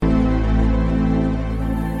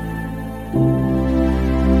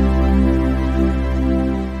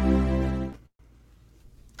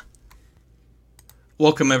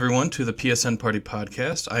Welcome, everyone, to the PSN Party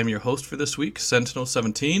Podcast. I am your host for this week,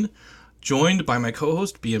 Sentinel17, joined by my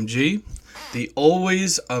co-host, BMG, the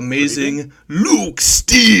always amazing Luke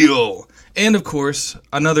Steele, and, of course,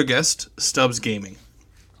 another guest, Stubbs Gaming.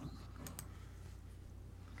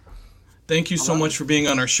 Thank you so much for being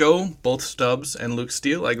on our show, both Stubbs and Luke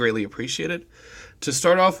Steele. I greatly appreciate it. To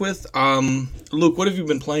start off with, Luke, what have you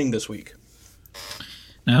been playing this week?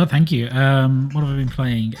 No, thank you. What have I been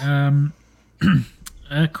playing?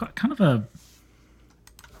 Kind of a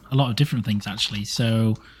lot of different things, actually.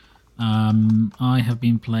 So I have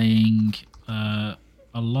been playing a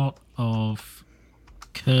lot of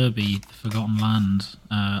Kirby, The Forgotten Land,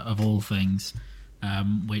 of all things,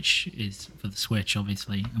 which is for the Switch,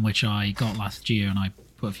 obviously, and which I got last year and I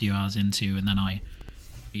put a few hours into, and then it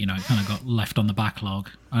kind of got left on the backlog.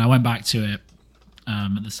 And I went back to it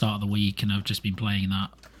at the start of the week, and I've just been playing that.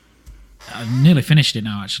 I've nearly finished it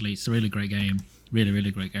now, actually. It's a really great game. Really,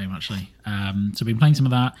 really great game, actually. So I've been playing some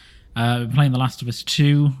of that. I've been playing The Last of Us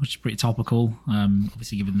 2, which is pretty topical.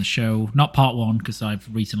 Obviously, given the show. Not Part 1, because I've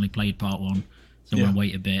recently played Part 1. So I want to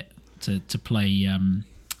wait a bit to play, to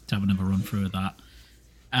have another run through of that.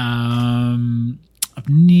 I've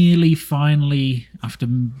nearly, finally, after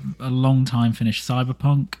a long time, finished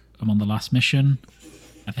Cyberpunk. I'm on the last mission,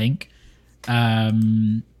 I think.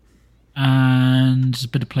 And a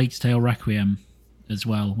bit of Plague's Tale Requiem as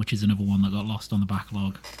well, which is another one that got lost on the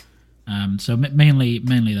backlog. So mainly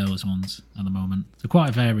those ones at the moment. So quite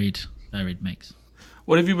a varied mix.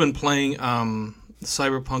 What have you been playing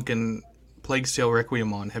Cyberpunk and Plague's Tale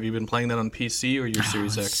Requiem on? Have you been playing that on PC or your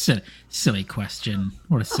Series X? Silly question.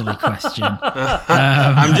 What a silly question.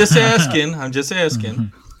 I'm just asking. No,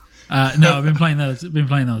 I've been playing those.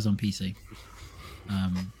 On PC.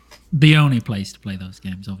 The only place to play those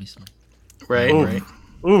games, obviously. Right.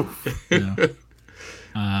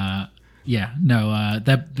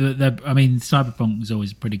 Cyberpunk was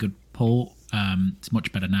always a pretty good port. It's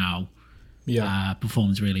much better now. Yeah.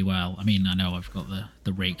 Performs really well. I mean, I know I've got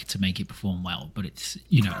the rig to make it perform well, but it's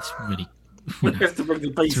really. We have to bring the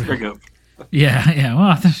base rig up. Yeah.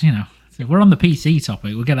 Well, so we're on the PC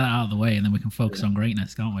topic. We'll get that out of the way, and then we can focus on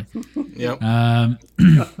greatness, can't we? Yep.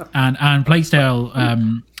 And Plague's Tale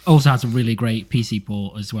also has a really great PC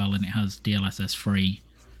port as well, and it has DLSS free,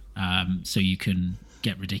 so you can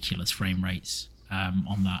get ridiculous frame rates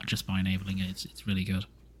on that just by enabling it. It's really good.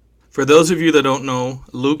 For those of you that don't know,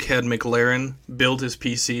 Luke had McLaren build his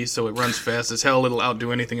PC so it runs fast as hell. It'll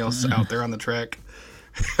outdo anything else out there on the track.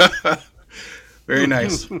 Very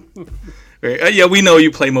nice. We know you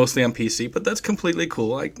play mostly on PC, but that's completely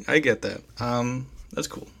cool. I get that. That's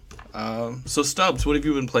cool. So Stubbs, what have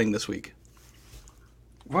you been playing this week?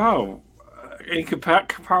 Wow. In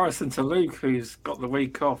comparison to Luke, who's got the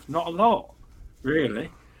week off, not a lot, really.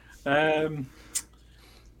 I've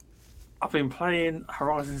been playing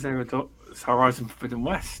Horizon Forbidden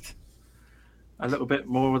West. A little bit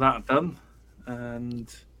more of that done, and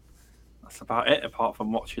that's about it. Apart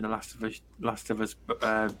from watching the Last of Us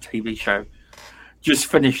TV show, just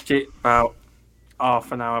finished it about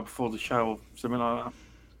half an hour before the show, something like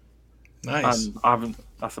that. Nice. And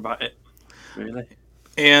that's about it, really.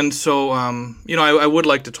 And so, I would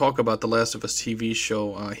like to talk about the Last of Us TV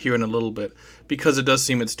show here in a little bit because it does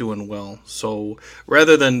seem it's doing well. So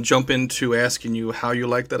rather than jump into asking you how you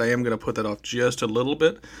like that, I am going to put that off just a little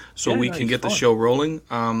bit so we can get the show rolling.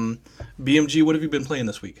 BMG, what have you been playing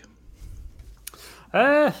this week?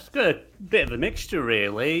 It's got a bit of a mixture,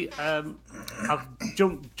 really. I've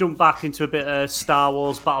jumped back into a bit of Star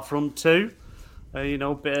Wars Battlefront 2. Bit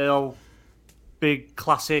of big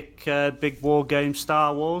classic, big war game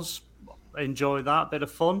Star Wars. Enjoy that, bit of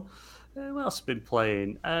fun. What else have I been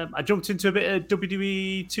playing? I jumped into a bit of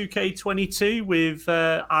WWE 2K22 with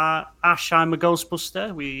Ash, I'm a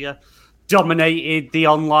Ghostbuster. We dominated the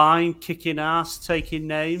online, kicking ass, taking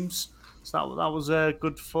names. So that was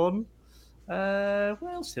good fun. What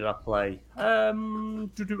else did I play?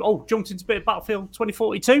 Jumped into a bit of Battlefield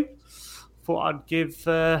 2042. Thought I'd give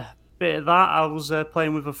bit of that. I was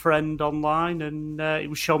playing with a friend online, and he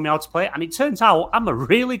was showing me how to play it. And it turns out I'm a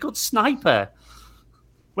really good sniper.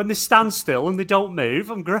 When they stand still and they don't move,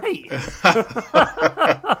 I'm great. That's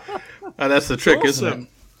the trick, isn't it?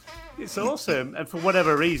 It's awesome. And for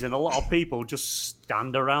whatever reason, a lot of people just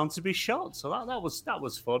stand around to be shot. So that was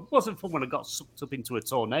fun. It wasn't fun when I got sucked up into a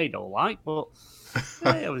tornado, but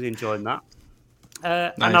I was enjoying that.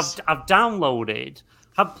 Nice. And I've downloaded.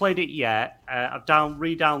 Haven't played it yet. I've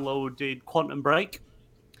re-downloaded Quantum Break.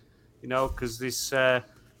 Because this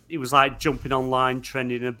it was like jumping online,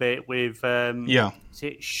 trending a bit with. Is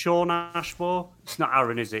it Sean Ashmore? It's not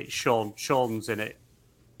Aaron, is it? Sean. Sean's in it.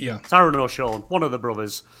 Yeah. It's Aaron or Sean, one of the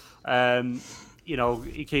brothers.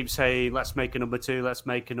 He keeps saying, let's make a number 2, let's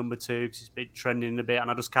make a number 2, because it's been trending a bit, and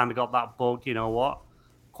I just kind of got that bug, you know what?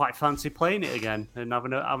 Quite fancy playing it again and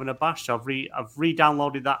having a bash. So I've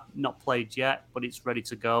re-downloaded that, not played yet, but it's ready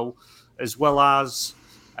to go. As well as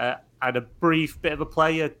I had a brief bit of a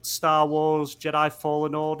play at Star Wars Jedi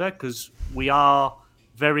Fallen Order, because we are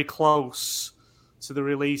very close to the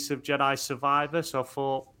release of Jedi Survivor. So I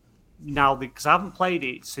thought, now, because I haven't played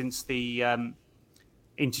it since the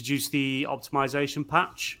introduced the optimization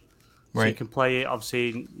patch, so you can play it obviously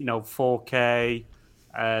in 4K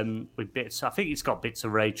with bits. I think it's got bits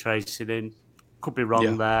of ray tracing in. Could be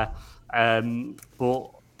wrong there, but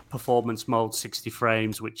performance mode 60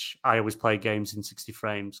 frames, which I always play games in 60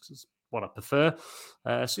 frames because it's what I prefer.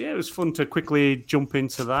 So yeah, it was fun to quickly jump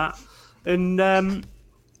into that, and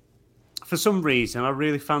for some reason I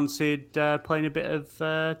really fancied playing a bit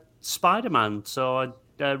of Spider-Man, so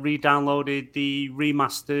I re-downloaded the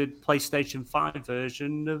remastered PlayStation 5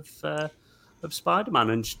 version of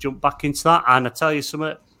Spider-Man and just jumped back into that. And I tell you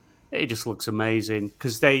something, it just looks amazing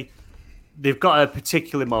because they've got a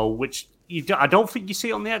particular mode which I don't think you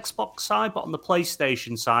see on the Xbox side, but on the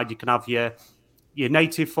PlayStation side, you can have your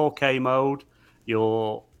native 4K mode,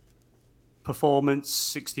 your performance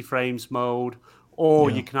 60 frames mode,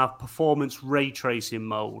 or you can have performance ray tracing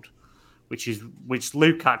mode, which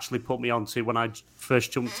Luke actually put me onto when I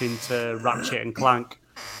first jumped into Ratchet and Clank.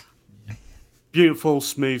 Beautiful,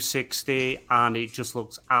 smooth 60, and it just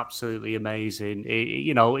looks absolutely amazing.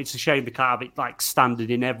 It's a shame they can't have it like standard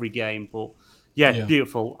in every game, but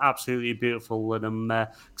beautiful, absolutely beautiful. And I've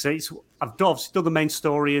obviously done the main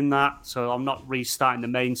story in that, so I'm not restarting the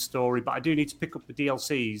main story, but I do need to pick up the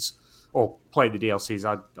DLCs or play the DLCs.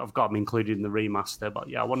 I've got them included in the remaster,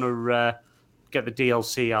 but I want to get the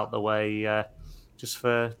DLC out the way just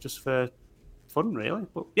for fun, really.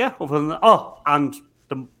 But yeah, other than that, and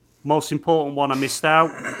the most important one I missed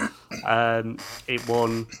out. It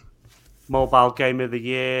won Mobile Game of the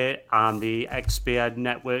Year and the XBN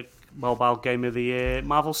Network Mobile Game of the Year,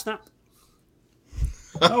 Marvel Snap.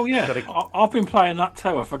 Oh yeah, I've been playing that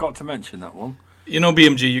too. I forgot to mention that one.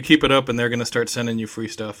 BMG, you keep it up, and they're gonna start sending you free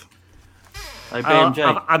stuff. Hey,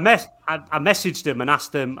 BMJ. I messaged him and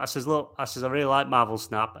asked him. I says, look, I really like Marvel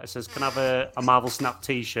Snap. I says, can I have a Marvel Snap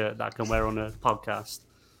T-shirt that I can wear on a podcast?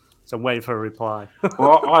 So I'm waiting for a reply.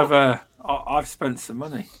 Well, I've spent some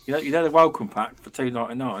money. You know the welcome pack for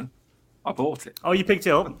 $2.99. I bought it. Oh, you picked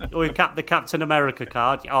it up? Or the Captain America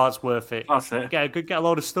card? Oh, it's worth it. That's it. Get a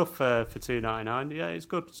load of stuff for $2.99. Yeah, it's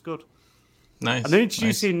good. It's good. Nice. And they're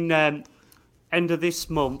introducing end of this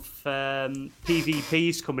month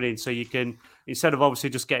PvPs coming in, so you can, instead of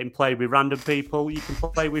obviously just getting played with random people, you can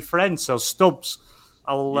play with friends. So Stubbs,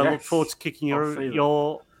 I'll look forward to kicking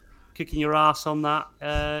your ass on that.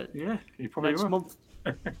 You probably next month.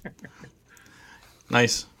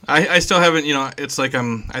 Nice. I still haven't. It's like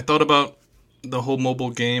I thought about the whole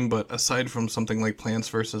mobile game, but aside from something like Plants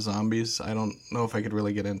vs Zombies, I don't know if I could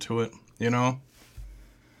really get into it.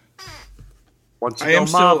 Once you go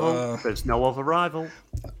Marvel, there's no other rival.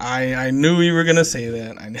 I knew you were gonna say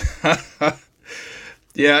that.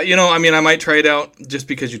 Yeah, I might try it out just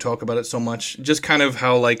because you talk about it so much. Just kind of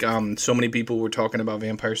how so many people were talking about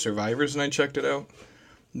Vampire Survivors, and I checked it out.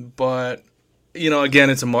 But again,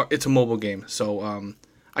 it's a mobile game, so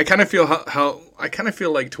I kind of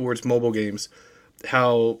feel like towards mobile games,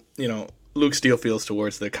 how Luke Steele feels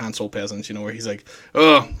towards the console peasants. Where he's like,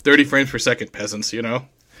 30 frames per second, peasants.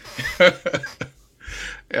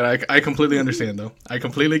 And I completely understand, though. I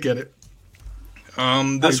completely get it.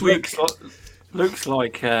 This week looks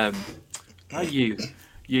like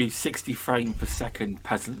you 60 frame per second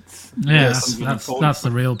peasants. Yeah, that's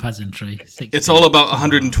the real peasantry. 60. It's all about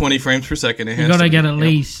 120 frames per second. You've got to get at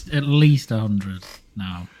least 100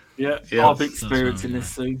 now. Yeah. I'll be experiencing this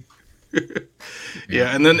soon.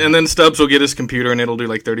 Yeah, and then Stubbs will get his computer and it'll do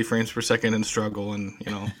like 30 frames per second and struggle, and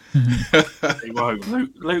He won't.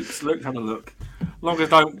 Luke's had a look. As long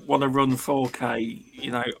as I don't want to run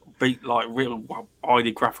 4K, beat like real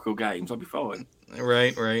highly graphical games, I'll be fine.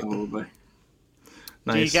 Right. Probably.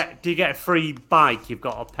 Nice. Do you get a free bike? You've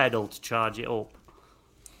got a pedal to charge it up.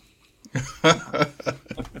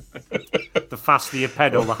 The faster you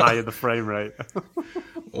pedal, the higher the frame rate.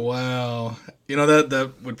 Wow.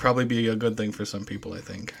 That would probably be a good thing for some people, I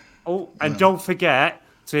think. Oh, and don't forget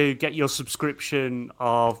to get your subscription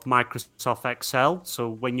of Microsoft Excel. So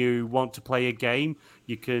when you want to play a game,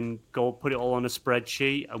 you can go put it all on a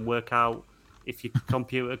spreadsheet and work out if your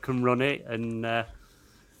computer can run it, and to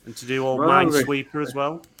do all Minesweeper as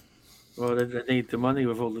well. Well, they need the money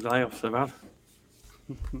with all the layoffs they've had.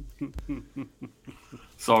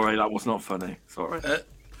 Sorry, that was not funny. Sorry.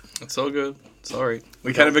 It's all good. Sorry.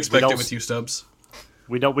 We kind of expect it with you, Stubbs.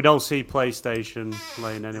 We don't see PlayStation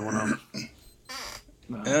playing anyone else.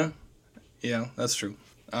 No. Yeah, that's true.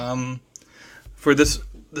 For this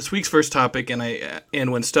week's first topic,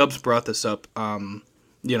 and when Stubbs brought this up,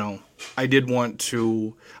 you know, I did want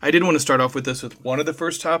to start off with this with one of the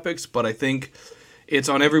first topics, but I think it's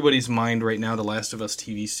on everybody's mind right now, The Last of Us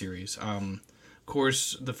TV series. Of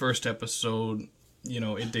course, the first episode, you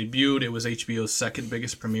know, it debuted. It was HBO's second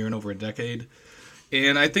biggest premiere in over a decade.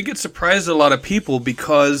 And I think it surprised a lot of people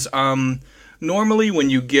because normally when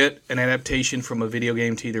you get an adaptation from a video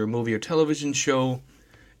game to either a movie or television show,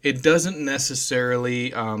 it doesn't necessarily,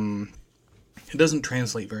 it doesn't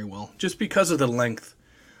translate very well. Just because of the length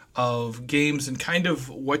of games and kind of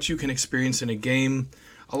what you can experience in a game.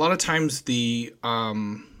 A lot of times the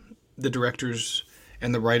directors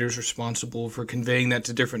and the writers responsible for conveying that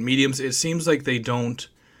to different mediums, it seems like they don't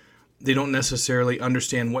necessarily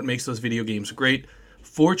understand what makes those video games great.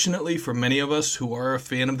 Fortunately for many of us who are a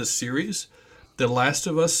fan of the series, The Last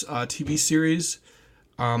of Us TV series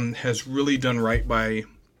has really done right by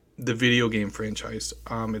the video game franchise.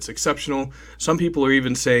 It's exceptional. Some people are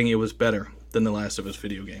even saying it was better than The Last of Us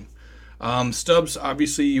video game. Stubbs,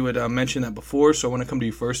 obviously you had mentioned that before, so I want to come to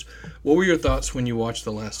you first. What were your thoughts when you watched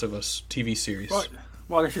The Last of Us TV series? Right.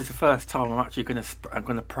 Well, this is the first time I'm actually going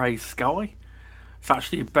to praise Sky. It's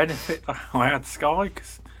actually a benefit that I had Sky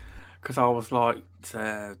because I was like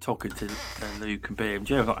talking to Luke and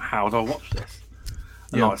BMG. I was like, how do I watch this?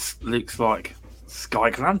 And Luke's like, Sky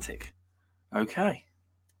Atlantic. Okay,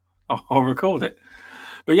 I'll record it.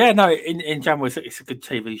 But yeah, no, in general, it's a good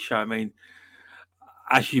TV show. I mean,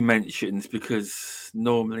 as you mentioned, because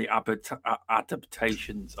normally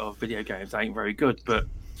adaptations of video games ain't very good. But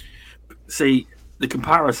see, the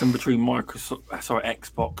comparison between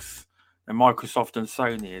Xbox and Microsoft and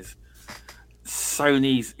Sony is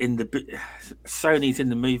Sony's in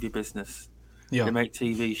the movie business. Yeah. They make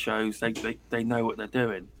TV shows. They know what they're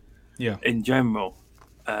doing. Yeah. In general,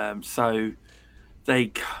 so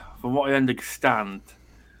they, from what I understand,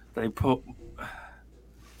 they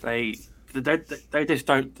just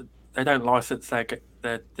don't license their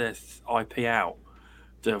IP out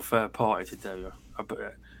to a third party to do.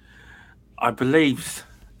 I believe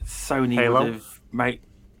Sony Halo? would have made.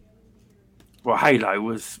 Well, Halo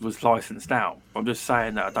was licensed out. I'm just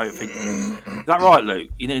saying that I don't think. Is that right, Luke?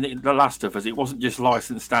 You know, in The Last of Us, it wasn't just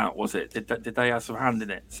licensed out, was it? Did they have some hand in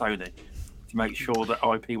it, Sony, to make sure that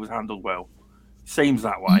IP was handled well? Seems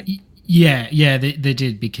that way. Yeah, they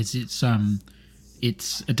did because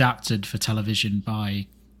it's adapted for television by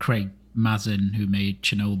Craig Mazin, who made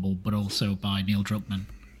Chernobyl, but also by Neil Druckmann.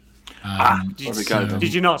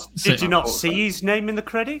 Did you not see his name in the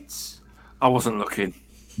credits? I wasn't looking.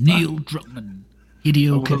 Neil Druckmann,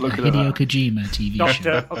 Hideo Kojima TV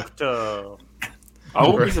show. Dr. Octo. I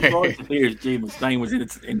wouldn't be surprised if Kojima's name was in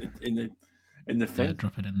the Yeah, thing.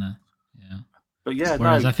 drop it in there. Yeah. But yeah,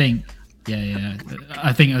 Whereas no. I think,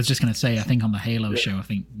 I think I was just going to say, I think on the Halo show, I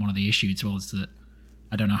think one of the issues was that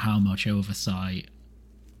I don't know how much oversight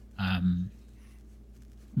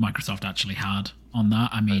Microsoft actually had on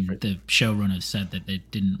that. I mean, the showrunners said that they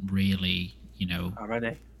didn't really,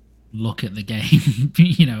 Already. look at the game,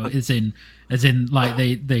 as in like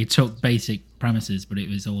they took basic premises, but it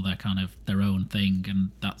was all their own thing,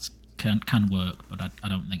 and that's can work, but I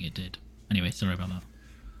don't think it did. Anyway, sorry about that.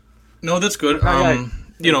 No, that's good. After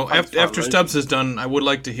Luke. Stubbs is done, I would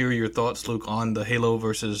like to hear your thoughts, Luke, on the Halo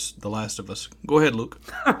versus The Last of Us. Go ahead, Luke.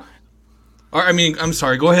 I'm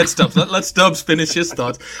sorry. Go ahead, Stubbs. Let Stubbs finish his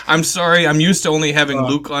thoughts. I'm sorry. I'm used to only having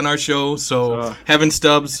Luke on our show, so having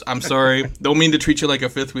Stubbs, I'm sorry. Don't mean to treat you like a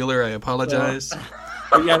fifth wheeler. I apologize.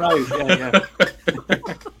 Yeah.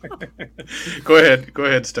 Go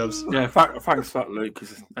ahead, Stubbs. Yeah, thanks for that, Luke,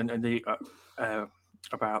 and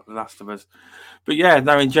about The Last of Us. But yeah,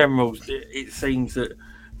 no, in general, it seems that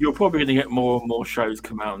you're probably going to get more and more shows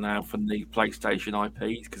come out now from the PlayStation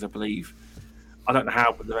IPs, because I don't know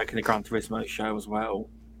how, but they're making a Gran Turismo show as well.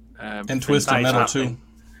 And Twisted Metal too.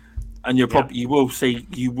 And you will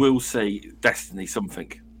see Destiny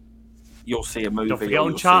something. You'll see a movie. Don't forget or you'll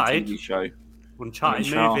Uncharted. see a TV show.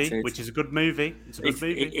 Uncharted movie, which is a good movie. It's a good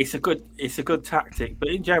movie. It's a good tactic. But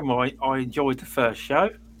in general, I enjoyed the first show.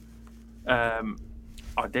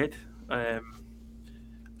 I did.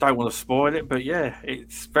 Don't want to spoil it, but yeah,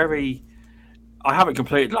 it's very. I haven't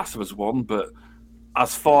completed Last of Us 1, but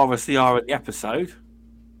as far as they are in the episode,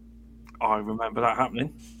 I remember that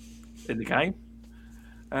happening in the game.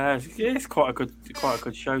 It's quite a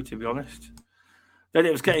good show, to be honest. Then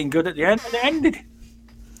it was getting good at the end, and it ended.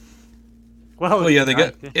 Well, yeah,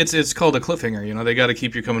 it's called a cliffhanger. You know, they got to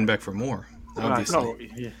keep you coming back for more.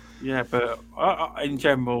 Obviously. Yeah, but in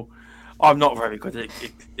general, I'm not very good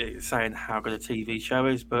at saying how good a TV show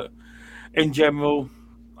is. But in general,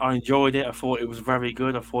 I enjoyed it. I thought it was very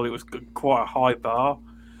good. I thought it was quite a high bar,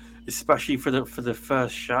 especially for the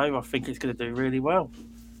first show. I think it's going to do really well.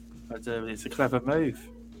 It's a clever move.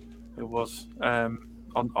 It was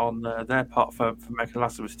on their part for making the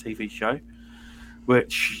Last of Us TV show,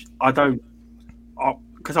 which I don't,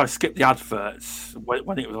 because I skipped the adverts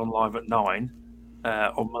when it was on live at 9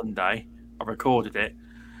 on Monday. I recorded it.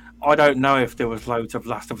 I don't know if there was loads of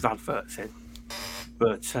Last of Us adverts in,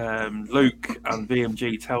 but Luke and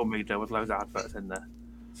BMG tell me there was loads of adverts in there,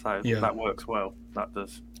 so that works well. That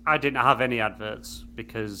does. I didn't have any adverts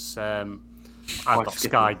because I've got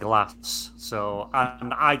Sky Glass, so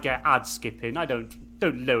and I get ad skipping. I don't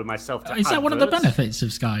lower myself to Is that one of the benefits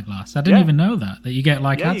of Sky Glass? I didn't even know that you get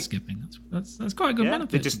ad skipping. That's quite a good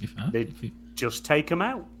benefit. To be fair. They just take them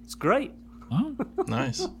out. It's great. Wow,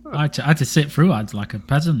 nice. I had to sit through ads like a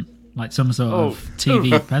peasant, like some sort of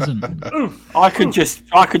TV peasant. I could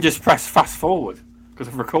just press fast forward because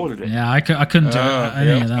I've recorded it. Yeah, I couldn't do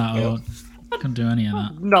any of that. I couldn't do any of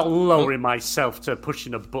that. Not lowering myself to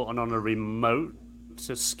pushing a button on a remote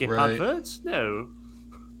to skip adverts. No.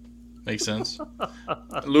 Makes sense.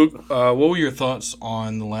 Luke, what were your thoughts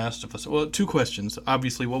on The Last of Us? Well, 2 questions.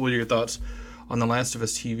 Obviously, what were your thoughts on The Last of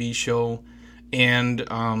Us TV show? And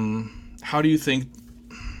how do you think,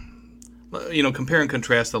 compare and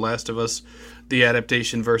contrast The Last of Us, the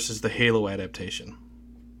adaptation versus the Halo adaptation?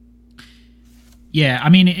 Yeah, I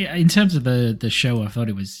mean, in terms of the show, I thought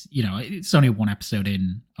it was, it's only 1 episode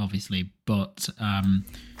in, obviously, but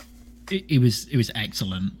it was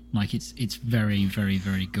excellent. Like, it's very, very,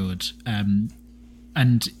 very good.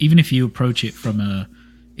 And even if you approach it from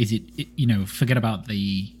forget about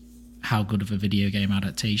how good of a video game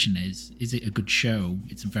adaptation is it a good show?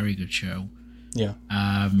 It's a very good show. Yeah.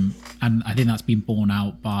 And I think that's been borne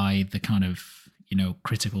out by the kind of,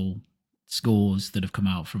 critical scores that have come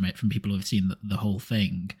out from it, from people who have seen the whole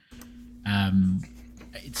thing.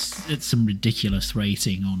 It's some ridiculous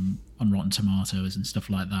rating on Rotten Tomatoes and stuff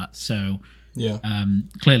like that. So yeah,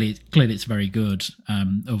 clearly it's very good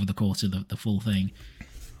over the course of the full thing.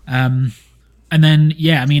 And then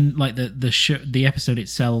I mean, like the episode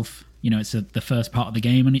itself, it's the first part of the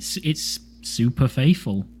game, and it's super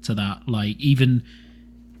faithful to that. Like even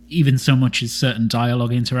so much as certain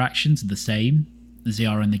dialogue interactions are the same as they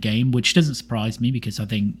are in the game, which doesn't surprise me because I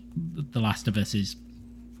think The Last of Us is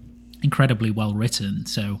incredibly well written.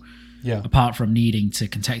 So apart from needing to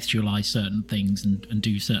contextualize certain things and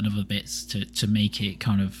do certain other bits to make it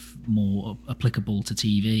kind of more applicable to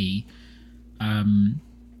TV,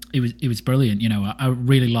 it was brilliant. I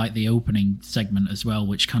really like the opening segment as well,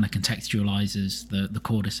 which kind of contextualizes the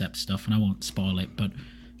cordyceps stuff, and I won't spoil it, but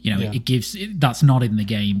it gives that's not in the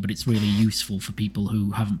game, but it's really useful for people who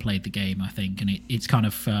haven't played the game, I think, and it's kind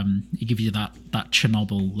of it gives you that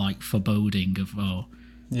Chernobyl like foreboding of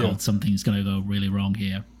God, something's going to go really wrong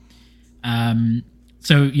here.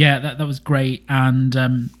 So that was great, and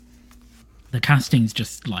the casting's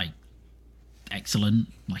just like excellent.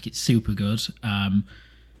 Like, it's super good.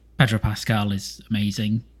 Pedro Pascal is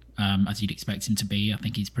amazing, as you'd expect him to be. I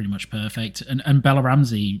think he's pretty much perfect. And Bella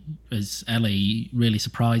Ramsey as Ellie really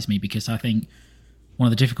surprised me, because I think one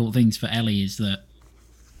of the difficult things for Ellie is that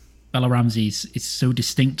Bella Ramsey is so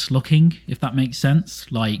distinct looking, if that makes sense.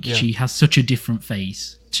 Like, she has such a different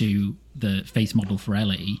face to the face model for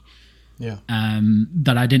Ellie. Yeah.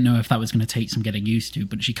 That I didn't know if that was going to take some getting used to,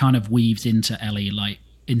 but she kind of weaves into Ellie like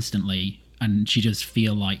instantly, and she does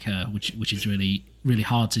feel like her, which is really, really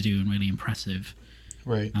hard to do and really impressive.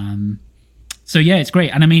 Right. So it's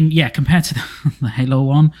great. And I mean, compared to the Halo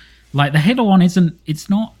one, like the Halo one it's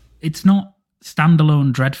not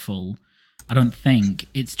standalone dreadful, I don't think.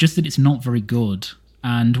 It's just that it's not very good.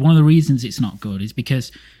 And one of the reasons it's not good is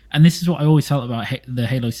because, and this is what I always felt about the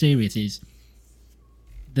Halo series, is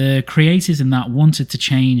the creators in that wanted to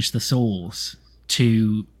change the source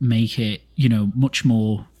to make it, much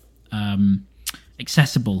more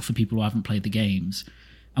accessible for people who haven't played the games.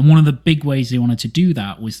 And one of the big ways they wanted to do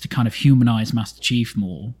that was to kind of humanize Master Chief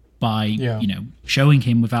more by, showing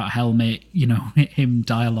him without a helmet, him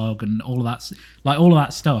dialogue and all of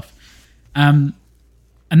that stuff. And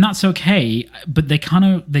that's okay, but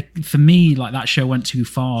for me, like, that show went too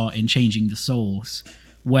far in changing the source,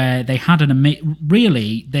 where they had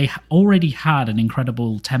they already had an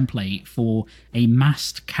incredible template for a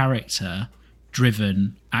masked character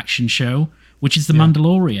driven action show, which is The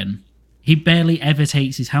Mandalorian. He barely ever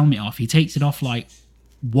takes his helmet off. He takes it off like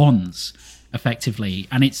once, effectively,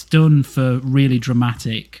 and it's done for really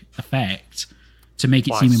dramatic effect to make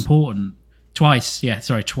it seem important. Twice. That's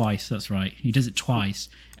right. He does it twice.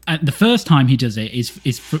 And the first time he does it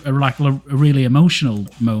is for like a really emotional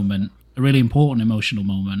moment, a really important emotional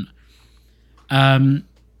moment. And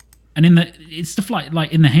it's stuff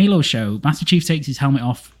like in the Halo show, Master Chief takes his helmet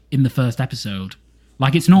off in the first episode.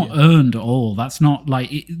 Like, it's not earned at all. That's not like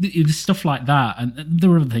it's stuff like that. And there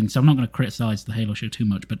are other things. So I'm not going to criticize the Halo show too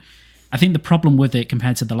much, but I think the problem with it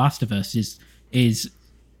compared to The Last of Us is,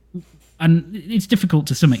 and it's difficult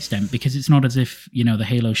to some extent because it's not as if, you know, the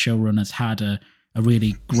Halo showrunners had a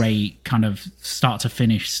really great kind of start to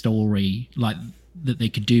finish story like that they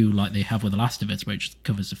could do like they have with The Last of Us, which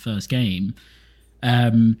covers the first game.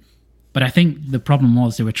 But I think the problem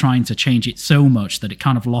was they were trying to change it so much that it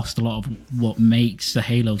kind of lost a lot of what makes the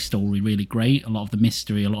Halo story really great, a lot of the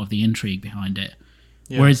mystery, a lot of the intrigue behind it.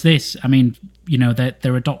 Yeah. Whereas this, I mean, you know,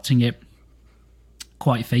 they're adopting it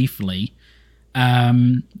quite faithfully,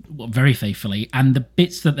 very faithfully, and the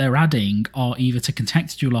bits that they're adding are either to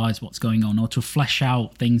contextualize what's going on or to flesh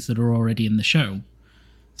out things that are already in the show.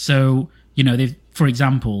 So, you know, they've, for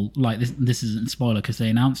example, like this isn't a spoiler because they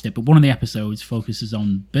announced it, but one of the episodes focuses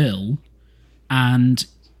on Bill, and,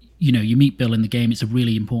 you know, you meet Bill in the game. It's a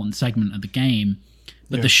really important segment of the game,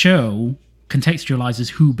 but the show contextualizes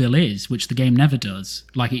who Bill is, which the game never does.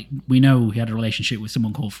 Like, we know he had a relationship with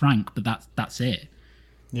someone called Frank, but that's it.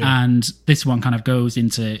 Yeah. And this one kind of goes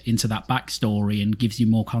into that backstory and gives you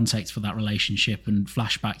more context for that relationship and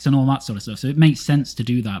flashbacks and all that sort of stuff. So it makes sense to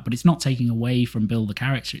do that, but it's not taking away from Bill the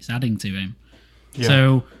character; it's adding to him. Yeah.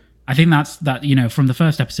 So I think that you know, from the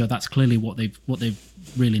first episode, that's clearly what they've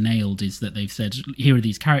really nailed, is that they've said, here are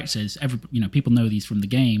these characters. You know, people know these from the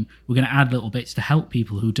game. We're going to add little bits to help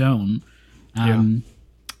people who don't.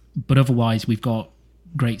 But otherwise, we've got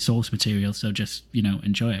great source material, so just, you know,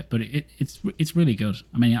 enjoy it. But it's really good.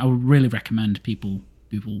 I mean, I would really recommend people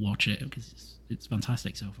watch it because it's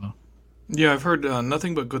fantastic so far. Yeah, I've heard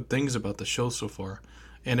nothing but good things about the show so far,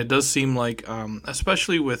 and it does seem like,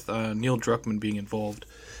 especially with Neil Druckmann being involved,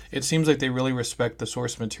 it seems like they really respect the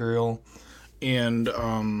source material, and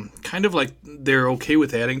kind of like they're okay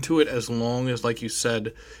with adding to it as long as, like you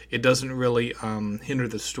said, it doesn't really hinder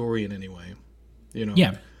the story in any way. You know?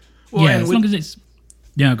 Yeah. Well, yeah, as long as it's...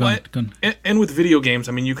 Yeah, go on. And with video games,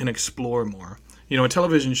 I mean, you can explore more. You know, a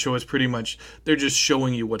television show is pretty much, they're just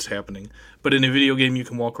showing you what's happening. But in a video game, you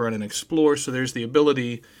can walk around and explore, so there's the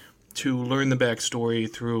ability to learn the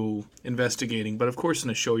backstory through investigating. But of course, in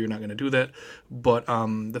a show, you're not going to do that. But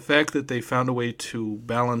the fact that they found a way to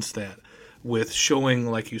balance that with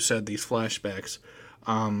showing, like you said, these flashbacks,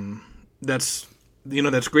 that's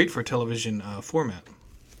great for a television format.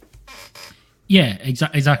 Yeah,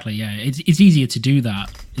 exactly. Yeah, it's easier to do that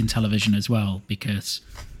in television as well because,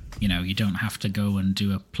 you know, you don't have to go and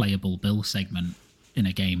do a playable Bill segment in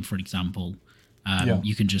a game, for example.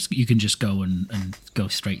 You can just go and go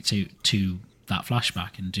straight to that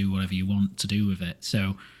flashback and do whatever you want to do with it.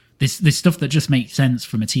 So this stuff that just makes sense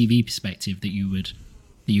from a TV perspective that you would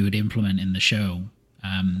implement in the show,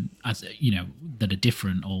 as you know, that are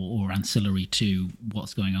different or ancillary to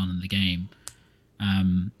what's going on in the game.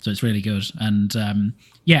 So it's really good, and and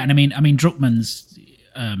I mean Druckmann's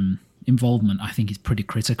involvement, I think, is pretty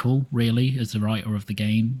critical, really, as the writer of the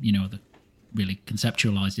game. You know, that really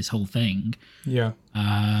conceptualized this whole thing. Yeah.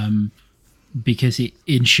 Because it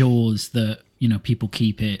ensures that, you know, people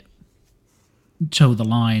keep it toe the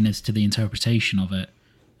line as to the interpretation of it.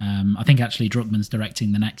 I think actually Druckmann's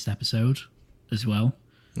directing the next episode as well.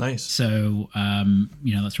 Nice. So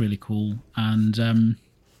you know, that's really cool, and.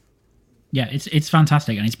 Yeah, it's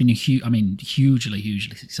fantastic, and it's been hugely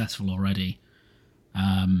successful already.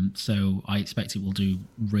 So I expect it will do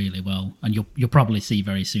really well, and you'll probably see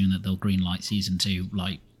very soon that they'll greenlight season 2,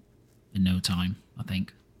 like, in no time, I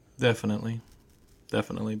think. Definitely.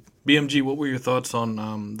 BMG, what were your thoughts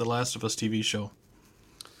on The Last of Us TV show?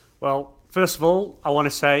 Well, first of all, I want to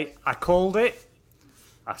say I called it.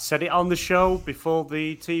 I said it on the show before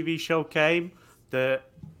the TV show came that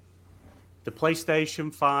the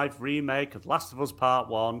PlayStation 5 remake of Last of Us Part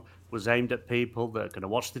 1 was aimed at people that are going to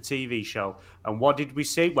watch the TV show. And what did we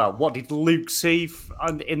see? Well, what did Luke see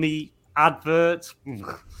in the advert?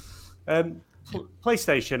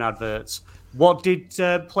 PlayStation adverts. What did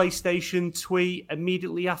PlayStation tweet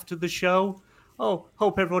immediately after the show? Oh,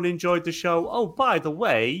 hope everyone enjoyed the show. Oh, by the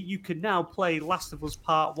way, you can now play Last of Us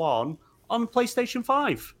Part 1 on PlayStation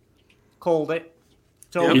 5. Called it.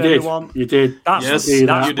 Told everyone. You did. That's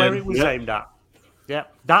where it was aimed at. Yeah,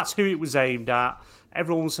 that's who it was aimed at.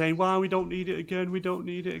 Everyone was saying, "Well, we don't need it again. We don't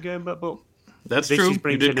need it again." But that's this true. is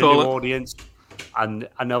bringing in a new audience. and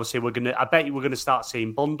obviously I bet you we're gonna start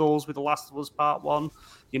seeing bundles with The Last of Us Part 1,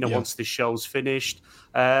 once the show's finished.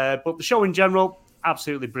 But the show in general,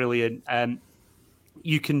 absolutely brilliant.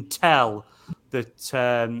 You can tell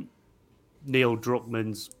that Neil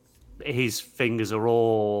Druckmann's his fingers are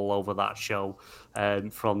all over that show,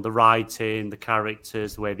 from the writing, the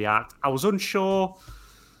characters, the way they act. I was unsure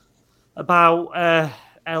about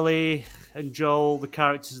Ellie and Joel, the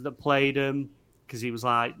characters that played them, because he was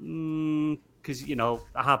like, because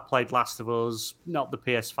I have played Last of Us, not the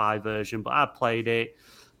PS5 version, but I played it,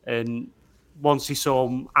 and once he saw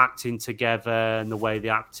them acting together and the way they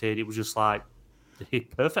acted, it was just like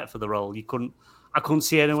perfect for the role. I couldn't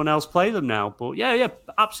see anyone else play them now. But yeah,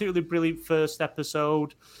 absolutely brilliant first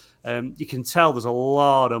episode. You can tell there's a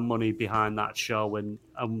lot of money behind that show and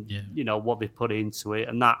what they put into it.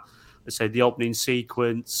 And that, let's say, the opening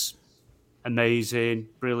sequence, amazing,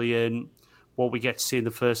 brilliant. What we get to see in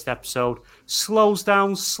the first episode slows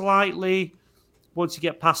down slightly once you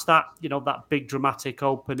get past that. That big dramatic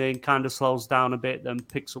opening kind of slows down a bit, then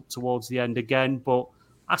picks up towards the end again. But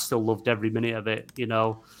I still loved every minute of it.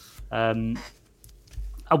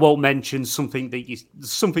 I won't mention something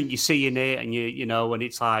you see in it, and and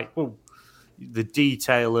it's like, the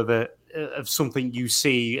detail of it, of something you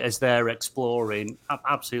see as they're exploring,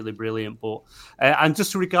 absolutely brilliant. But and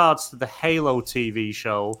just in regards to the Halo TV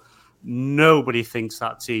show, nobody thinks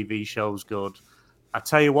that TV show's good. I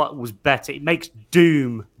tell you what was better. It makes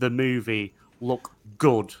Doom the movie look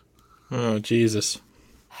good. Oh, Jesus.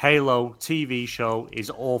 Halo TV show is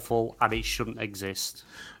awful and it shouldn't exist.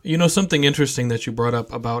 Something interesting that you brought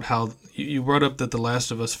up about how you brought up that The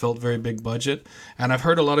Last of Us felt very big budget. And I've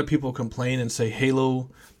heard a lot of people complain and say Halo,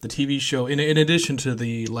 the TV show, in addition to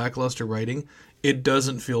the lackluster writing, it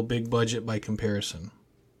doesn't feel big budget by comparison.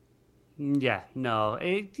 Yeah, no.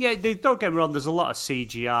 Don't get me wrong, there's a lot of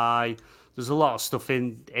CGI. There's a lot of stuff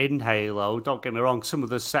in Halo. Don't get me wrong, some of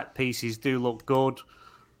the set pieces do look good,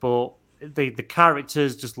 but the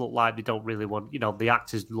characters just look like they don't really want, the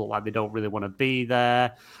actors look like they don't really want to be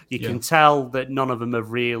there. You can tell that none of them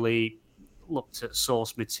have really looked at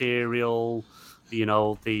source material,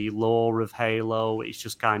 the lore of Halo. It's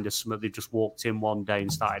just kind of something they just walked in one day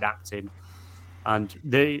and started acting. And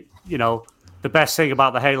the best thing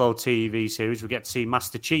about the Halo TV series, we get to see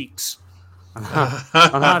Master Cheeks.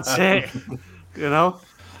 And that's it.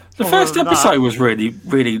 The first episode was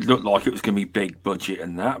really looked like it was going to be big budget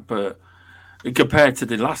and that, but compared to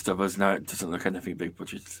The Last of Us, now it doesn't look anything big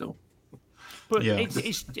budget still. But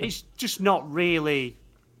it's just not really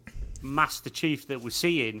Master Chief that we're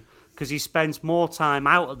seeing, because he spends more time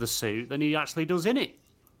out of the suit than he actually does in it.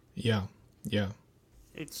 Yeah.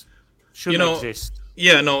 It shouldn't exist.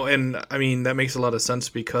 Yeah, no, and I mean, that makes a lot of sense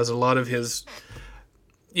because a lot of his,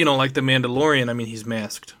 like The Mandalorian, I mean, he's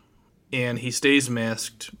masked. And he stays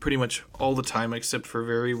masked pretty much all the time except for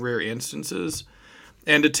very rare instances.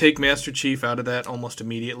 And to take Master Chief out of that almost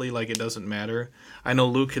immediately, like it doesn't matter. I know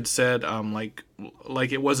Luke had said, like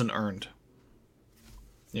it wasn't earned.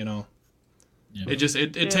 Yeah. It just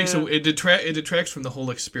it detracts from the whole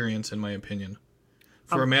experience, in my opinion.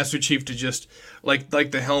 For a Master Chief to just like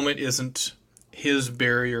the helmet isn't his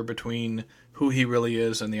barrier between who he really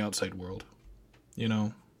is and the outside world. Yeah,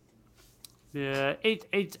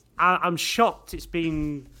 I'm shocked. It's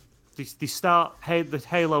been. The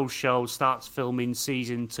Halo show starts filming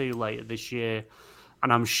season 2 later this year,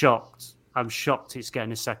 and I'm shocked. I'm shocked it's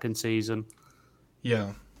getting a second season.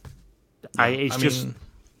 Yeah.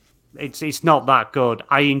 It's not that good.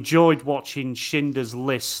 I enjoyed watching Schindler's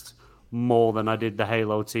List more than I did the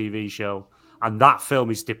Halo TV show, and that film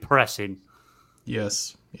is depressing.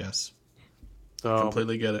 Yes. So,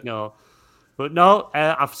 completely get it.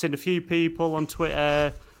 I've seen a few people on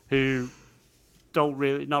Twitter who not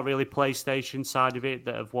really PlayStation side of it,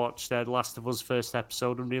 that have watched The Last of Us first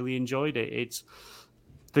episode and really enjoyed it.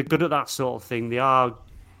 They're good at that sort of thing. They are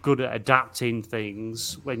good at adapting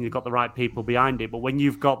things when you've got the right people behind it. But when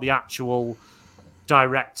you've got the actual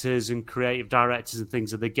directors and creative directors and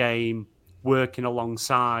things of the game working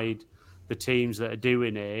alongside the teams that are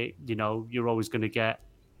doing it, you're always going to get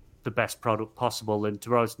the best product possible. And to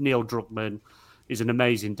be honest, Neil Druckmann is an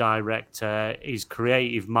amazing director. His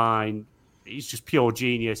creative mind, he's just pure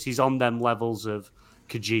genius. He's on them levels of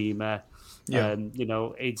Kojima. Yeah.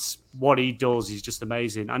 It's what he does. He's just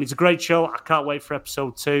amazing. And it's a great show. I can't wait for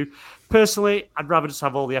episode 2. Personally, I'd rather just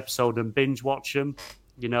have all the episode and binge watch them.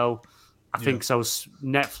 I think so.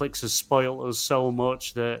 Netflix has spoiled us so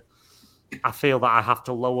much that I feel that I have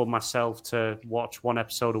to lower myself to watch one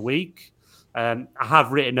episode a week. I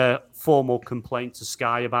have written a formal complaint to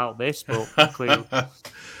Sky about this, but clearly,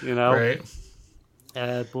 Right.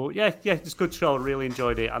 But yeah, it's a good show. I really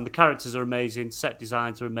enjoyed it, and the characters are amazing. Set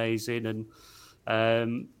designs are amazing,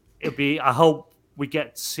 and it'll be. I hope we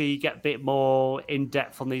get a bit more in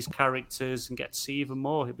depth on these characters and get to see even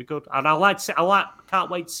more. It'll be good, and can't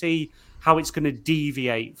wait to see how it's going to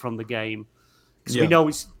deviate from the game, because we know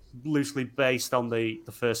it's loosely based on the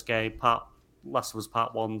first game, Last of Us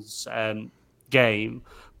Part 1's game,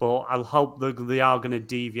 but I hope they are going to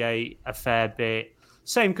deviate a fair bit.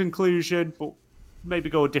 Same conclusion, but maybe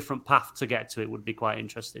go a different path to get to it would be quite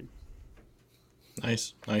interesting.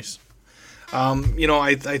 Nice. I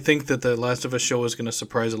think that the Last of Us show is going to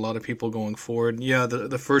surprise a lot of people going forward. Yeah,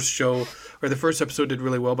 the first show or the first episode did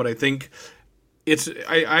really well, but I think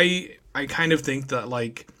I kind of think that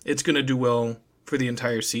like it's going to do well for the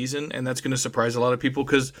entire season, and that's going to surprise a lot of people,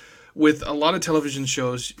 because with a lot of television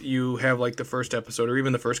shows, you have like the first episode or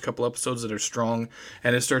even the first couple episodes that are strong,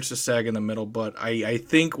 and it starts to sag in the middle. But I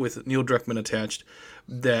think with Neil Druckmann attached,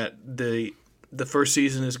 that the first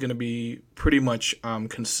season is going to be pretty much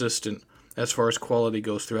consistent as far as quality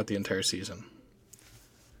goes throughout the entire season.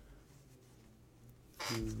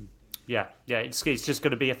 Yeah, it's just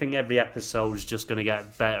going to be. I think every episode is just going to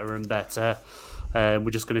get better and better.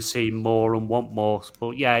 We're just going to see more and want more.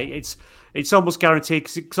 But yeah, it's almost guaranteed,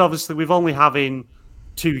 because obviously we've only having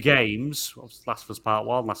 2 games. Last of Us Part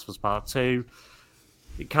 1, Last of Us Part 2.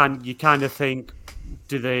 You kind of think,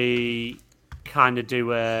 do they kind of do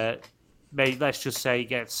maybe let's just say it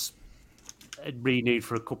gets renewed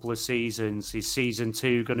for a couple of seasons. Is season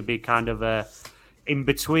 2 going to be kind of in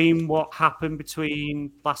between what happened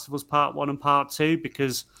between Last of Us Part 1 and Part 2?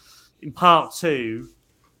 Because in Part 2,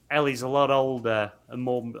 Ellie's a lot older and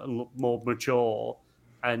more mature,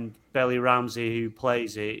 and Bella Ramsey, who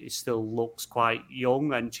plays it, still looks quite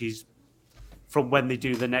young, and she's, from when they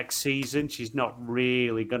do the next season, she's not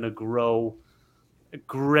really going to grow a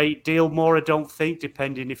great deal more, I don't think,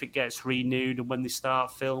 depending if it gets renewed and when they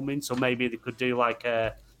start filming. So maybe they could do like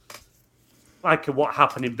a what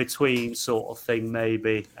happened in between sort of thing,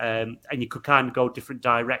 maybe, and you could kind of go different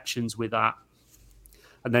directions with that.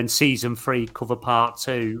 And then season 3 cover Part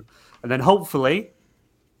 2, and then hopefully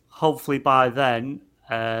by then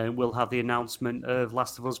we'll have the announcement of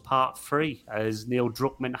Last of Us Part 3, as Neil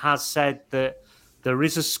Druckmann has said that there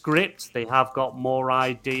is a script. They have got more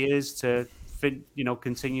ideas to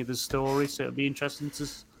continue the story, so it'll be interesting to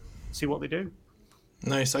see what they do.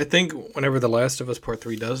 Nice. I think whenever The Last of Us Part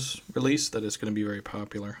 3 does release, that it's going to be very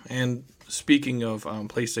popular. And speaking of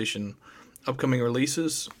PlayStation upcoming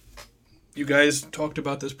releases, you guys talked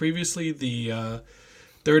about this previously, the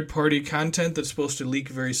third-party content that's supposed to leak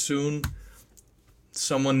very soon.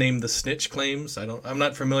 Someone named The Snitch claims. I'm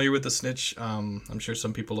not familiar with The Snitch. I'm sure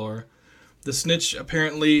some people are. The Snitch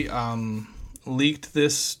apparently leaked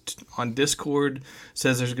this on Discord,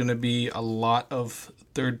 says there's going to be a lot of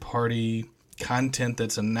third-party content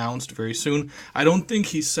that's announced very soon. I don't think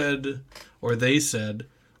he said, or they said,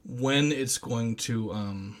 when it's going to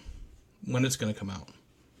come out.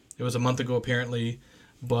 It was a month ago, apparently,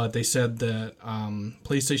 but they said that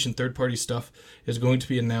PlayStation third-party stuff is going to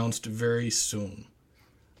be announced very soon.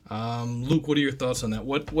 Luke, what are your thoughts on that?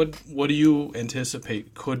 What do you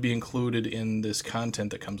anticipate could be included in this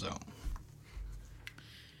content that comes out?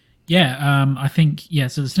 Yeah, I think,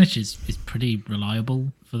 so the Snitch is pretty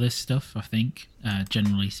reliable for this stuff, I think,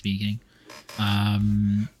 generally speaking. I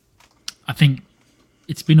think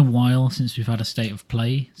it's been a while since we've had a state of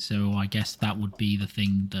play, so I guess that would be the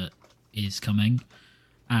thing that is coming.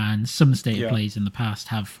 And some state of plays in the past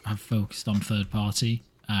have focused on third party,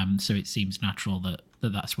 so it seems natural that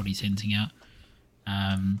that's what he's hinting at.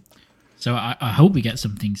 So I hope we get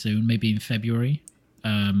something soon, maybe in February,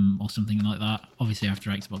 or something like that. Obviously after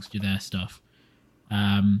Xbox do their stuff.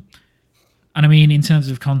 And I mean, in terms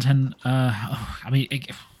of content, it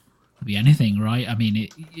could be anything, right? I mean,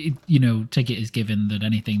 take it as given that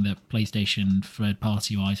anything that PlayStation third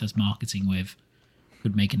party wise has marketing with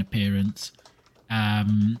could make an appearance.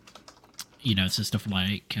 So stuff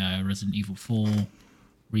like Resident Evil 4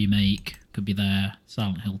 remake could be there,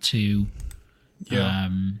 Silent Hill 2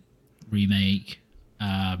 remake,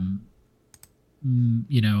 I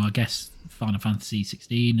guess Final Fantasy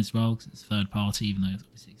 16 as well, because it's third party, even though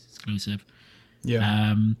it's exclusive.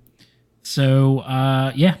 I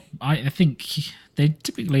think they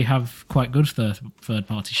typically have quite good third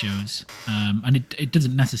party shows, and it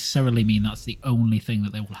doesn't necessarily mean that's the only thing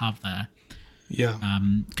that they will have there.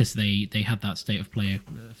 Because they had that state of play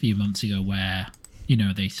a few months ago where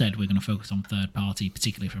they said we're going to focus on third party,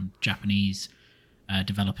 particularly from Japanese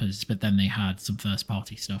developers, but then they had some first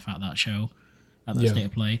party stuff at that show, at that state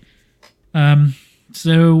of play.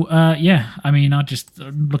 So yeah, I mean, I'm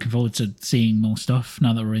looking forward to seeing more stuff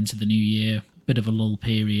now that we're into the new year. Bit of a lull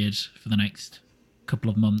period for the next couple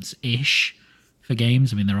of months ish for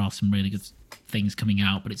games. I mean, there are some really good things coming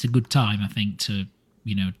out, but it's a good time, I think, to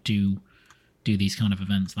do these kind of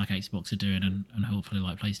events like Xbox are doing, and hopefully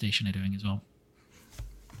like PlayStation are doing as well.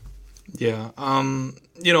 Yeah. And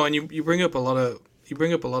you bring up a lot of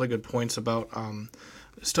good points about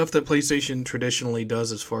stuff that PlayStation traditionally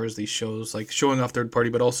does as far as these shows, like showing off third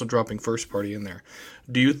party, but also dropping first party in there.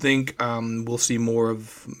 Do you think we'll see more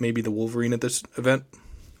of maybe the Wolverine at this event?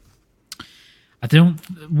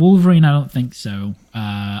 Wolverine, I don't think so.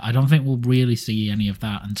 I don't think we'll really see any of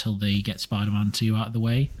that until they get Spider-Man 2 out of the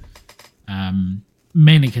way.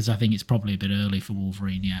 Mainly because I think it's probably a bit early for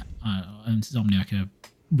Wolverine yet. Insomniac are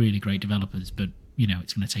really great developers, but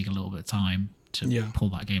it's going to take a little bit of time to pull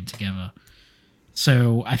that game together.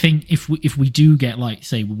 So I think if we do get, like,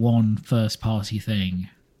 say, one first party thing,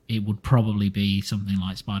 it would probably be something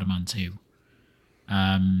like Spider-Man 2,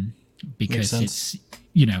 because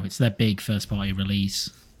it's their big first party release.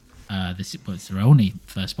 It's their only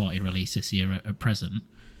first party release this year at present.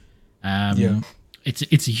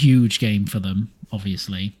 It's a huge game for them,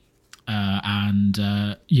 obviously, and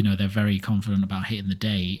they're very confident about hitting the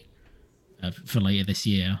date for later this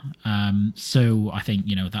year. So I think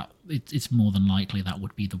that it's more than likely that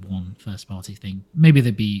would be the one first party thing. Maybe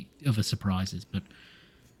there'd be other surprises, but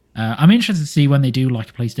I'm interested to see when they do like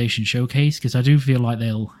a PlayStation showcase, because I do feel like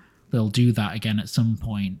they'll do that again at some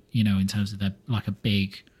point. In terms of their like a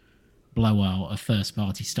big blowout of first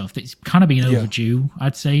party stuff that's kind of been overdue.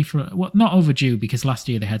 I'd say not overdue, because last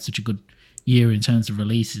year they had such a good year in terms of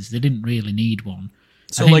releases. They didn't really need one.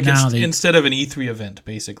 So like instead of an E3 event,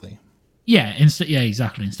 basically. Yeah,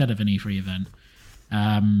 exactly. Instead of an E3 event,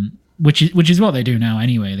 which is what they do now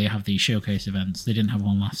anyway. They have these showcase events. They didn't have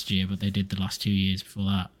one last year, but they did the last 2 years before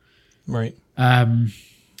that. Right.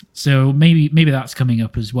 So maybe that's coming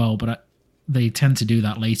up as well, but they tend to do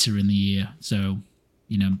that later in the year. So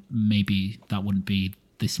maybe that wouldn't be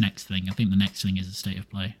this next thing. I think the next thing is a state of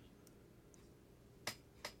play.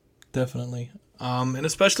 Definitely. And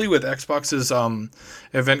especially with Xbox's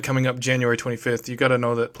event coming up January 25th, you got to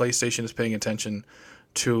know that PlayStation is paying attention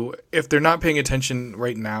to, if they're not paying attention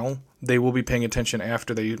right now, they will be paying attention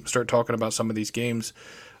after they start talking about some of these games.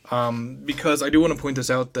 Because I do want to point this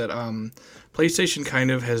out that PlayStation kind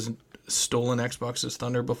of has stolen Xbox's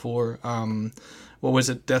thunder before. What was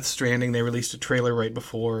it? Death Stranding, they released a trailer right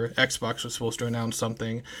before Xbox was supposed to announce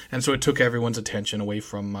something. And so it took everyone's attention away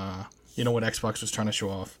from, what Xbox was trying to show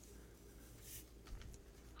off.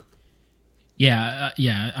 Yeah.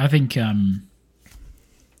 I think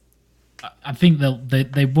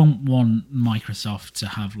they won't want Microsoft to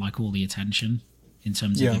have like all the attention in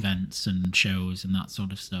terms of events and shows and that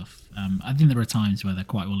sort of stuff. I think there are times where they're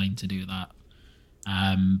quite willing to do that,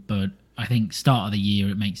 but I think start of the year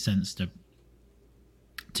it makes sense to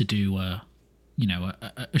do a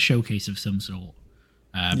showcase of some sort.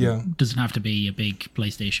 Doesn't have to be a big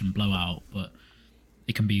PlayStation blowout, but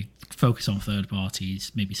it can be focused on third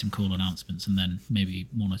parties, maybe some cool announcements, and then maybe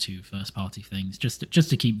one or two first party things, just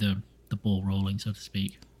to keep the ball rolling, so to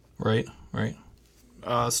speak. Right.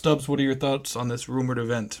 Stubbs, what are your thoughts on this rumored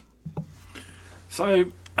event?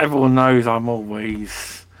 So everyone knows I'm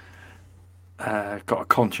always got a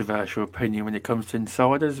controversial opinion when it comes to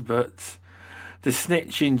insiders, but the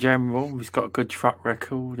snitch in general, he's got a good track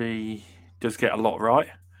record. He does get a lot right.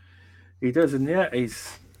 He does, and there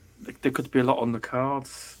could be a lot on the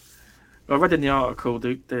cards. I read in the article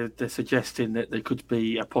they're suggesting that there could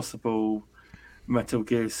be a possible Metal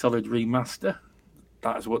Gear Solid remaster.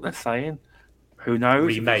 That is what they're saying. Who knows?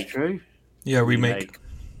 Remake. If it's true. Yeah, remake.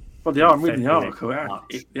 Well, I'm reading the article.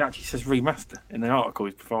 It actually says remaster in the article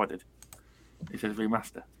he's provided. It says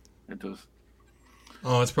remaster. It does.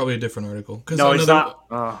 Oh, it's probably a different article. No, it's that.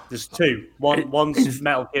 There's two. One's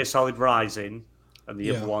Metal Gear Solid Rising, and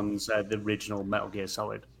the other one's the original Metal Gear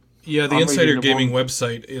Solid. Yeah, the Insider Gaming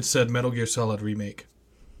website, it said Metal Gear Solid Remake.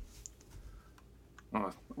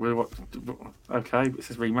 Oh, okay, it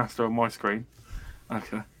says remaster on my screen.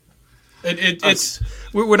 Okay.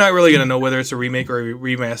 We're not really going to know whether it's a remake or a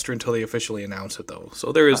remaster until they officially announce it, though.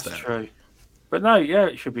 So there is that. That's true. But no, yeah,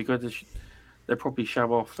 it should be good. They'll probably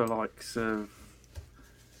show off the likes of...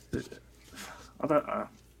 I don't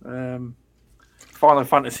know. Final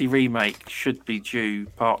Fantasy Remake should be due,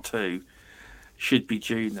 Part 2, should be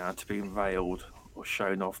due now to be unveiled or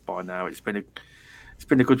shown off by now. It's been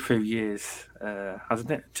a good few years,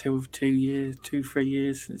 hasn't it? 3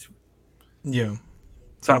 years? Yeah.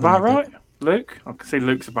 Is that about right, Luke? I can see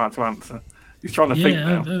Luke's about to answer. He's trying to think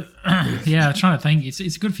now. Yeah, I'm trying to think. It's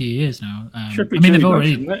a good few years now. Should be I mean,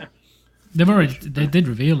 July, they did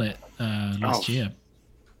reveal it last year.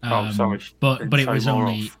 sorry. But Didn't it show was more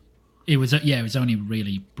only off. it was only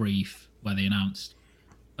really brief where they announced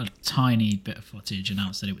a tiny bit of footage,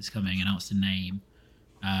 announced that it was coming, announced the name,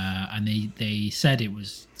 and they said it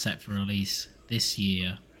was set for release this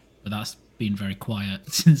year, but that's been very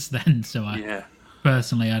quiet since then. So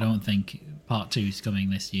personally, I don't think Part 2 is coming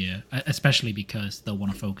this year, especially because they'll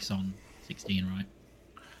want to focus on 16, right?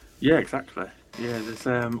 Yeah, exactly. Yeah,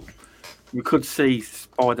 there's we could see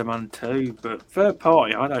Spider-Man 2, but third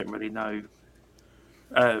party, I don't really know.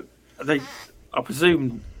 I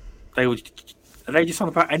presume are they just on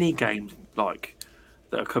about any games like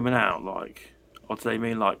that are coming out, like, or do they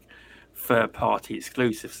mean like third party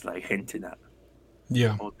exclusives they hinting at?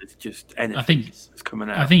 Yeah. Or it's just anything that's coming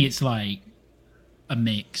out? I think it's like a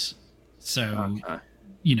mix. So,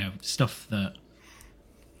 stuff that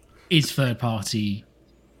is third party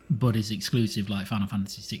but is exclusive, like Final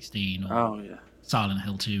Fantasy 16 or Silent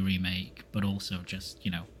Hill 2 remake, but also just,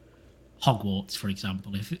 Hogwarts, for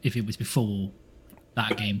example. If it was before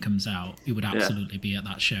that game comes out, it would absolutely be at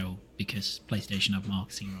that show because PlayStation have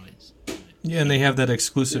marketing rights. Yeah, and they have that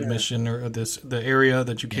exclusive mission or the area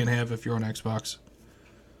that you can't have if you're on Xbox.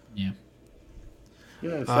 Yeah.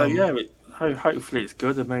 Yeah, so hopefully it's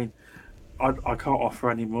good. I mean, I can't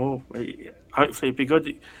offer any more. Hopefully it'd be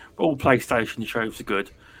good. All PlayStation shows are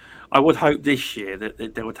good. I would hope this year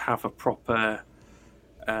that they would have a proper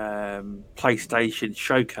PlayStation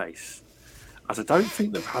showcase, as I don't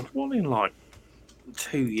think they've had one in like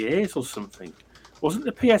 2 years or something. Wasn't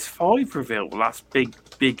the PS5 reveal the last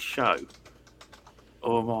big show?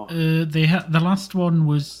 Or more? The last one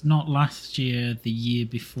was not last year, the year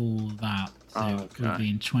before that. So it would be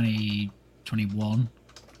in 2021.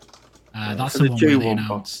 That's the one where they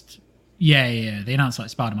announced. Yeah. They announced like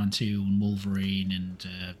Spider-Man 2 and Wolverine and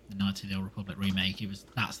the Knights of the Old Republic remake.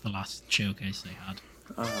 That's the last showcase they had.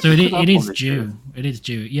 So it is due. Year. It is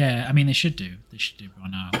due. Yeah, I mean they should do. They should do by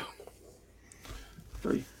now.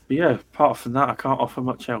 But yeah, apart from that, I can't offer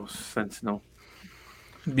much else. Sentinel.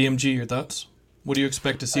 BMG, your thoughts? What do you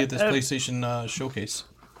expect to see at this PlayStation showcase?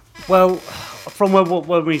 Well, from when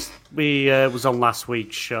we was on last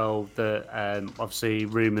week's show, that obviously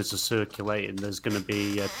rumours are circulating. There's going to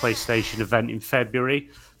be a PlayStation event in February.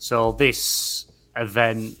 So this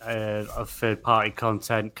event of third-party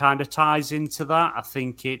content kind of ties into that. I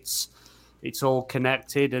think it's all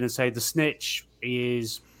connected. And I say the Snitch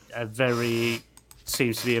is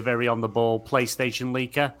seems to be a very on the ball PlayStation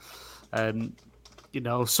leaker.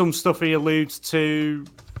 Some stuff he alludes to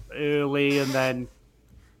early, and then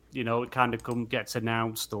it kind of gets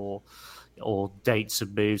announced or dates are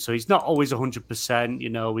moved. So he's not always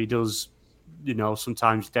 100%. He does.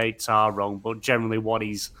 Sometimes dates are wrong, but generally what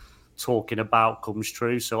he's talking about comes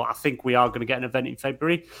true. So I think we are going to get an event in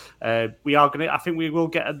February. I think we will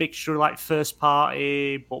get a mixture of like first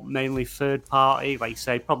party, but mainly third party. Like you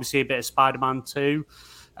say, probably see a bit of Spider-Man 2.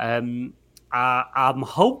 I'm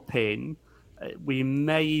hoping we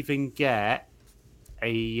may even get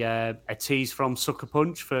a tease from Sucker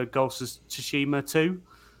Punch for Ghost of Tsushima 2.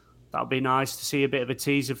 That'll be nice to see a bit of a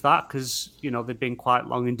tease of that because, they've been quite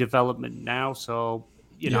long in development now. So,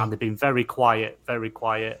 and they've been very quiet.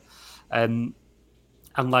 And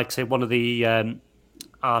like I say, one of the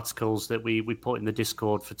articles that we put in the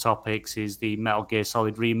Discord for topics is the Metal Gear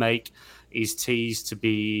Solid remake is teased to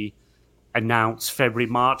be announced February,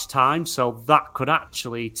 March time. So that could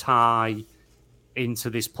actually tie into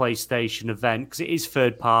this PlayStation event because it is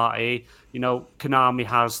third party. Konami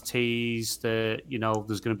has teased that,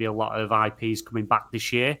 there's going to be a lot of IPs coming back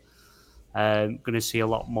this year. Going to see a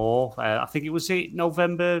lot more. I think it was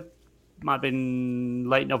November, might have been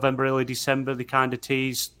late November, early December. They kind of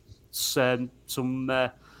teased some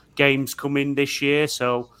games coming this year.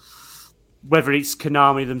 So whether it's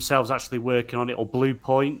Konami themselves actually working on it or Blue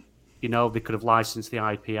Point, they could have licensed the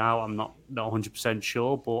IP out. I'm not 100%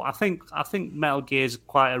 sure, but I think Metal Gear is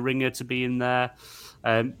quite a ringer to be in there.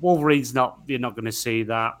 Wolverine's not. You're not going to see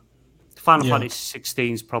that. Final Fantasy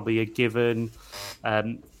 16 is probably a given.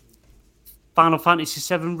 Final Fantasy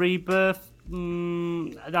 7 Rebirth.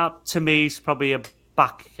 That to me is probably a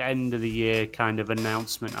back end of the year kind of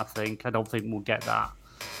announcement. I think. I don't think we'll get that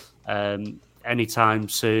anytime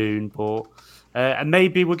soon, but. And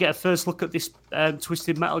maybe we'll get a first look at this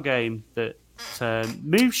Twisted Metal game that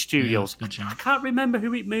moved studios. Yeah, I can't remember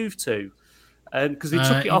who it moved to because they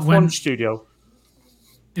took it off one studio.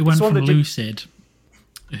 It went from Lucid,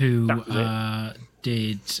 who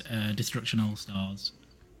did Destruction All Stars.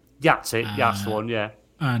 That's it. That's the one. Yeah.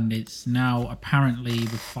 And it's now apparently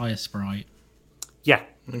with Fire Sprite. Yeah,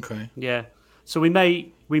 Okay. yeah. So we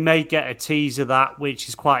may get a teaser of that, which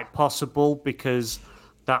is quite possible because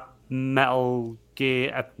that Metal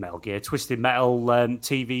Gear, Twisted Metal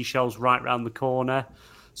TV show's right around the corner.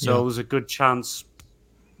 So Yeah. there's a good chance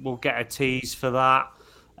we'll get a tease for that.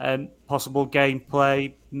 Possible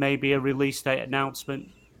gameplay, maybe a release date announcement.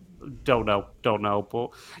 Don't know.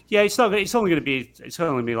 But yeah, it's only going to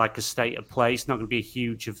be like a state of play. It's not going to be a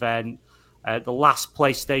huge event. The last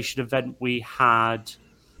PlayStation event we had,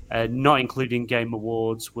 not including Game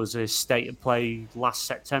Awards, was a state of play last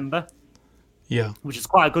September, Yeah. which is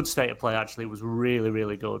quite a good state of play. Actually, it was really,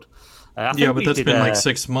 really good. I Yeah, think but we that's did, been like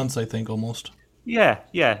 6 months, I think, almost. yeah.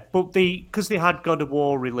 But because they had God of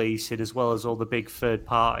War releasing as well as all the big third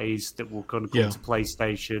parties that were going to come Yeah. to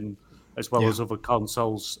PlayStation as well Yeah. as other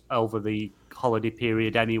consoles over the holiday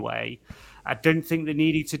period anyway. I don't think they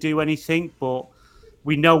needed to do anything, but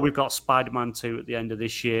we know we've got Spider-Man 2 at the end of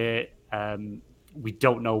this year. We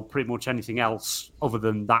don't know pretty much anything else other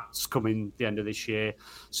than that's coming at the end of this year.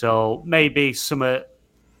 So maybe some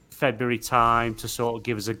February time to sort of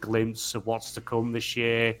give us a glimpse of what's to come this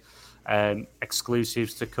year.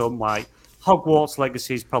 Exclusives to come, like Hogwarts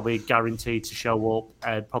Legacy is probably guaranteed to show up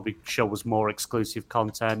and probably show us more exclusive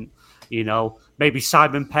content. You know, maybe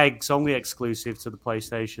Simon Pegg's only exclusive to the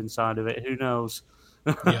PlayStation side of it. Who knows?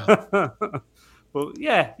 Yeah. But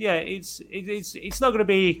yeah, it's not going to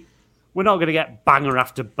be. We're not going to get banger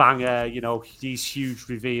after banger. You know, these huge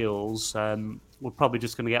reveals. We're probably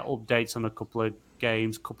just going to get updates on a couple of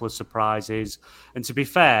games, couple of surprises. And to be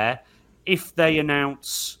fair, if they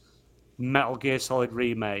announce Metal Gear Solid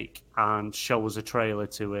Remake and show us a trailer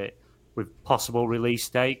to it with possible release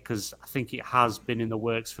date, because I think it has been in the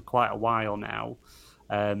works for quite a while now,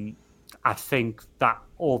 I think that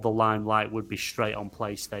all the limelight would be straight on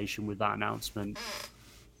PlayStation with that announcement.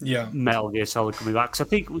 Yeah. Metal Gear Solid coming back. Because I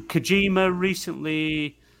think Kojima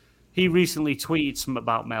recently tweeted something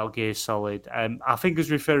about Metal Gear Solid. I think he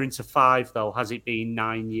was referring to 5, though. Has it been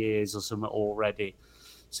 9 years or something already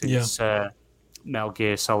since Metal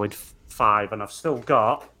Gear Solid 5? And I've still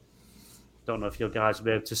got, don't know if you guys will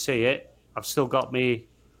be able to see it, I've still got me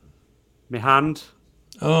hand,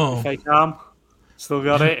 Oh, fake arm, still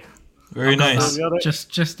got it. very nice. Still got it.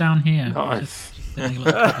 Just down here. Nice. Just having a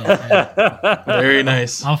look at it, yeah. Very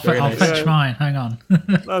nice. I'll Very nice. fetch mine. Hang on.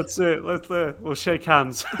 That's it. We'll shake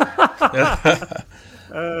hands.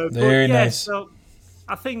 Very nice. So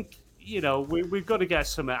I think, we've got to get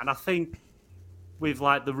something, and I think with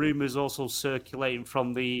like the rumors also circulating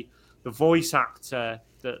from the voice actor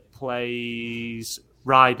that plays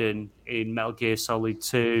Raiden in Metal Gear Solid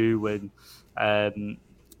 2 and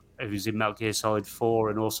who's in Metal Gear Solid 4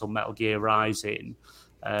 and also Metal Gear Rising.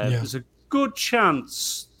 There's a good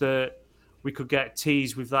chance that we could get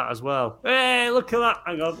teased with that as well. Hey, look at that!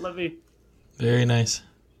 Hang on, let me Very nice.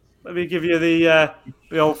 give you the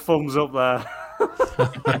old thumbs up there.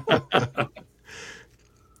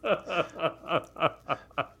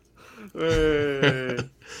 Hey,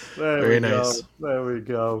 Very nice. There we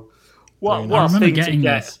go. Very nice. I remember thing to getting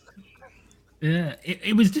get? this. Yeah,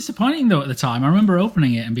 it was disappointing though at the time. I remember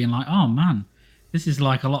opening it and being like, "Oh man, this is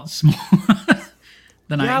like a lot smaller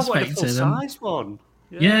than I what a expected." full size one.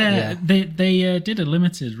 Yeah, they did a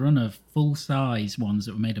limited run of full size ones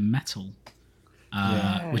that were made of metal,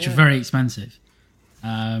 which were very expensive.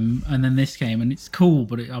 And then this came and it's cool,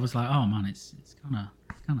 but I was like, "Oh man, it's kind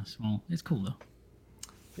of small. It's cool though."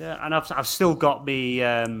 Yeah, and I've still got me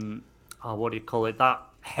what do you call it? That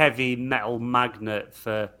heavy metal magnet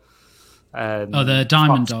for The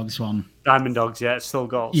Diamond Dogs one. Diamond Dogs. Yeah, still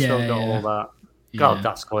got all that. God,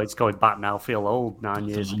 Yeah. it's going back now. I feel old 9 That's a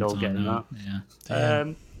years long ago time getting now. that.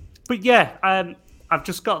 Yeah. But yeah, I've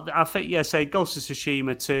just got. I think say Ghost of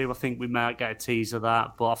Tsushima 2. I think we might get a tease of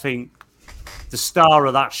that. But I think the star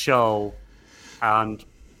of that show, and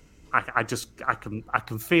I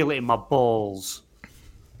can feel it in my balls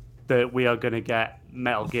that we are going to get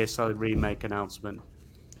Metal Gear Solid Remake announcement.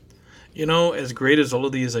 As great as all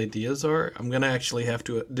of these ideas are, I'm going to actually have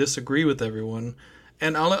to disagree with everyone,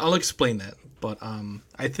 and I'll explain that. But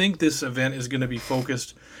I think this event is going to be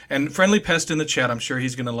focused, and Friendly Pest in the chat, I'm sure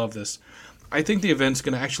he's going to love this. I think the event's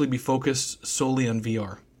going to actually be focused solely on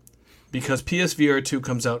VR, because PSVR 2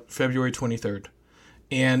 comes out February 23rd,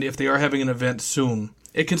 and if they are having an event soon,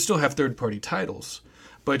 it can still have third-party titles,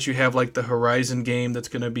 but you have like the Horizon game that's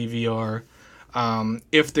going to be VR.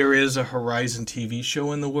 If there is a Horizon TV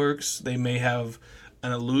show in the works, they may have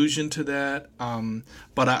an allusion to that.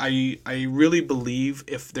 But I really believe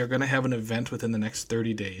if they're going to have an event within the next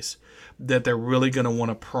 30 days, that they're really going to want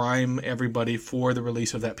to prime everybody for the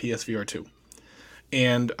release of that PSVR 2.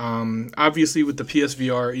 And obviously with the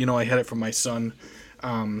PSVR, I had it from my son.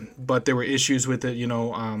 But there were issues with it,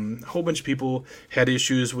 a whole bunch of people had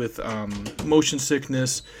issues with motion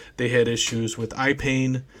sickness. They had issues with eye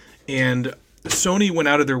pain. And Sony went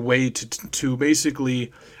out of their way to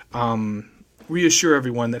basically reassure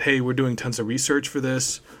everyone that, hey, we're doing tons of research for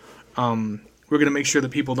this. We're going to make sure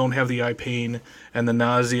that people don't have the eye pain and the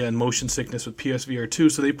nausea and motion sickness with PSVR 2.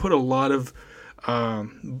 So they put a lot of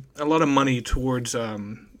money towards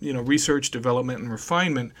research, development, and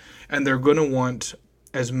refinement, and they're going to want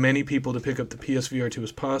as many people to pick up the PSVR 2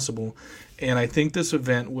 as possible. And I think this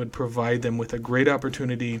event would provide them with a great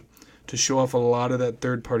opportunity to show off a lot of that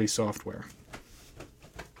third-party software.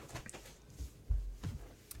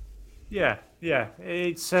 Yeah.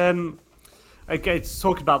 It's again, it's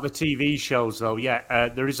talking about the TV shows though. Yeah,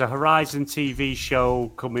 there is a Horizon TV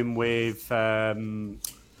show coming with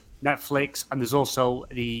Netflix, and there's also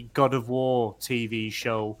the God of War TV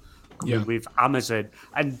show coming with Amazon.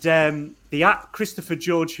 And the Christopher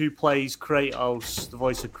George, who plays Kratos, the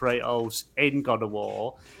voice of Kratos in God of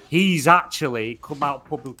War, he's actually come out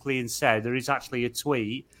publicly and said there is actually a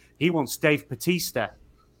tweet. He wants Dave Bautista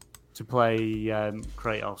to play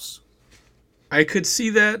Kratos. I could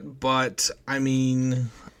see that, but I mean,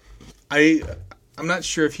 I'm not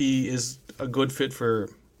sure if he is a good fit for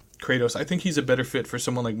Kratos. I think he's a better fit for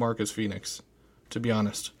someone like Marcus Phoenix, to be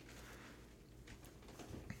honest.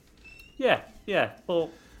 Yeah, but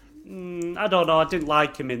I don't know. I didn't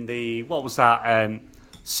like him in the what was that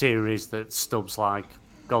series that Stubbs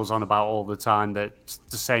goes on about all the time. That's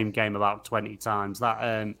the same game about 20 times.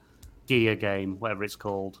 That Gear game, whatever it's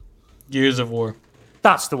called. Gears of War.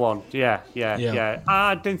 That's the one. Yeah.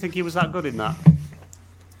 I didn't think he was that good in that.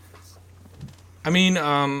 I mean,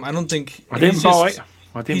 I don't think I didn't buy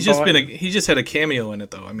it. He just had a cameo in it,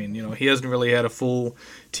 though. I mean, he hasn't really had a full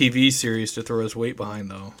TV series to throw his weight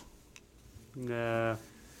behind, though. Yeah,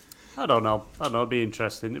 I don't know. It'd be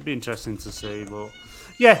interesting. It'd be interesting to see, but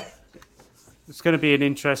yeah, it's going to be an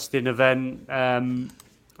interesting event. I'm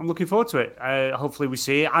looking forward to it. Hopefully, we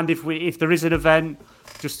see it, and if there is an event,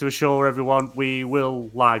 just to assure everyone, we will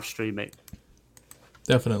live stream it.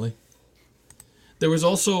 Definitely. There was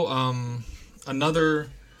also another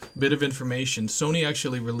bit of information. Sony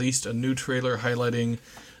actually released a new trailer highlighting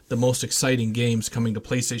the most exciting games coming to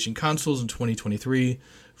PlayStation consoles in 2023,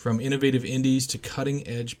 from innovative indies to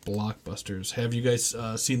cutting-edge blockbusters. Have you guys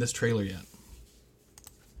seen this trailer yet?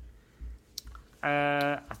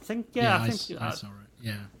 I think, I saw it.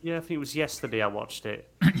 Yeah. Yeah, I think it was yesterday I watched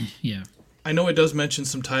it. Yeah. I know it does mention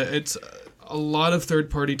some it's a lot of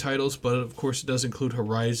third-party titles, but of course it does include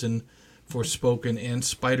Horizon, Forspoken, and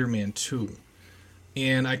Spider-Man 2.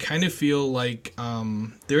 And I kind of feel like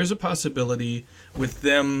there's a possibility with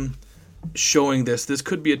them showing this. This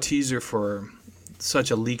could be a teaser for such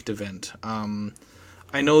a leaked event.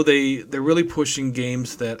 I know they're really pushing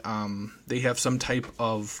games that they have some type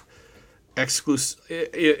of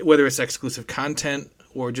exclusive, whether it's exclusive content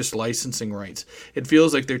or just licensing rights. It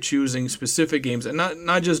feels like they're choosing specific games and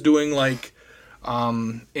not just doing like,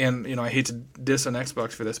 and I hate to diss on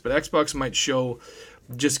Xbox for this, but Xbox might show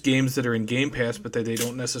just games that are in Game Pass, but that they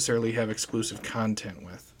don't necessarily have exclusive content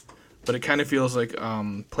with. But it kind of feels like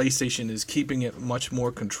PlayStation is keeping it much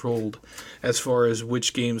more controlled as far as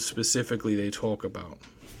which games specifically they talk about.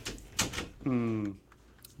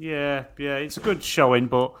 Yeah, it's a good showing,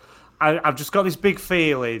 but I've just got this big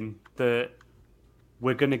feeling that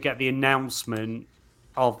we're going to get the announcement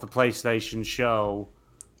of the PlayStation show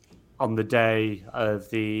on the day of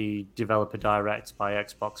the Developer Direct by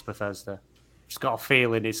Xbox Bethesda. Just got a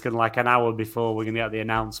feeling it's going to like an hour before we're going to get the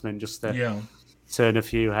announcement just to turn a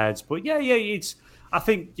few heads. But yeah, it's. I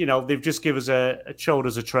think they've just given us showed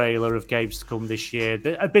us a trailer of games to come this year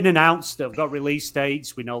that have been announced, that have got release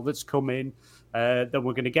dates. We know that's coming. Then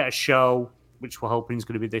we're going to get a show, which we're hoping is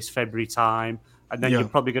going to be this February time, and then you're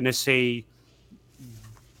probably going to see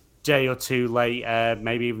day or two later,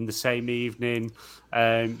 maybe even the same evening,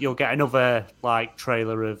 you'll get another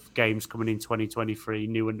trailer of games coming in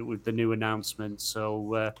 2023, with the new announcements.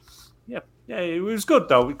 So yeah, it was good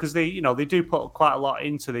though, because they do put quite a lot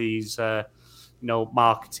into these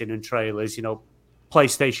marketing and trailers.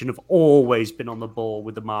 PlayStation have always been on the ball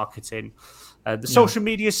with the marketing. The social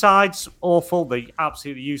media side's awful. They're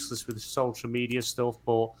absolutely useless with the social media stuff,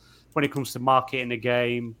 but when it comes to marketing a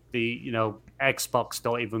game, the Xbox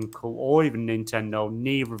don't even come, or even Nintendo,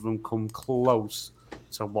 neither of them come close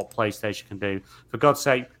to what PlayStation can do. For God's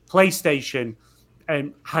sake, PlayStation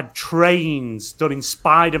had trains done in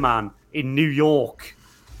Spider-Man in New York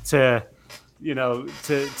to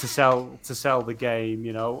to sell the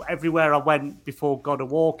game. Everywhere I went before God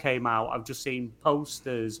of War came out, I've just seen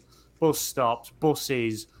posters, bus stops,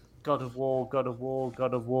 buses, God of War, God of War,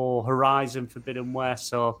 God of War, Horizon Forbidden West.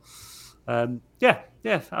 So,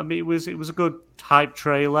 yeah. I mean, it was a good hype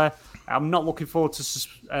trailer. I'm not looking forward to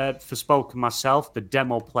Forspoken myself. The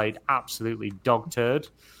demo played absolutely dog turd,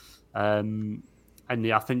 and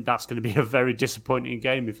I think that's going to be a very disappointing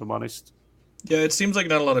game, if I'm honest. Yeah, it seems like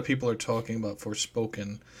not a lot of people are talking about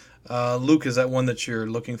Forspoken. Luke, is that one that you're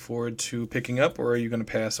looking forward to picking up, or are you going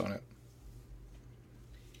to pass on it?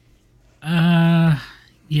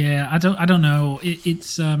 Yeah, I don't know.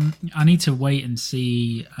 It's I need to wait and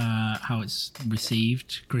see how it's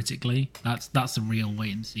received critically. That's a real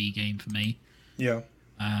wait and see game for me. Yeah.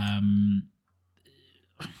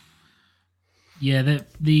 Yeah,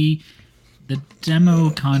 the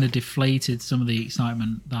demo kind of deflated some of the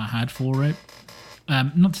excitement that I had for it.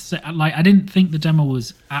 Not to say, like, I didn't think the demo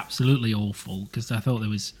was absolutely awful, because I thought there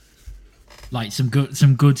was like some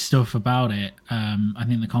good stuff about it. I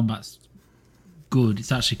think the combat's good.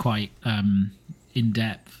 It's actually quite in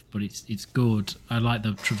depth, but it's good. I like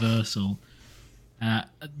the traversal.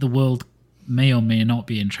 The world may or may not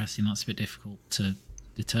be interesting. That's a bit difficult to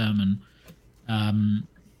determine.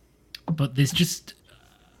 But there's just,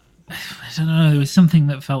 I don't know, there was something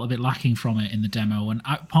that felt a bit lacking from it in the demo, and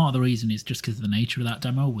part of the reason is just because the nature of that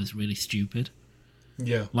demo was really stupid.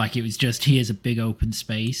 Yeah. Like, it was just, here's a big open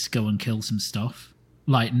space, go and kill some stuff.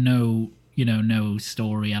 Like, no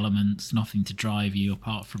story elements, nothing to drive you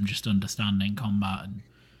apart from just understanding combat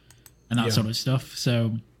and that sort of stuff.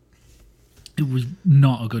 So it was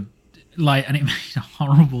not a good, like, and it made a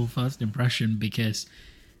horrible first impression because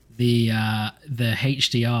the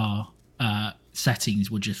HDR settings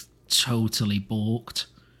were just totally balked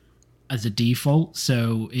as a default.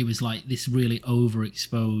 So it was like this really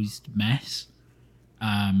overexposed mess.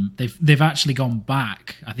 They've actually gone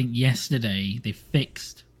back. I think yesterday they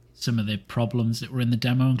fixed some of the problems that were in the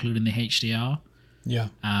demo, including the HDR. Yeah.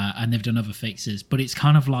 And they've done other fixes. But it's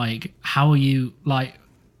kind of like, how are you, like,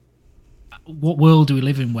 what world do we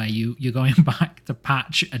live in where you're going back to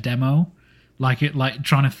patch a demo? Like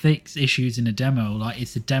trying to fix issues in a demo. Like,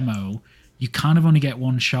 it's a demo. You kind of only get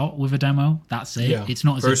one shot with a demo. That's it. Yeah. It's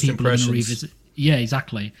not as First if people are going to revisit. Yeah,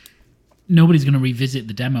 exactly. Nobody's going to revisit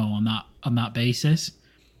the demo on that basis.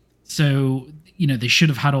 So, they should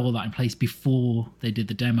have had all that in place before they did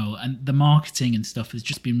the demo, and the marketing and stuff has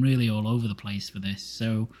just been really all over the place for this.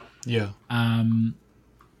 So, yeah,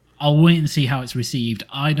 I'll wait and see how it's received.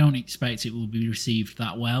 I don't expect it will be received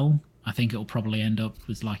that well. I think it'll probably end up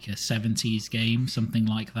with like a 70s game, something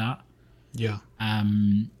like that. Yeah.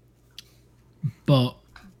 But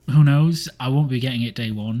who knows? I won't be getting it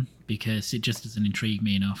day one because it just doesn't intrigue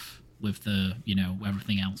me enough with the,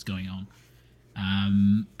 everything else going on.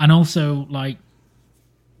 And also, like,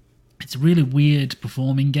 it's a really weird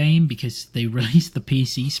performing game because they released the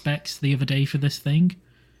PC specs the other day for this thing.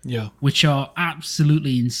 Yeah. Which are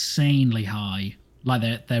absolutely insanely high.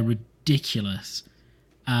 Like, they're ridiculous.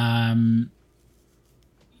 For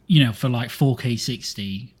like 4K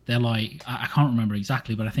 60, they're like, I can't remember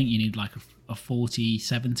exactly, but I think you need like a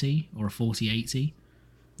 4070 or a 4080.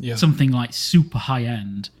 Yeah. Something like super high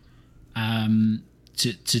end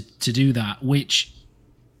to do that, which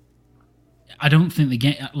I don't think the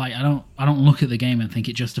game, like, I don't look at the game and think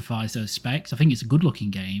it justifies those specs. I think it's a good looking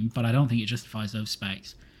game, but I don't think it justifies those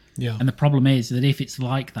specs. Yeah. And the problem is that if it's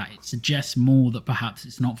like that, it suggests more that perhaps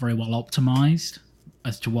it's not very well optimized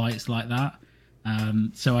as to why it's like that.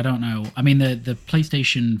 So I don't know. I mean, the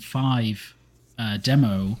PlayStation 5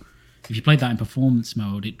 demo, if you played that in performance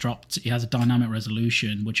mode, it has a dynamic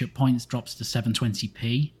resolution, which at points drops to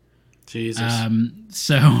 720p. Jesus.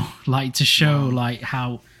 So, like, to show like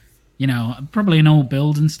how, probably an old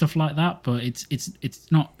build and stuff like that, but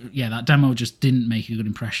it's not. Yeah, that demo just didn't make a good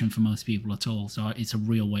impression for most people at all. So it's a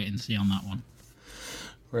real wait and see on that one.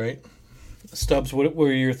 Right. Stubbs, what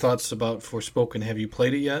were your thoughts about Forspoken? Have you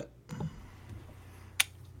played it yet?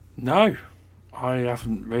 No, I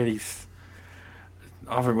haven't really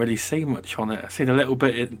seen much on it. I've seen a little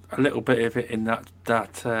bit of it in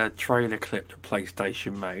that trailer clip that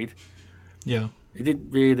PlayStation made. Yeah. It didn't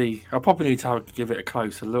really. I probably need to give it a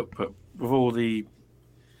closer look, but with all the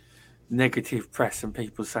negative press and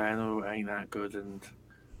people saying, "Oh, it ain't that good," and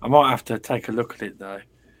I might have to take a look at it though.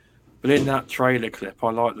 But in that trailer clip,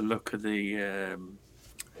 I like the look of the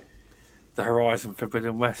Horizon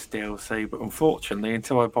Forbidden West DLC. But unfortunately,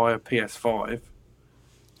 until I buy a PS5,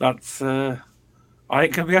 that's I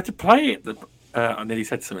ain't gonna be able to play it. I nearly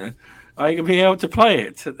said something. I ain't gonna be able to play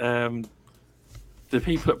it. The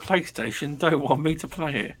people at PlayStation don't want me to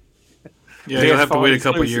play it. Yeah, you'll have to wait a PS5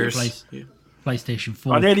 couple exclusive. years. PlayStation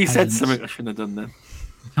 4. I nearly said peasants. something I shouldn't have done then.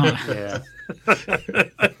 Yeah.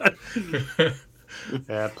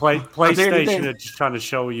 Yeah, did PlayStation it. are just trying to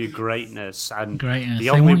show you greatness, and Greatness. the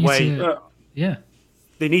They only want you way to- Yeah.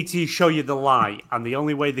 they need to show you the light, and the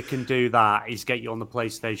only way they can do that is get you on the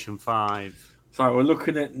PlayStation 5. So we're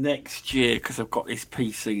looking at next year because I've got this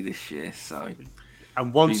PC this year. So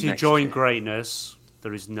And once Be you next join year. greatness,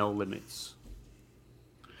 there is no limits.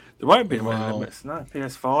 there won't be Wow. no limits. No,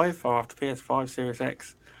 PS5 or after PS5, Series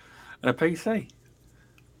X, and a PC.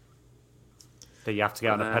 That you have to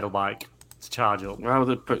get on a pedal bike to charge up. Well,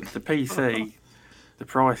 the PC, the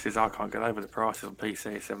prices, I can't get over the prices on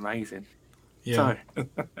PC. It's amazing. Yeah. So,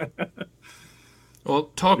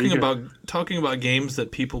 Well, talking There you about games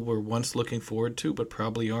that people were once looking forward to but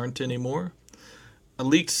probably aren't anymore. A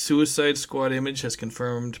leaked Suicide Squad image has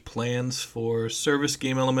confirmed plans for service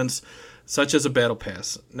game elements such as a battle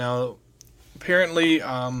pass. Now, apparently,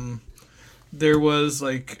 there was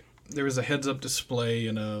a heads-up display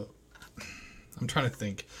and a. I'm trying to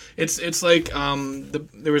think. It's like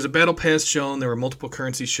there was a battle pass shown. There were multiple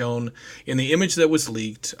currencies shown in the image that was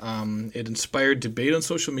leaked. It inspired debate on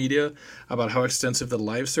social media about how extensive the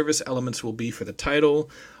live service elements will be for the title.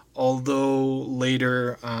 Although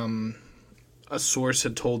later, a source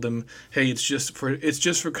had told them, "Hey, it's just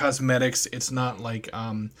for cosmetics. It's not like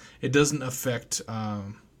it doesn't affect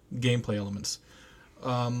gameplay elements."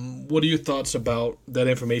 What are your thoughts about that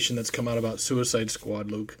information that's come out about Suicide Squad,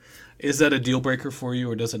 Luke? Is that a deal breaker for you,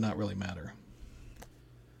 or does it not really matter?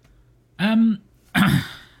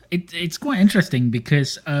 It's quite interesting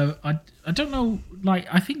because I don't know. Like,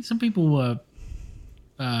 I think some people were,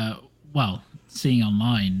 seeing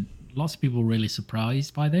online, lots of people were really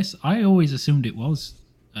surprised by this. I always assumed it was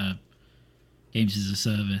games as a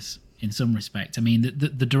service in some respect. I mean,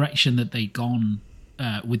 the direction that they'd gone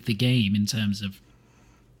with the game in terms of,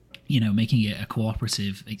 making it a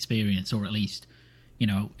cooperative experience, or at least,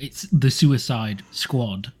 it's the Suicide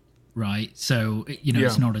Squad, right? So,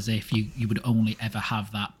 it's not as if you would only ever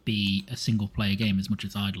have that be a single player game, as much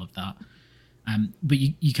as I'd love that. But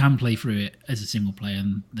you can play through it as a single player,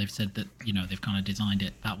 and they've said that, they've kind of designed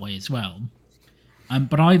it that way as well.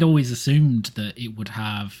 But I'd always assumed that it would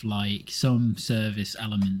have, like, some service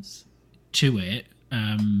elements to it,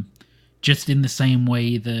 just in the same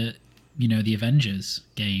way that, the Avengers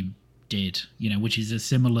game did, which is a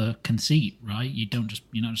similar conceit, right? You're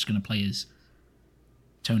not just going to play as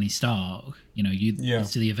Tony Stark,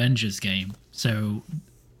 it's the Avengers game. So,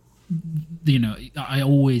 I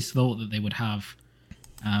always thought that they would have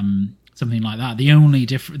something like that. The only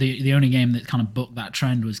the only game that kind of booked that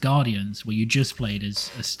trend was Guardians, where you just played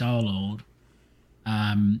as Star-Lord,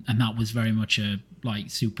 and that was very much a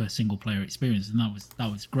super single player experience, and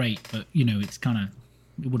that was great. But it's kind of,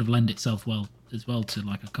 it would have lent itself well as well to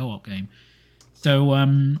like a co-op game. So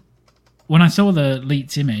when I saw the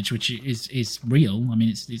leaked image, which is real, I mean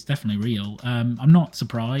it's definitely real. I'm not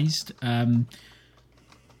surprised.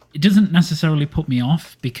 It doesn't necessarily put me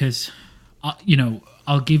off because,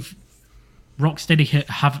 I'll give Rocksteady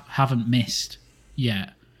haven't missed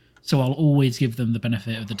yet, so I'll always give them the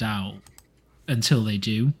benefit of the doubt until they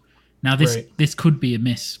do. Now this could be a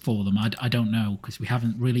miss for them. I don't know, because we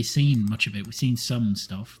haven't really seen much of it. We've seen some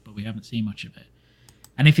stuff, but we haven't seen much of it.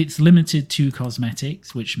 And if it's limited to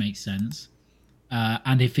cosmetics, which makes sense,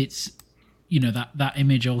 and if it's that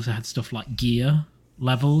image also had stuff like gear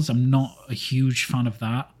levels, I'm not a huge fan of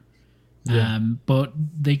that. Yeah. But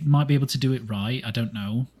they might be able to do it right. I don't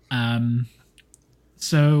know.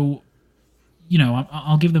 So,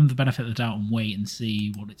 I'll give them the benefit of the doubt and wait and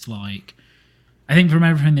see what it's like. I think from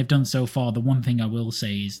everything they've done so far, the one thing I will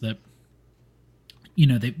say is that,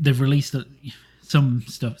 they've released some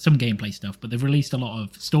stuff, some gameplay stuff, but they've released a lot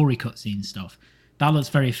of story cutscene stuff. That looks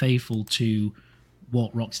very faithful to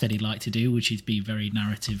what Rocksteady like to do, which is be very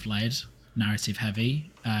narrative-led,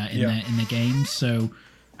 narrative-heavy in their games. So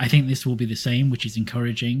I think this will be the same, which is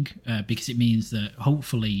encouraging because it means that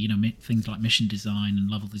hopefully, things like mission design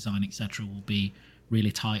and level design, etc., will be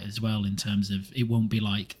really tight as well, in terms of it won't be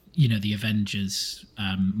like, the Avengers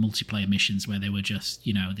multiplayer missions where they were just,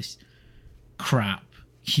 this crap,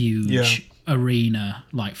 huge arena,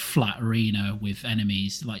 like flat arena with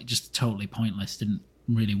enemies, like just totally pointless, didn't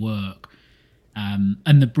really work.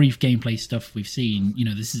 And the brief gameplay stuff we've seen,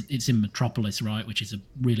 it's in Metropolis, right, which is a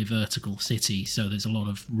really vertical city, so there's a lot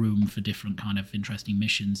of room for different kind of interesting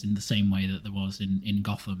missions in the same way that there was in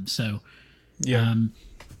Gotham. So,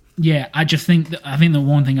 I just think the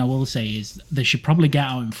one thing I will say is they should probably get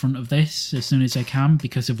out in front of this as soon as they can,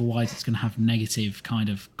 because otherwise it's going to have negative kind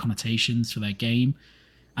of connotations for their game.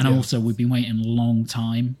 And also, we've been waiting a long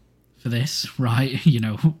time for this, right?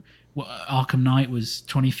 Arkham Knight was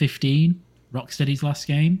 2015, Rocksteady's last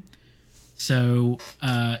game. So,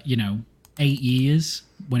 8 years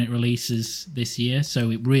when it releases this year.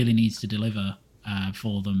 So it really needs to deliver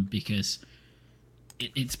for them, because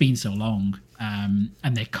it's been so long.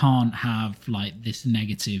 And they can't have like this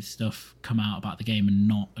negative stuff come out about the game and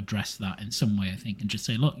not address that in some way, I think, and just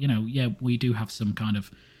say, look, we do have some kind of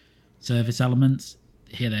service elements.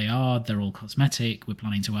 Here they are. They're all cosmetic. We're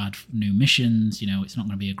planning to add new missions. It's not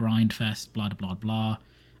going to be a grind fest, blah, blah, blah.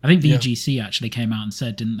 I think VGC actually came out and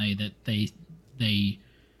said, didn't they, that they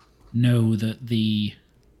know that the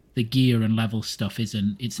gear and level stuff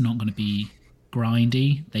it's not going to be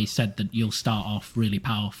grindy. They said that you'll start off really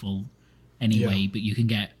powerful anyway, but you can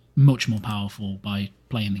get much more powerful by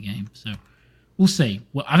playing the game. So we'll see.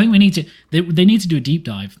 Well, I think we need to. They need to do a deep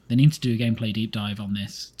dive. They need to do a gameplay deep dive on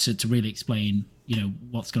this to really explain,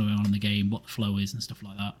 what's going on in the game, what the flow is, and stuff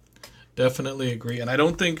like that. Definitely agree, and I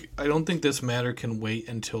don't think this matter can wait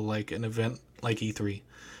until like an event like E3,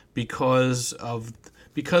 because of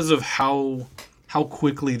how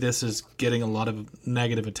quickly this is getting a lot of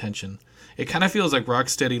negative attention. It kind of feels like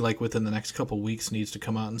Rocksteady, like within the next couple of weeks, needs to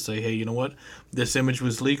come out and say, hey, you know what? This image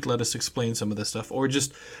was leaked. Let us explain some of this stuff. Or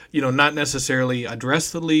just, not necessarily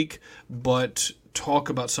address the leak, but talk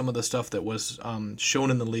about some of the stuff that was shown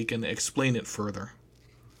in the leak and explain it further.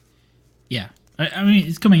 Yeah. I mean,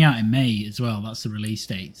 it's coming out in May as well. That's the release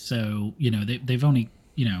date. So, they've only,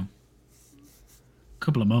 a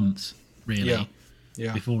couple of months, really.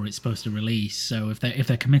 Yeah. Before it's supposed to release. So if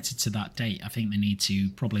they're committed to that date, I think they need to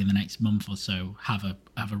probably in the next month or so have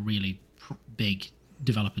a really big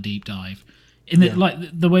developer deep dive in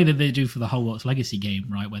the way that they do for the Hogwarts Legacy game,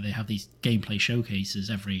 right? Where they have these gameplay showcases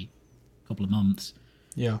every couple of months.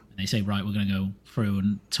 Yeah. And they say, right, we're going to go through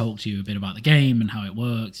and talk to you a bit about the game and how it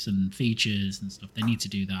works and features and stuff. They need to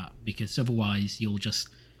do that, because otherwise you'll just,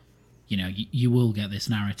 you will get this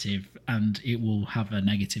narrative and it will have a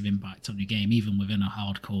negative impact on your game, even within a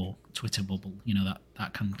hardcore Twitter bubble.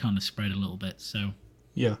 That can kind of spread a little bit. So,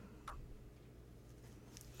 yeah.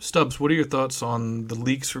 Stubbs, what are your thoughts on the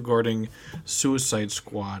leaks regarding Suicide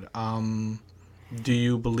Squad? Do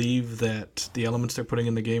you believe that the elements they're putting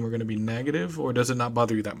in the game are going to be negative, or does it not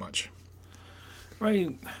bother you that much? I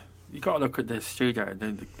mean, you got to look at this studio.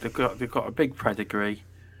 They've got a big pedigree.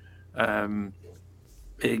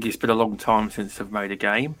 It's been a long time since they've made a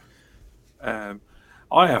game. I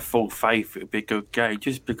have full faith it'll be a good game.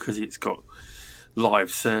 Just because it's got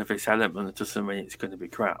live service elements doesn't mean it's going to be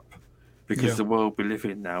crap. Because the world we live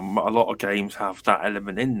in now, a lot of games have that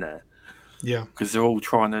element in there. Yeah. Because they're all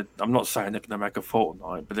trying to. I'm not saying they're going to make a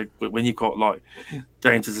Fortnite, but when you've got like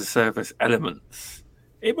games as a service elements,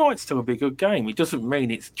 it might still be a good game. It doesn't mean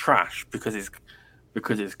it's trash because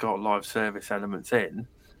it's got live service elements in.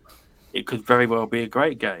 It could very well be a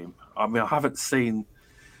great game. I mean, I haven't seen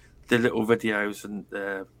the little videos and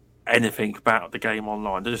anything about the game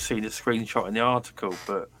online. I've just seen a screenshot in the article,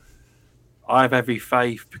 but I have every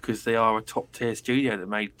faith because they are a top-tier studio that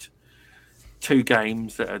made 2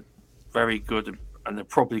 games that are very good, and they've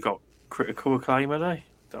probably got critical acclaim, are they?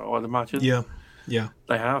 I'd imagine. Yeah.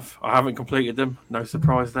 They have. I haven't completed them. No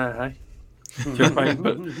surprise there, hey? Do you know what I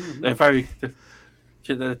mean? But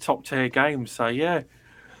they're top-tier games, so yeah.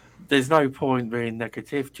 There's no point being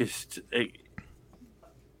negative.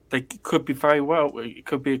 They could be very well. It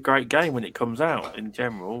could be a great game when it comes out. In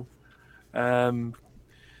general, when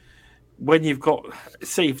you've got,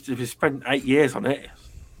 if you spent 8 years on it,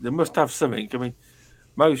 they must have something. I mean,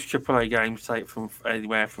 most AAA games take from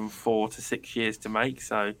anywhere from 4 to 6 years to make.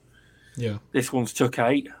 So, yeah, this one's took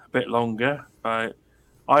 8, a bit longer. But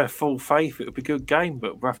I have full faith it'll be a good game.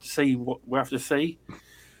 But we'll have to see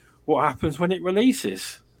what happens when it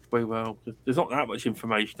releases. Well, there's not that much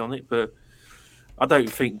information on it, but I don't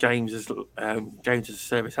think games as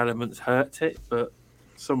service elements hurt it. But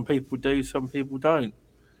some people do, some people don't.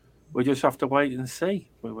 We'll just have to wait and see.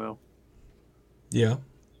 We will. Yeah.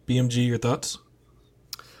 BMG, your thoughts?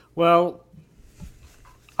 Well,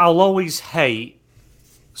 I'll always hate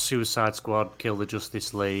Suicide Squad, Kill the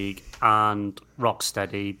Justice League, and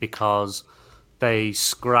Rocksteady because they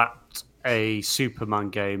scrapped a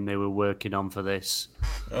Superman game they were working on for this.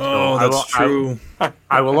 Oh, so that's true.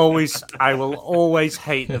 I will always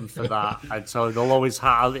hate them for that, and so it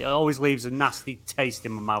always leaves a nasty taste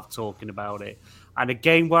in my mouth talking about it. And a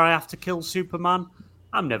game where I have to kill Superman,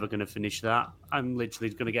 I'm never going to finish that. I'm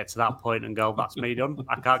literally going to get to that point and go, "That's me done.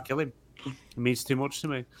 I can't kill him. It means too much to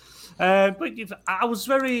me." But I was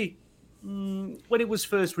very. When it was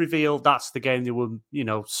first revealed, that's the game they were,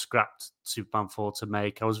 scrapped Superman 4 to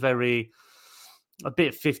make. I was very a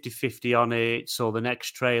bit 50-50 on it. So the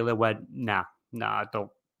next trailer went, nah, I don't,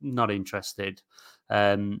 not interested.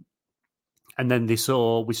 And then we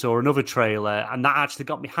saw another trailer, and that actually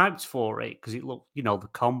got me hyped for it because it looked, the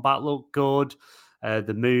combat looked good,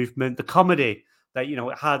 the movement, the comedy that,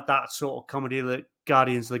 it had that sort of comedy that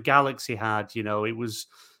Guardians of the Galaxy had. It was,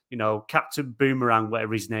 Captain Boomerang,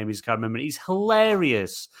 whatever his name is, I can't remember. He's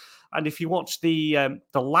hilarious. And if you watch the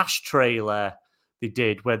last trailer they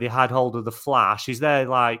did where they had hold of the Flash, he's there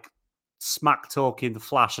like smack talking the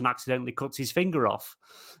Flash and accidentally cuts his finger off.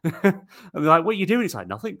 And they're like, what are you doing? He's like,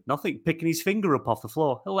 nothing, picking his finger up off the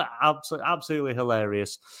floor. Absolutely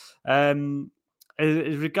hilarious. In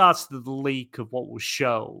regards to the leak of what was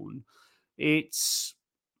shown, it's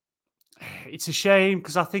a shame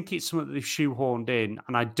because I think it's something that they've shoehorned in,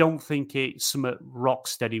 and I don't think it's something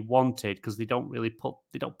Rocksteady wanted because they don't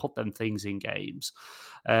put them things in games.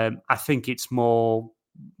 I think it's more,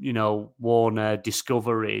 Warner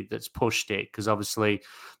Discovery that's pushed it because obviously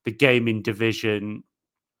the gaming division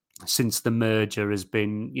since the merger has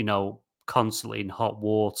been, constantly in hot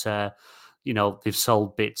water. They've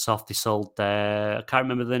sold bits off. They sold I can't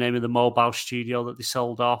remember the name of the mobile studio that they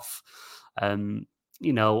sold off. And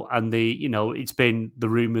it's been the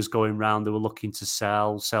rumors going around. They were looking to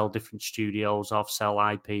sell different studios off, sell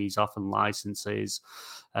IPs off and licenses.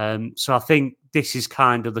 So I think this is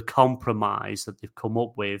kind of the compromise that they've come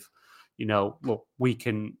up with. Look, we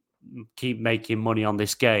can keep making money on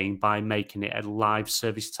this game by making it a live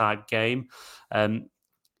service type game.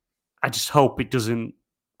 I just hope it doesn't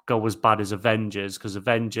go as bad as Avengers, because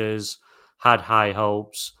Avengers had high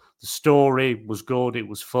hopes. The story was good. It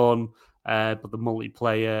was fun. But the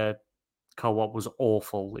multiplayer co-op was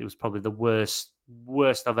awful. It was probably the worst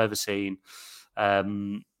I've ever seen.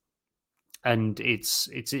 And it's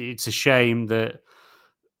a shame that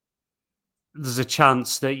there's a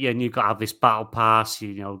chance that you've got to have this battle pass.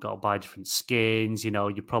 Got to buy different skins.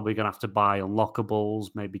 You're probably going to have to buy unlockables,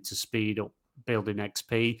 maybe to speed up building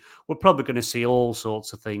XP. We're probably going to see all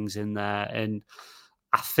sorts of things in there, and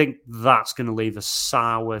I think that's going to leave a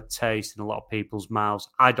sour taste in a lot of people's mouths.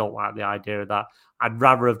 I don't like the idea of that. I'd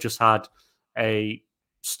rather have just had a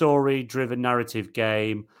story-driven narrative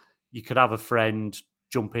game. You could have a friend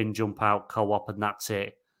jump in, jump out, co-op, and that's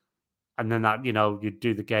it. And then that, you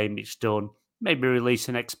do the game, it's done. Maybe release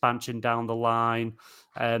an expansion down the line.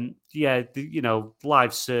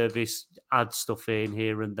 Live service, add stuff in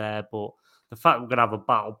here and there. But the fact we're going to have a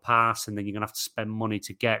battle pass and then you're going to have to spend money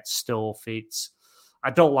to get stuff, I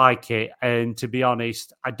don't like it. And to be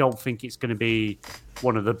honest, I don't think it's going to be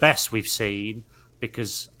one of the best we've seen,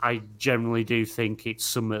 because I generally do think it's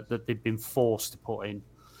something that they've been forced to put in.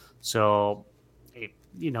 So,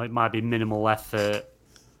 it might be minimal effort.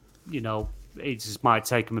 It just might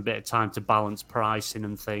take them a bit of time to balance pricing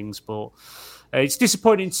and things, but it's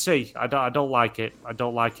disappointing to see. I don't like it. I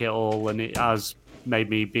don't like it at all, and it has made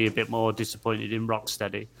me be a bit more disappointed in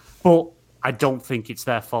Rocksteady. But I don't think it's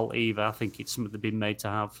their fault either. I think it's something they've been made to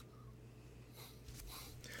have.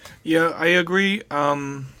 Yeah, I agree.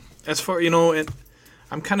 As far,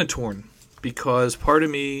 I'm kind of torn, because part of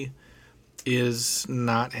me is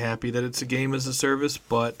not happy that it's a game as a service,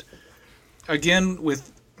 but again,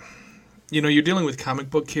 with you're dealing with comic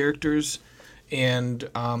book characters, and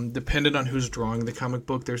dependent on who's drawing the comic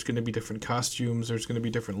book, there's going to be different costumes, there's going to be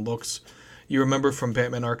different looks. You remember from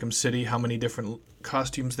Batman Arkham City how many different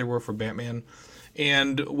costumes there were for Batman.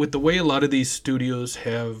 And with the way a lot of these studios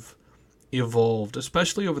have evolved,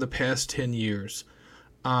 especially over the past 10 years,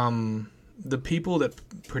 the people that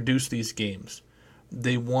produce these games,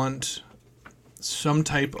 they want some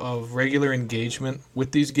type of regular engagement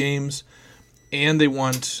with these games, and they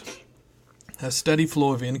want a steady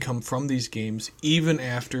flow of income from these games even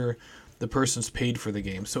after the person's paid for the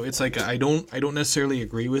game. So it's like I don't necessarily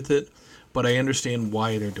agree with it, but I understand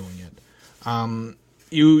why they're doing it.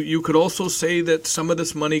 You could also say that some of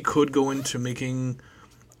this money could go into making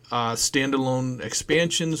standalone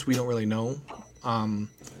expansions. We don't really know,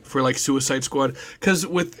 for like Suicide Squad, because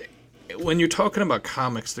when you're talking about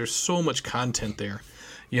comics, there's so much content there.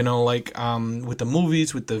 With the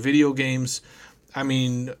movies, with the video games, I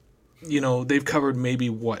mean, they've covered maybe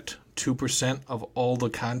 2% of all the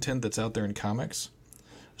content that's out there in comics.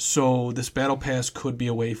 So this battle pass could be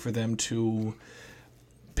a way for them to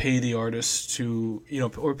pay the artists to,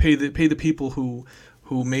 or pay the people who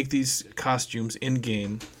make these costumes in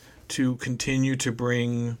game to continue to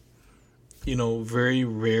bring, very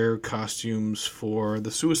rare costumes for the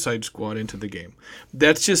Suicide Squad into the game.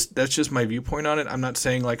 That's just my viewpoint on it. I'm not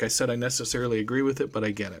saying, like I said, I necessarily agree with it, but I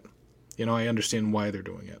get it. I understand why they're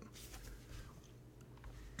doing it.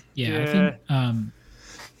 Yeah.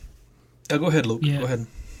 I think Go ahead, Luke. Yeah. Go ahead.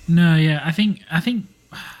 No, yeah, I think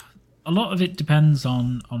a lot of it depends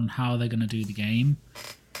on how they're going to do the game,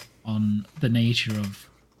 on the nature of,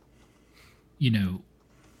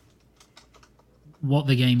 what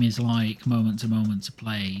the game is like moment to moment to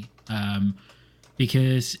play.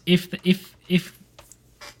 Because if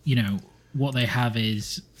what they have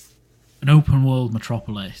is an open world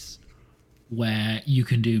metropolis where you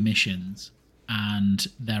can do missions, and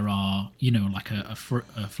there are like a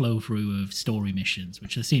flow through of story missions,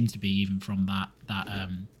 which there seems to be even from that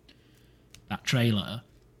trailer,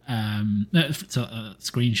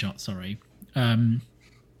 screenshot, sorry.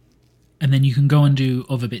 And then you can go and do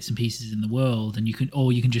other bits and pieces in the world, and you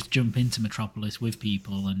can just jump into Metropolis with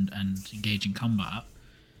people and engage in combat.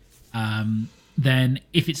 Then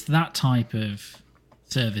if it's that type of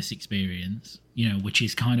service experience, which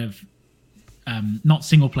is kind of not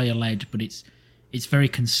single player led, but it's very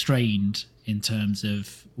constrained in terms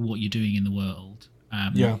of what you're doing in the world.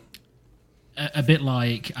 A bit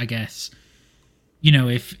like, I guess,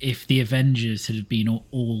 if the Avengers had been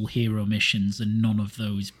all hero missions and none of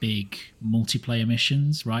those big multiplayer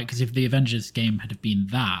missions, right? Because if the Avengers game had been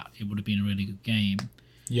that, it would have been a really good game.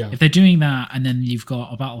 Yeah. If they're doing that, and then you've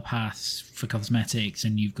got a battle pass for cosmetics,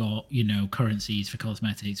 and you've got currencies for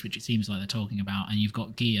cosmetics, which it seems like they're talking about, and you've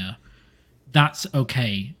got gear, that's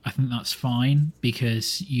okay. I think that's fine,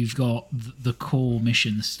 because you've got the core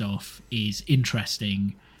mission stuff is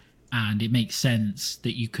interesting, and it makes sense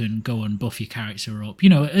that you can go and buff your character up,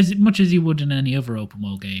 as much as you would in any other open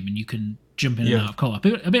world game, and you can jump in and out of co-op.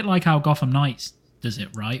 A bit like how Gotham Knights does it,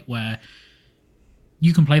 right? Where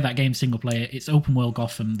you can play that game single player. It's open world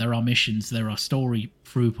Gotham. There are missions, there are story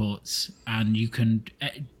throughputs, and you can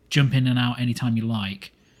jump in and out anytime you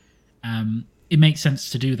like. It makes sense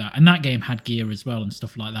to do that, and that game had gear as well and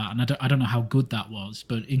stuff like that. And I don't know how good that was,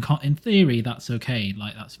 but in theory, that's okay.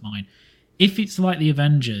 Like, that's fine. If it's like the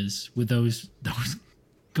Avengers with those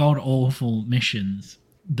god awful missions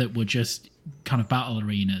that were just kind of battle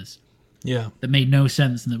arenas, that made no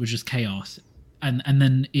sense and that was just chaos, and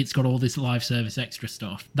then it's got all this live service extra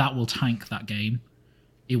stuff, that will tank that game.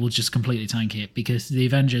 It will just completely tank it, because the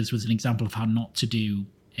Avengers was an example of how not to do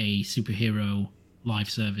a superhero live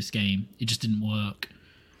service game. It just didn't work,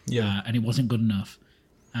 and it wasn't good enough.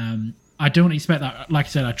 I don't expect that. Like I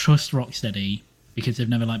said, I trust Rocksteady because they've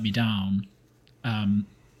never let me down.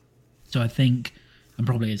 So I think, and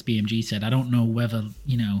probably as BMG said, I don't know whether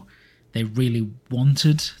they really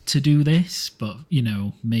wanted to do this, but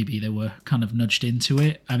maybe they were kind of nudged into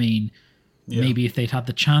it. I mean, maybe if they'd had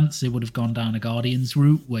the chance, they would have gone down a Guardians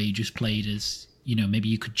route where you just played as maybe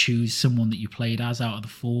you could choose someone that you played as out of the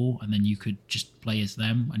four, and then you could just play as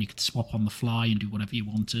them, and you could swap on the fly and do whatever you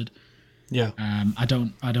wanted. I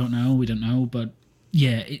don't know. We don't know, but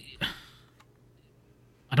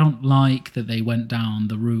I don't like that they went down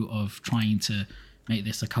the route of trying to make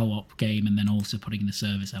this a co-op game and then also putting the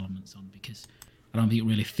service elements on, because I don't think it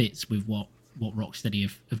really fits with what Rocksteady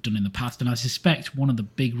have done in the past. And I suspect one of the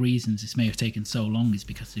big reasons this may have taken so long is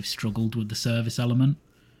because they've struggled with the service element.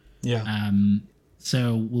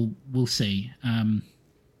 So we'll see. It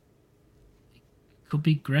could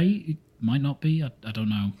be great. It might not be. I don't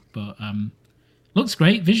know. But looks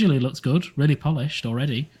great. Visually looks good. Really polished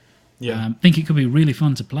already. Think it could be really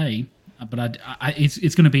fun to play. But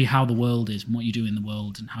it's going to be how the world is and what you do in the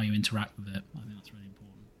world and how you interact with it. I think that's really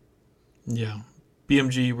important.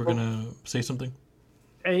 BMG, we're going to say something?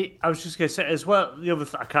 I was just going to say as well,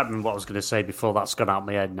 I can't remember what I was going to say before. That's gone out of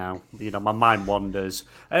my head now. My mind wanders.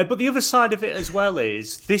 But the other side of it as well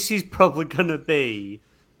is this is probably going to be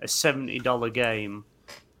a $70 game,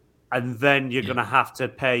 and then you're going to have to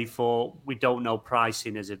pay for, we don't know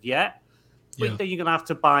pricing as of yet, but then you're going to have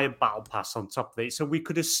to buy a battle pass on top of it. So we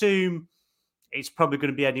could assume it's probably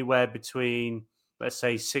going to be anywhere between, let's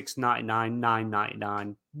say, $6.99,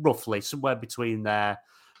 $9.99, roughly, somewhere between there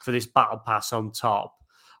for this battle pass on top.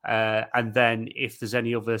 And then if there's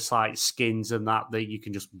any other like skins and that you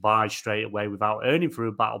can just buy straight away without earning through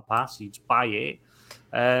a battle pass, you just buy it.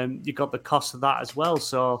 You've got the cost of that as well.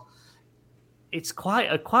 So it's quite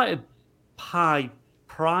a high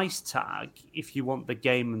price tag if you want the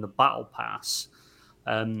game and the battle pass.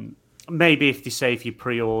 Maybe if you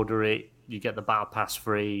pre-order it, you get the battle pass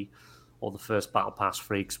free, or the first battle pass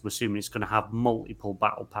free, because we're assuming it's going to have multiple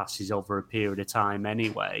battle passes over a period of time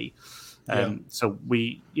anyway. So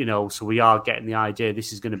we are getting the idea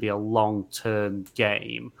this is going to be a long-term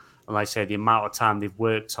game. And like I say, the amount of time they've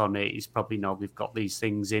worked on it is probably they've got these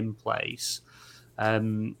things in place.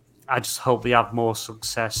 I just hope they have more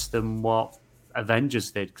success than what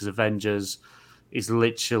Avengers did, because Avengers is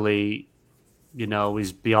literally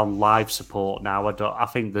is beyond live support now. I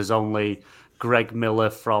think there's only Greg Miller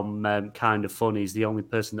from Kind of Funny is the only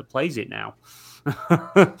person that plays it now.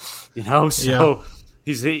 So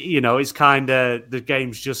he's it's kind of the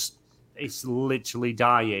game's it's literally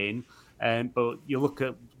dying. But you look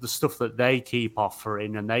at the stuff that they keep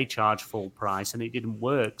offering, and they charge full price, and it didn't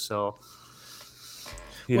work. So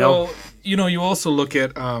you also look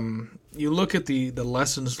at the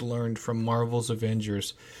lessons learned from Marvel's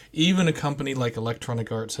Avengers. Even a company like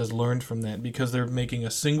Electronic Arts has learned from that because they're making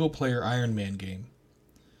a single player Iron Man game.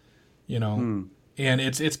 And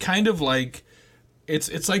it's kind of like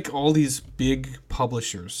it's like all these big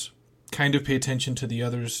publishers kind of pay attention to the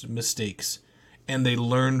others' mistakes and they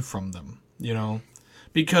learn from them,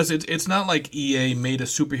 because it's not like EA made a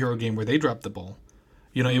superhero game where they dropped the ball.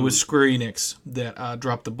 It was Square Enix that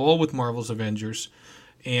dropped the ball with Marvel's Avengers,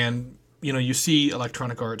 and you see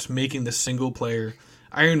Electronic Arts making this single player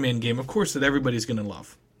Iron Man game, of course, that everybody's going to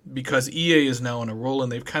love, because EA is now on a roll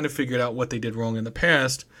and they've kind of figured out what they did wrong in the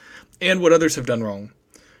past and what others have done wrong,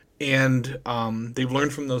 and they've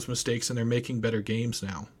learned from those mistakes and they're making better games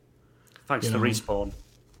now. Thanks to Respawn.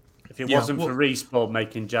 If it wasn't for Respawn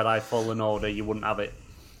making Jedi Fallen Order, you wouldn't have it.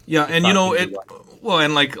 Yeah, and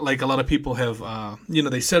and like a lot of people have,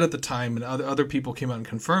 they said at the time, and other people came out and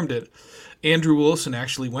confirmed it. Andrew Wilson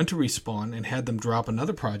actually went to Respawn and had them drop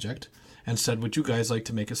another project and said, "Would you guys like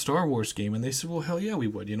to make a Star Wars game?" And they said, "Well, hell yeah, we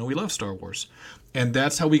would. We love Star Wars." And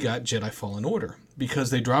that's how we got Jedi Fallen Order,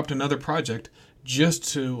 because they dropped another project just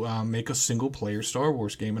to make a single-player Star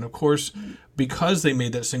Wars game. And of course, because they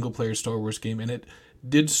made that single-player Star Wars game and it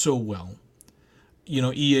did so well,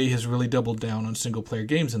 EA has really doubled down on single-player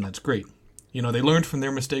games, and that's great. They learned from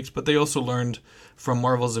their mistakes, but they also learned from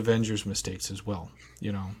Marvel's Avengers mistakes as well,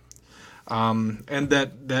 And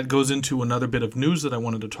that goes into another bit of news that I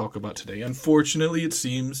wanted to talk about today. Unfortunately, it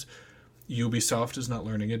seems Ubisoft is not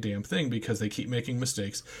learning a damn thing because they keep making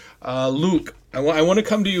mistakes. Luke, I want to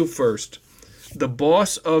come to you first. The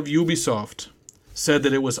boss of Ubisoft said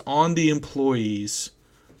that it was on the employees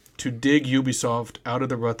to dig Ubisoft out of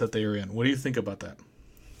the rut that they are in. What do you think about that?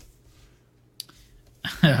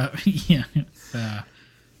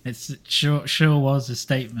 It's sure was a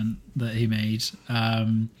statement that he made.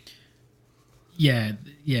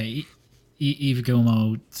 Eva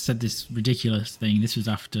Gilmore said this ridiculous thing. This was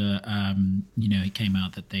after it came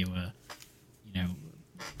out that they were,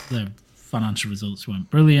 the financial results weren't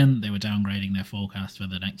brilliant. They were downgrading their forecast for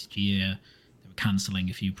the next year. They were cancelling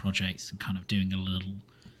a few projects and kind of doing a little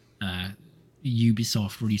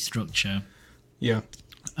Ubisoft restructure. Yeah.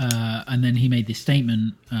 And then he made this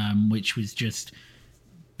statement, which was just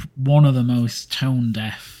one of the most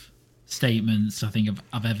tone-deaf statements I think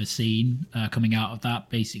I've ever seen coming out of that.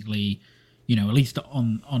 Basically, at least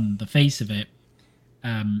on the face of it,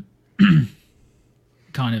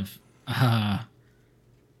 kind of,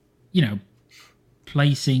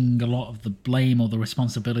 placing a lot of the blame or the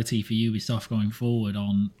responsibility for Ubisoft going forward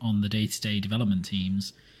on the day-to-day development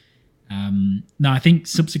teams. Now, I think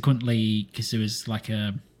subsequently, because there was like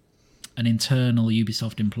an internal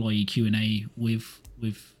Ubisoft employee Q&A with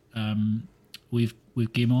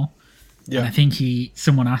Gilmore, yeah. And I think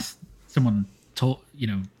someone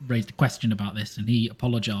raised a question about this, and he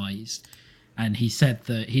apologized, and he said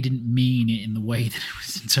that he didn't mean it in the way that it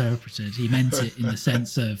was interpreted. He meant it in the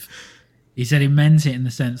sense of,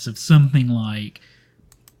 something like,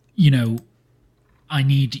 I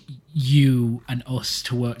need you and us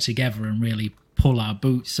to work together and really pull our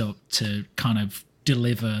boots up to kind of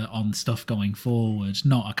deliver on stuff going forward,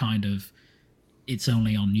 not a kind of, it's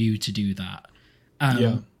only on you to do that.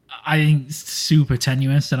 I think it's super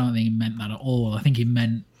tenuous. I don't think he meant that at all. I think he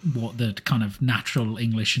meant what the kind of natural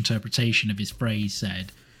English interpretation of his phrase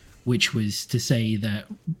said, which was to say that,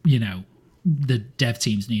 the dev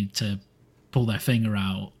teams need to pull their finger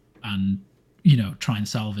out and, try and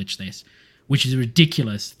salvage this, which is a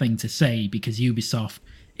ridiculous thing to say, because Ubisoft,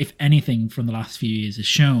 if anything from the last few years has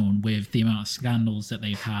shown, with the amount of scandals that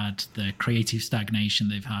they've had, the creative stagnation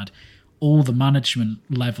they've had, all the management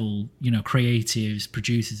level, creatives,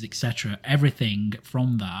 producers, etc., everything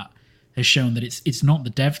from that has shown that it's not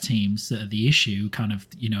the dev teams that are the issue, kind of,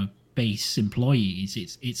 base employees.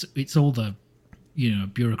 It's all the,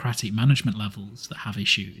 bureaucratic management levels that have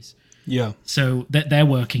issues. Yeah. So they're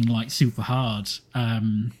working like super hard.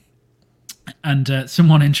 And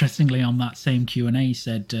someone interestingly on that same Q&A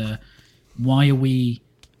said, why?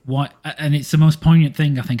 And it's the most poignant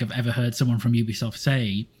thing I think I've ever heard someone from Ubisoft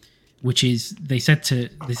say, which is they said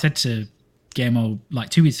to Guillermo, like,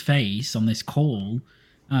 to his face on this call,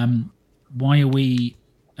 why are we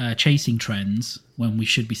chasing trends when we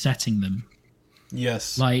should be setting them?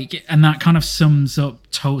 Yes. Like, and that kind of sums up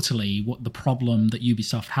totally what the problem that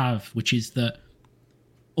Ubisoft have, which is that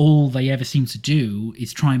all they ever seem to do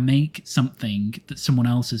is try and make something that someone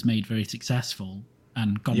else has made very successful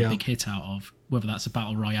and got a big hit out of, whether that's a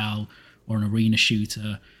battle royale or an arena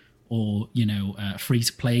shooter or,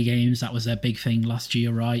 free-to-play games. That was their big thing last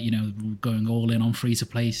year, right? Going all in on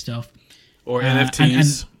free-to-play stuff. Or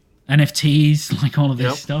NFTs. And NFTs, like all of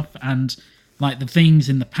this stuff. And like the things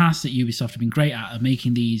in the past that Ubisoft have been great at are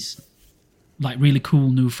making these like really cool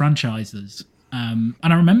new franchises. And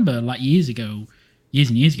I remember like years and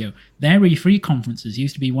years ago, their E3 conferences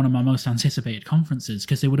used to be one of my most anticipated conferences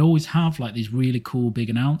because they would always have like these really cool big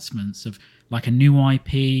announcements of like a new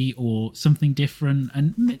IP or something different.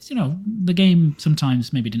 And it's, the game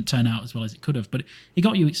sometimes maybe didn't turn out as well as it could have, but it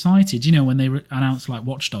got you excited, when they announced like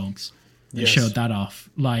Watch Dogs. They showed that off.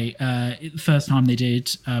 Like the first time they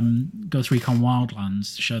did Ghost Recon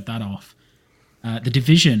Wildlands, showed that off. The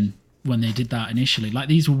Division, when they did that initially, like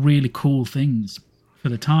these were really cool things for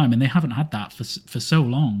the time, and they haven't had that for so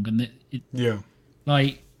long. And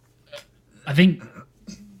like I think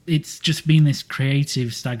it's just been this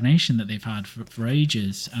creative stagnation that they've had for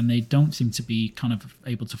ages, and they don't seem to be kind of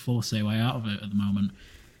able to force their way out of it at the moment.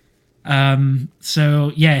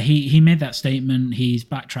 So yeah, he made that statement. He's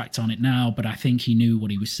backtracked on it now, but I think he knew what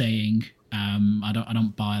he was saying. I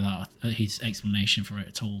don't buy that his explanation for it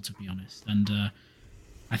at all, to be honest. And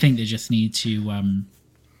I think they just need to I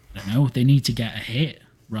don't know. They need to get a hit,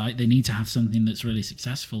 right? They need to have something that's really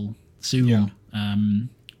successful soon. Yeah.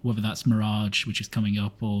 Whether that's Mirage, which is coming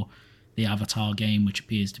up, or the Avatar game, which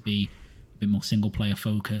appears to be a bit more single-player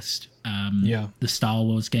focused. The Star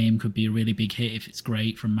Wars game could be a really big hit if it's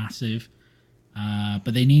great from Massive.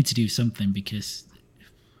 But they need to do something because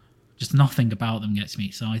just nothing about them gets me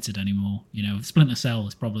excited anymore. Splinter Cell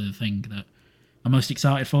is probably the thing that I'm most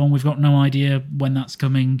excited for, and we've got no idea when that's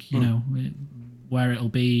coming, where it'll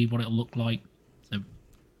be, what it'll look like. So.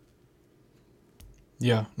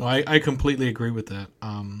 Yeah, no, I completely agree with that.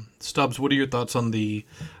 Stubbs, what are your thoughts on the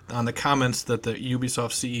comments that the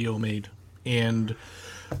Ubisoft CEO made and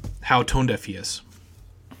how tone deaf he is?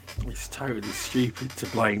 It's totally stupid to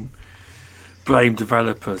blame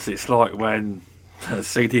developers. It's like when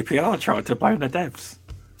CDPR tried to blame the devs.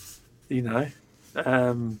 You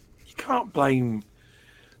can't blame.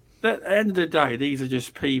 At the end of the day, these are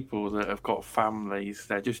just people that have got families.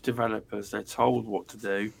 They're just developers. They're told what to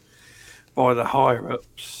do by the higher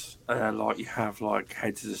ups, like you have like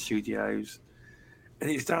heads of the studios, and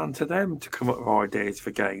it's down to them to come up with ideas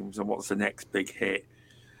for games and what's the next big hit,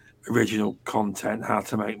 original content, how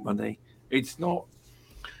to make money. It's not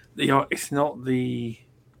the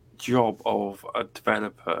job of a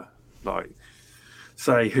developer, like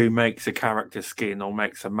say who makes a character skin or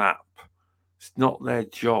makes a map. It's not their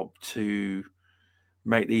job to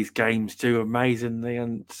make these games do amazingly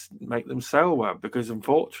and make them sell well, because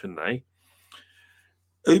unfortunately,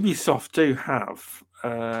 Ubisoft do have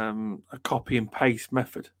a copy and paste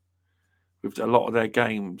method with a lot of their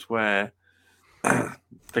games where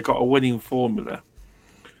they got a winning formula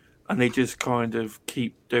and they just kind of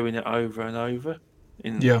keep doing it over and over.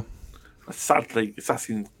 Sadly,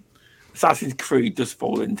 Assassin's Creed does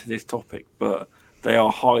fall into this topic, but they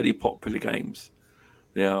are highly popular games.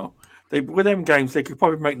 They are. With them games, they could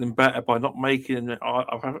probably make them better by not making them. I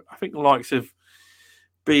think the likes of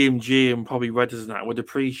BMG and probably Redders and that would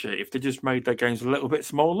appreciate if they just made their games a little bit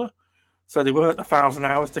smaller, so they weren't 1,000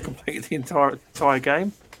 hours to complete the entire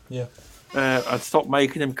game. Yeah. I'd stop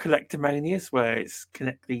making them collectomanias where it's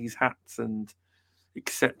connect these hats and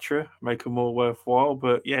etc. Make them more worthwhile.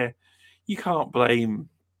 But yeah, you can't blame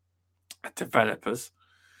developers.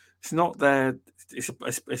 It's not their.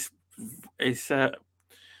 It's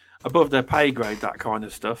above their pay grade, that kind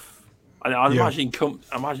of stuff. I'm imagining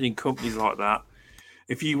companies like that.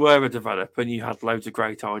 If you were a developer and you had loads of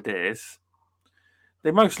great ideas,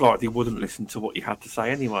 they most likely wouldn't listen to what you had to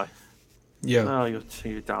say anyway. Yeah. Oh,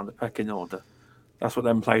 you're down the pecking order. That's what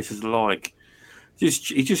them places are like. You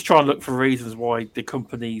just try and look for reasons why the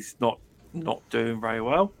company's not doing very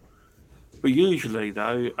well. But usually,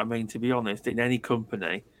 though, I mean, to be honest, in any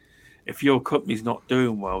company, if your company's not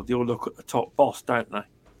doing well, they'll look at the top boss, don't they?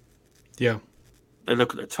 Yeah. They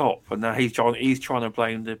look at the top, and now he's trying to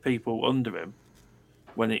blame the people under him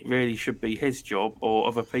when it really should be his job or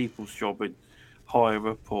other people's job in higher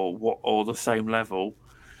up or the same level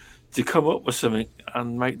to come up with something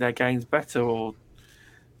and make their games better. Or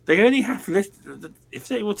they only have to listen. If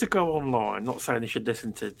they were to go online, not saying they should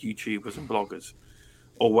listen to YouTubers and bloggers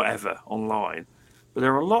or whatever online, but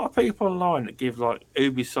there are a lot of people online that give like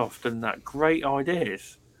Ubisoft and that great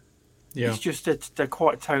ideas. Yeah. It's just that they're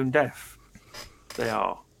quite tone deaf. They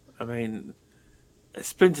are. I mean,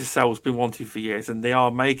 Splinter Cell's been wanted for years, and they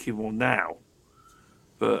are making one now.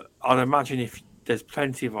 But I'd imagine if there's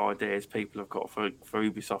plenty of ideas people have got for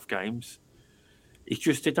Ubisoft games, it's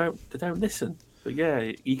just they don't listen. But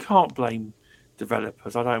yeah, you can't blame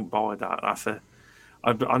developers. I don't buy that.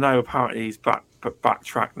 I know apparently he's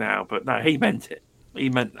backtracked now, but no, he meant it. He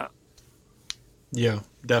meant that. Yeah,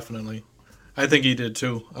 definitely. I think he did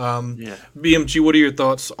too. Yeah. BMG, what are your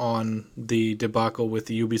thoughts on the debacle with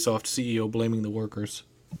the Ubisoft CEO blaming the workers?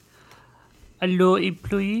 Hello,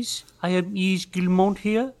 employees. I am Yves Guillemot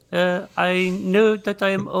here. I know that I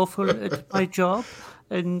am awful at my job,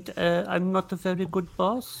 and I'm not a very good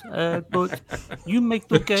boss. But you make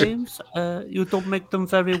the games. You don't make them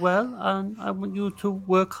very well, and I want you to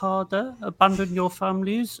work harder, abandon your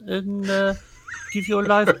families, and give your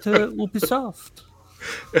life to Ubisoft.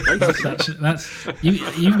 That's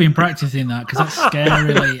you've been practicing that because that's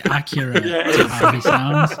scarily accurate to how he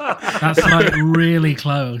sounds. That's like really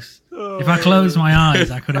close. If I close my eyes,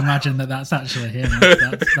 I could imagine that's actually him.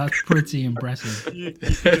 That's pretty impressive. You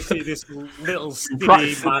can see this little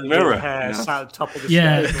skinny man with hair sat at the top of the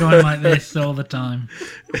stairs. Going like this all the time.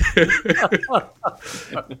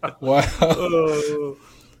 Wow.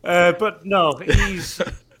 But no, he's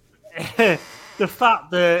the fact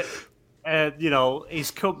that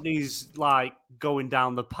his company's like going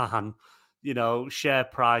down the pan. Share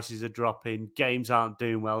prices are dropping, games aren't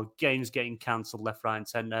doing well, games getting cancelled left, right, and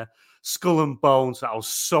centre. Skull and Bones, that I was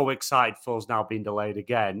so excited for, is now being delayed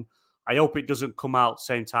again. I hope it doesn't come out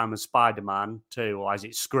same time as Spider-Man 2, or is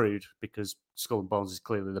it screwed? Because Skull and Bones is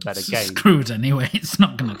clearly the better game. Screwed anyway, it's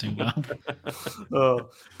not going to do well.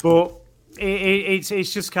 But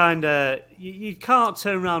it's just kind of, you can't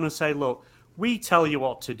turn around and say, look, we tell you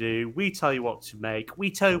what to do, we tell you what to make, we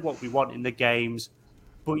tell you what we want in the games,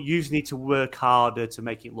 but you need to work harder to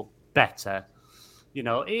make it look better.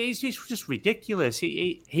 It's just ridiculous.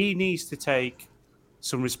 He needs to take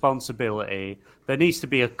some responsibility. There needs to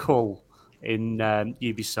be a cull in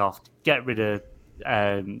Ubisoft. Get rid of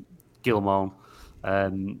Guillemot.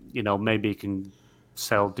 Maybe he can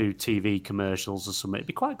do TV commercials or something. He'd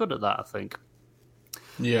be quite good at that, I think.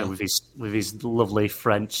 Yeah, with his lovely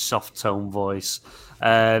French soft tone voice,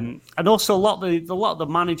 and also a lot of the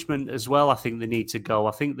management as well. I think they need to go.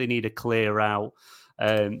 I think they need to clear out,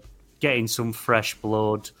 getting some fresh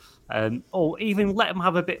blood, or even let them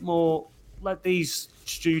have a bit more. Let these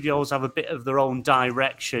studios have a bit of their own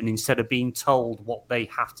direction instead of being told what they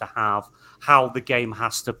have to have, how the game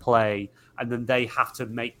has to play, and then they have to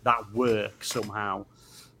make that work somehow.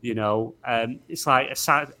 It's like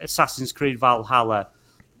Assassin's Creed Valhalla.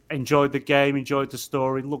 Enjoyed the game, enjoyed the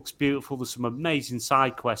story, looks beautiful. There's some amazing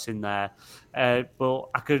side quests in there, but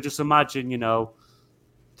I could just imagine,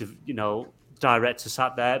 director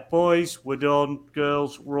sat there, boys, we're done,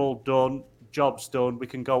 girls, we're all done, job's done, we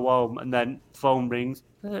can go home, and then phone rings.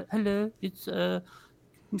 Hello, it's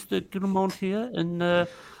Mr. Guillemot here, and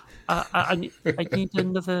I need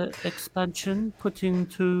another expansion put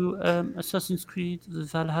into Assassin's Creed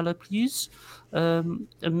Valhalla, please, and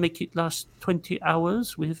make it last 20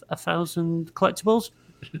 hours with 1,000 collectibles.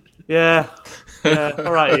 Yeah,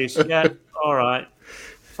 all right, yeah, all right.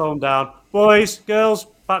 Phone down. Boys, girls,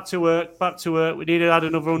 back to work. We need to add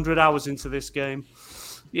another 100 hours into this game.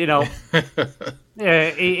 Yeah,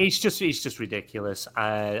 it's just ridiculous.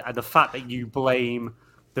 And the fact that you blame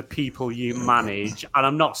the people you manage, and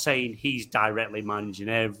I'm not saying he's directly managing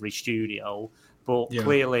every studio, but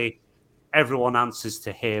clearly everyone answers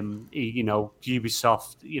to him.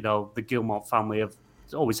 Ubisoft, the Guillemot family have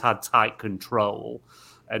always had tight control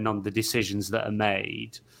and on the decisions that are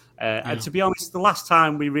made. And to be honest, the last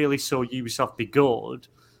time we really saw Ubisoft be good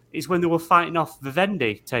is when they were fighting off the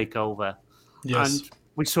Vivendi takeover. Yes. And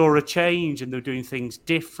we saw a change and they're doing things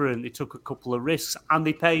different. They took a couple of risks and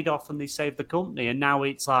they paid off and they saved the company. And now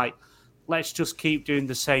it's like, let's just keep doing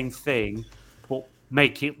the same thing, but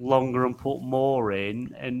make it longer and put more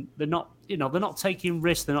in. And they're not taking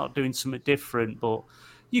risks. They're not doing something different, but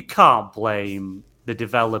you can't blame the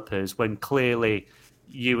developers when clearly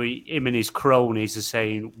him and his cronies are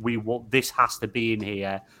saying, this has to be in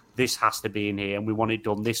here. This has to be in here. And we want it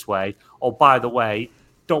done this way. Or by the way,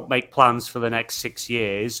 don't make plans for the next 6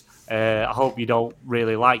 years. I hope you don't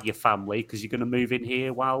really like your family because you're going to move in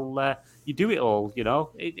here while you do it all.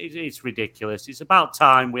 It's ridiculous. It's about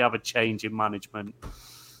time we have a change in management.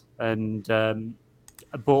 And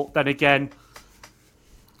but then again,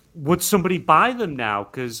 would somebody buy them now?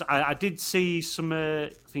 Because I did see some.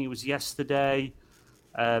 I think it was yesterday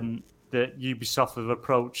that Ubisoft have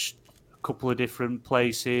approached a couple of different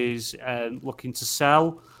places looking to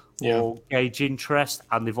sell. or gauge interest,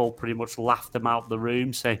 and they've all pretty much laughed them out the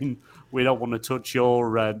room, saying, "We don't want to touch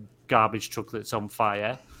your garbage truck that's on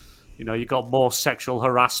fire." You know, you've got more sexual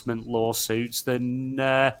harassment lawsuits than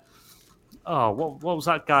what was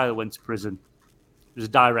that guy that went to prison? He was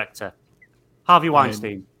a director, Harvey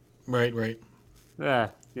Weinstein. Right. Yeah,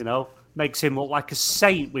 you know, makes him look like a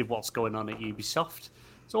saint with what's going on at Ubisoft.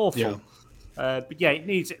 It's awful. Yeah. But yeah, it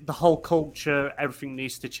needs the whole culture. Everything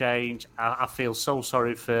needs to change. I feel so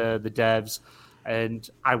sorry for the devs, and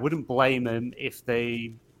I wouldn't blame them if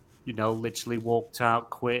they, you know, literally walked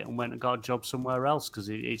out, quit, and went and got a job somewhere else. Because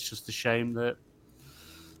it's just a shame that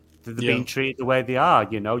they're being treated the way they are.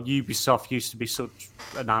 You know, Ubisoft used to be such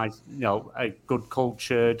a nice, you know, a good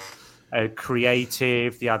cultured,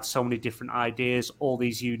 creative. They had so many different ideas, all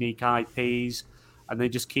these unique IPs. And they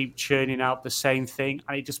just keep churning out the same thing,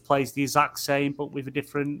 and it just plays the exact same, but with a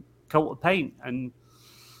different coat of paint. And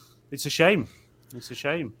it's a shame. It's a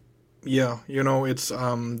shame. Yeah, you know, it's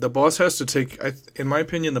the boss has to take. In my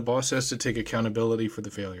opinion, the boss has to take accountability for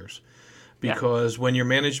the failures, because when you're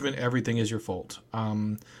management, everything is your fault.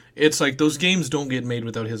 It's like those games don't get made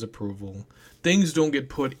without his approval. Things don't get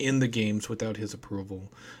put in the games without his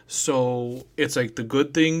approval. So it's like the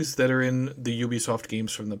good things that are in the Ubisoft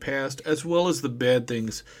games from the past, as well as the bad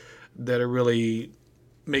things that are really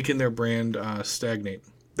making their brand stagnate.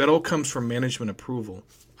 That all comes from management approval,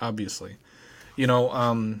 obviously. You know,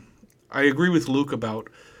 I agree with Luke about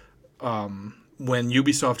when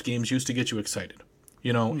Ubisoft games used to get you excited.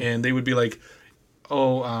 You know, and they would be like,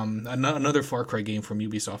 oh, another Far Cry game from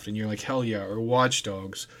Ubisoft, and you're like, hell yeah, or Watch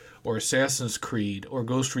Dogs, or Assassin's Creed, or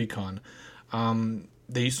Ghost Recon.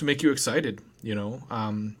 They used to make you excited, you know.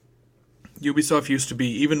 Ubisoft used to be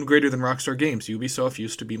even greater than Rockstar Games. Ubisoft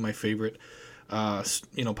used to be my favorite,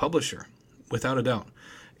 publisher, without a doubt.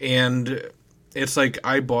 And it's like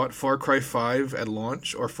I bought Far Cry 5 at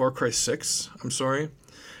launch, or Far Cry 6, I'm sorry.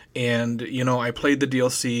 And, you know, I played the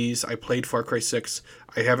DLCs. I played Far Cry 6.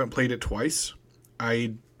 I haven't played it twice.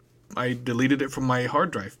 I deleted it from my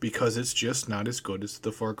hard drive because it's just not as good as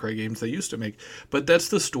the Far Cry games they used to make. But that's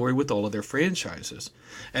the story with all of their franchises.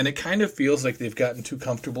 And it kind of feels like they've gotten too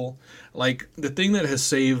comfortable. Like, the thing that has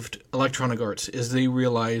saved Electronic Arts is they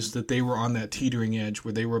realized that they were on that teetering edge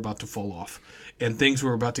where they were about to fall off. And things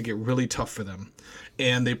were about to get really tough for them.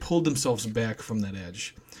 And they pulled themselves back from that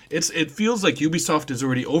edge. It feels like Ubisoft is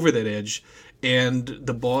already over that edge, and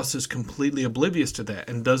the boss is completely oblivious to that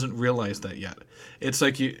and doesn't realize that yet. It's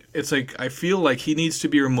like I feel like he needs to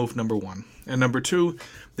be removed, number one. And number two,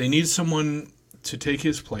 they need someone to take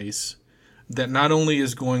his place that not only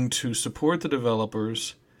is going to support the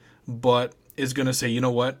developers, but is going to say, you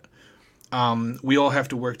know what, we all have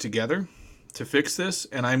to work together to fix this,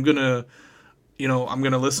 and I'm going to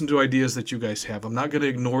listen to ideas that you guys have. I'm not going to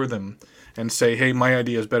ignore them and say, hey, my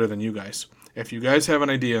idea is better than you guys. If you guys have an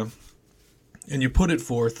idea and you put it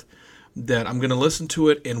forth, that I'm going to listen to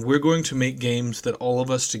it, and we're going to make games that all of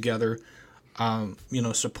us together,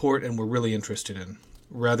 support and we're really interested in,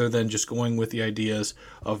 rather than just going with the ideas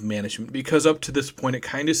of management. Because up to this point, it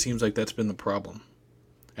kind of seems like that's been the problem.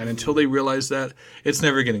 And until they realize that, it's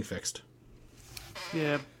never getting fixed.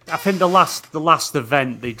 Yeah, I think the last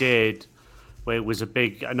event they did, where it was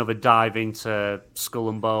another dive into Skull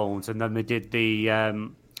and Bones, and then they did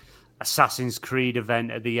the Assassin's Creed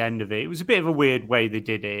event at the end of it. It was a bit of a weird way they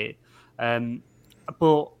did it,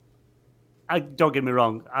 but don't get me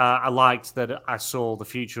wrong, I liked that I saw the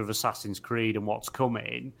future of Assassin's Creed and what's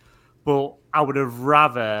coming, but I would have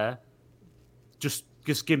rather just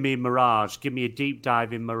give me Mirage, give me a deep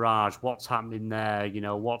dive in Mirage, what's happening there, you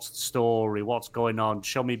know, what's the story, what's going on,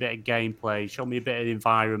 show me a bit of gameplay, show me a bit of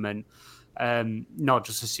environment. Not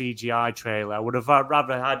just a CGI trailer. I would have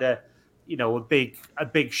rather had a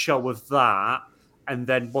big show of that, and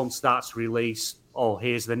then once that's released,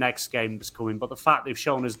 here's the next game that's coming. But the fact they've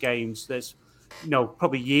shown us games that's,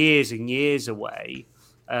 probably years and years away,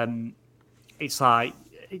 it's like,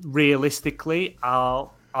 realistically, are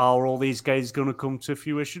all these games going to come to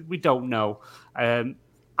fruition? We don't know.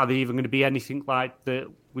 Are they even going to be anything like that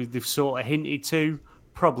they've sort of hinted to?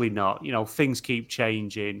 Probably not. Things keep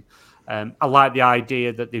changing. I like the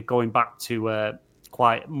idea that they're going back to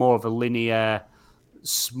quite more of a linear,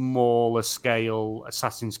 smaller scale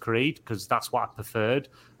Assassin's Creed, because that's what I preferred.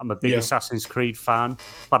 I'm a big Assassin's Creed fan,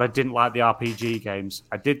 but I didn't like the RPG games.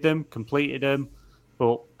 I did them, completed them,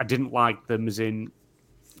 but I didn't like them as in,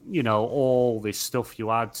 all this stuff you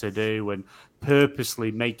had to do and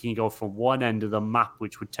purposely making you go from one end of the map,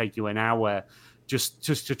 which would take you an hour, just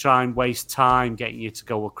to try and waste time getting you to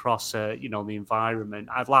go across, the environment.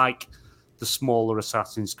 I like the smaller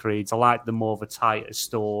Assassin's Creeds. I like the more of a tighter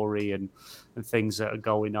story and and things that are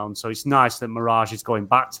going on. So it's nice that Mirage is going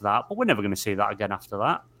back to that, but we're never going to see that again after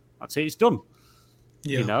that. That's it, it's done.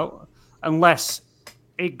 Yeah. You know, unless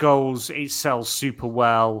it sells super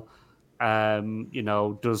well, you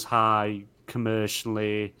know, does high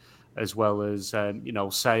commercially as well as, you know,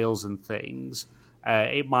 sales and things.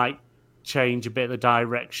 It might change a bit of the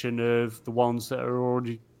direction of the ones that are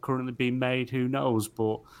already currently being made. Who knows?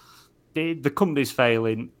 But the company's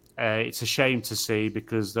failing. It's a shame to see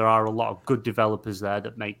because there are a lot of good developers there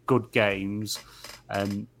that make good games.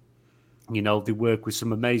 And, you know, they work with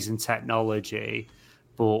some amazing technology.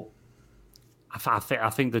 But I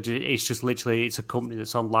think that it's just literally, it's a company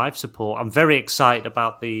that's on life support. I'm very excited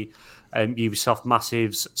about the Ubisoft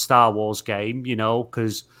Massive's Star Wars game, you know,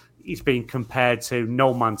 because it's being compared to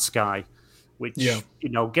No Man's Sky, which, you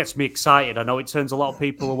know, gets me excited. I know it turns a lot of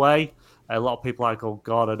people away. A lot of people are like, oh,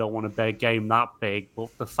 God, I don't want to play a game that big.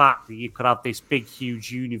 But the fact that you could have this big,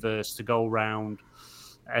 huge universe to go around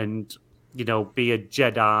and, you know, be a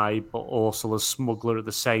Jedi, but also a smuggler at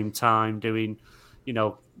the same time, doing, you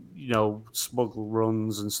know, smuggle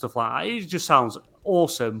runs and stuff like that. It just sounds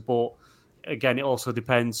awesome. But again, it also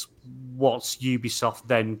depends what's Ubisoft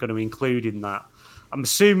then going to include in that. I'm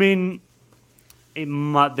assuming it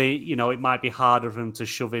might be harder for them to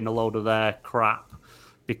shove in a load of their crap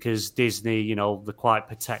because Disney, you know, they're quite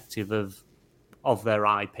protective of their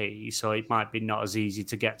IP, so it might be not as easy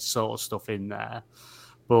to get sort of stuff in there.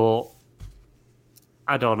 But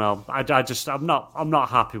I don't know. I'm not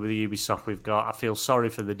happy with the Ubisoft we've got. I feel sorry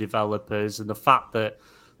for the developers, and the fact that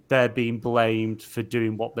they're being blamed for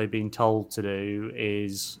doing what they've been told to do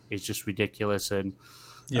is just ridiculous. And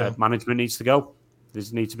management needs to go.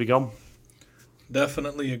 This needs to be gone.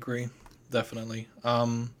 Definitely agree. Definitely.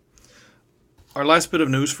 Our last bit of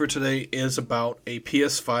news for today is about a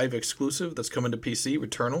PS5 exclusive that's coming to PC,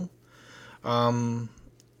 Returnal.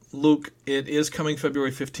 Luke, it is coming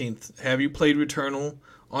February 15th. Have you played Returnal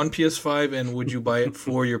on PS5, and would you buy it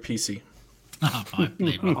for your PC? Oh, I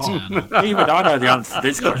played Returnal. Even I know the answer to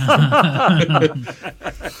this question.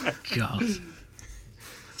 God.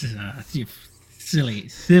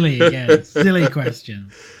 Silly again. Silly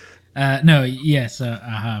question. No, yes, I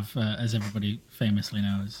have, as everybody famously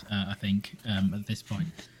knows, I think, at this point.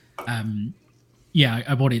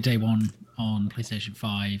 I bought it day one on PlayStation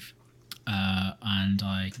 5, and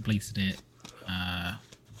I completed it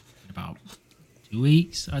in about 2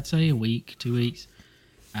 weeks, I'd say, a week, 2 weeks.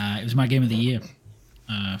 It was my game of the year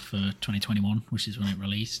for 2021, which is when it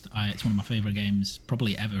released. It's one of my favourite games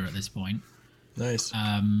probably ever at this point. Nice.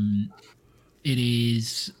 It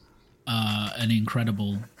is an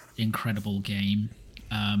incredible game.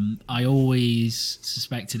 I always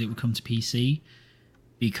suspected it would come to PC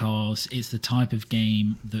because it's the type of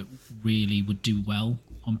game that really would do well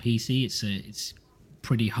on PC. It's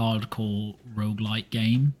pretty hardcore roguelike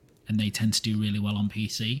game, and they tend to do really well on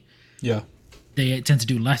PC. Yeah. They tend to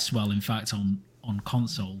do less well, in fact, on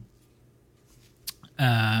console.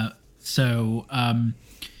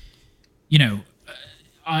 You know,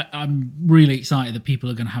 I'm really excited that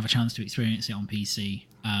people are going to have a chance to experience it on PC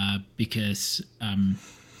because,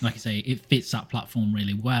 like I say, it fits that platform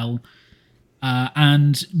really well.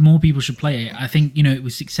 And more people should play it. I think, you know, it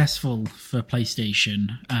was successful for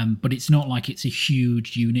PlayStation, but it's not like it's a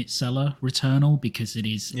huge unit seller, Returnal, because it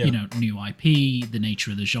is, you know, new IP, the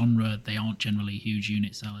nature of the genre. They aren't generally huge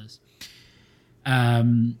unit sellers. I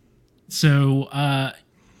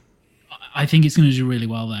think it's going to do really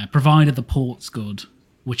well there, provided the port's good,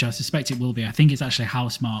 which I suspect it will be. I think it's actually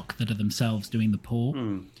Housemarque that are themselves doing the port.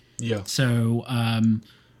 Yeah. So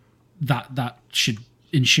that should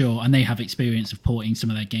ensure, and they have experience of porting some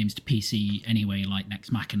of their games to PC anyway, like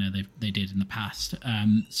Nex Machina they did in the past.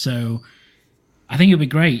 So I think it'll be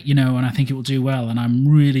great, you know, and I think it will do well. And I'm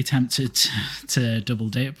really tempted to double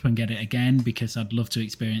dip and get it again because I'd love to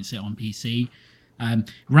experience it on PC.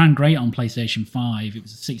 Ran great on PlayStation 5. It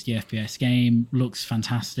was a 60 FPS game, looks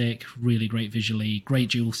fantastic, really great visually, great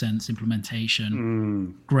DualSense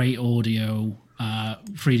implementation, great audio.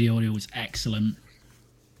 3D audio was excellent.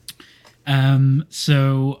 You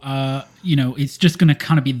know, it's just going to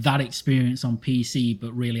kind of be that experience on PC,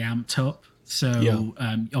 but really amped up. So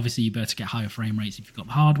obviously you better get higher frame rates if you've got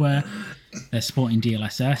the hardware. They're supporting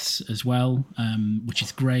DLSS as well, which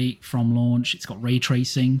is great from launch. It's got ray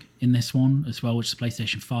tracing in this one as well, which the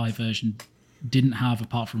PlayStation 5 version didn't have,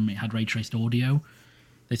 apart from it had ray traced audio.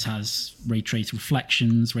 This has ray traced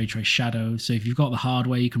reflections, ray traced shadows. So if you've got the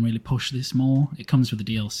hardware, you can really push this more. It comes with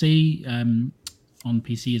the DLC on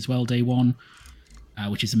PC as well, day one.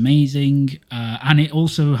 Which is amazing. And it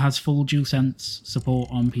also has full DualSense support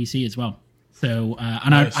on PC as well. So,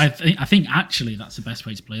 and nice. I think actually that's the best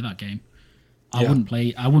way to play that game. I wouldn't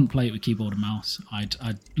play it with keyboard and mouse. I'd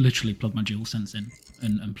literally plug my DualSense in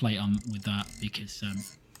and play it on with that because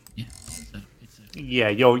Yeah,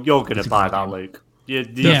 you're gonna buy that, Luke. You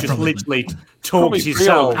just probably. literally talked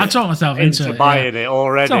yourself. I talked myself into buying it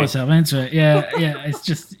already. Talked myself into it. Yeah. It's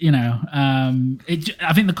just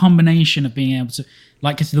I think the combination of being able to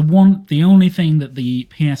it's the only thing that the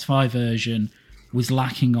PS5 version was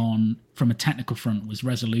lacking on from a technical front was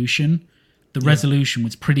resolution. The resolution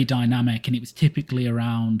was pretty dynamic, and it was typically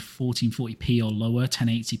around 1440p or lower,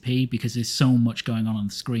 1080p, because there's so much going on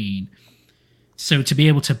the screen. So to be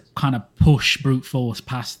able to kind of push brute force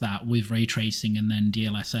past that with ray tracing and then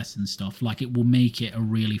DLSS and stuff, it will make it a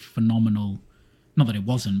really phenomenal, not that it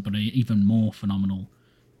wasn't, but an even more phenomenal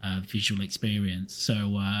visual experience.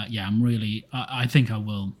 So I'm really, I think I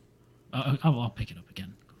will, I'll pick it up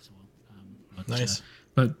again. Of course I will. Nice.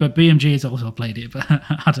 But BMG has also played it, but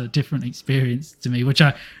had a different experience to me, which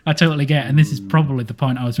I totally get. And this is probably the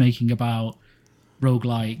point I was making about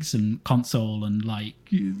roguelikes and console and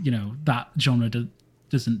that genre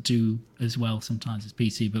doesn't do as well sometimes as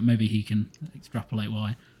PC, but maybe he can extrapolate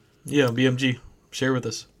why. Yeah, BMG, share with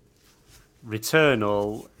us.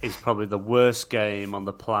 Returnal is probably the worst game on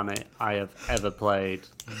the planet I have ever played.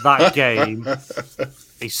 That game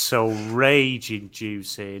is so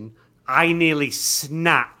rage-inducing. I nearly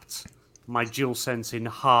snapped my DualSense in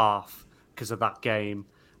half because of that game.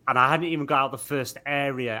 And I hadn't even got out of the first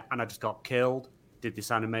area and I just got killed. Did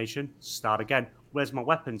this animation, start again. Where's my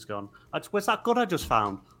weapons gone? Where's that gun I just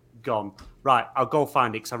found? Gone. Right, I'll go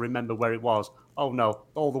find it because I remember where it was. Oh no,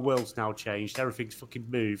 all the world's now changed. Everything's fucking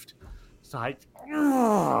moved. It's like,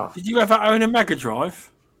 ugh. Did you ever own a Mega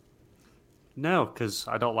Drive? No, because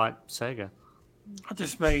I don't like Sega. I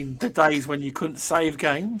just mean the days when you couldn't save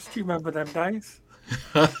games. Do you remember them days?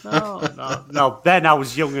 No. Then I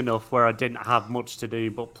was young enough where I didn't have much to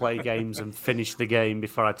do but play games and finish the game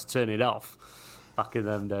before I had to turn it off. Back in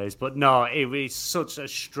them days. But no, it was such a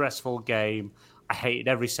stressful game. I hated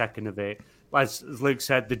every second of it. As Luke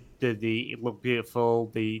said, it looked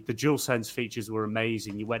beautiful. The DualSense features were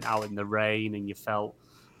amazing. You went out in the rain and you felt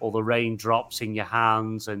all the raindrops in your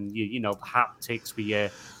hands and the haptics with your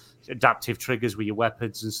adaptive triggers with your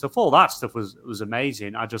weapons and stuff. All that stuff was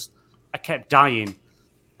amazing. I kept dying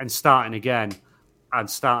and starting again and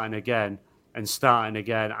starting again and starting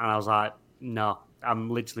again. And I was like, no,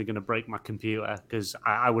 I'm literally going to break my computer because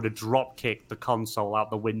I would have drop kicked the console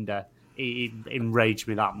out the window. It enraged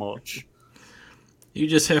me that much. You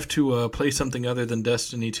just have to play something other than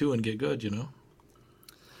Destiny 2 and get good,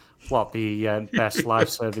 What, the best live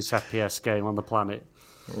service FPS game on the planet?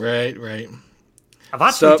 Right. I've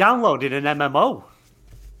actually downloaded an MMO.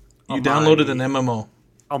 You downloaded an MMO?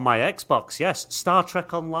 On my Xbox, yes. Star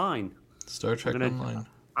Trek Online. Star Trek Online.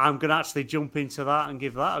 I'm going to actually jump into that and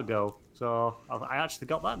give that a go. So I actually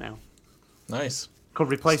got that now. Nice. Could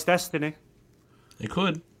replace Destiny. It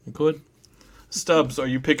could. Stubbs, are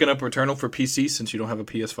you picking up Returnal for PC since you don't have a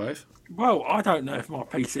PS5? Well, I don't know if my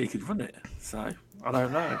PC could run it, so I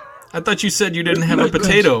don't know. I thought you said you didn't have a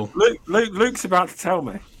potato. Luke's about to tell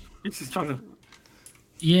me. He's just trying to...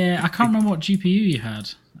 Yeah, I can't remember what GPU you had.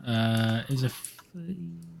 It was a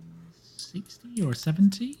 60 or a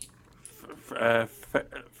 70?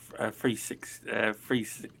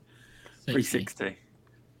 360.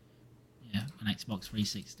 Yeah, an Xbox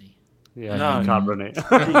 360. Yeah, no, you can't run it.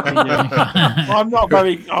 I'm not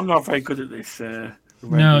very good at this.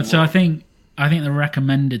 No, so I think the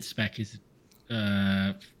recommended spec is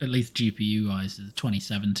at least GPU wise is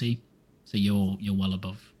 2070. So you're well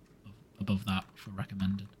above that for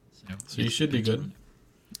recommended. So you should be good.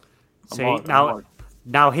 See,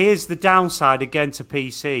 now here's the downside again to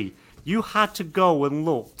PC. You had to go and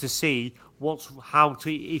look to see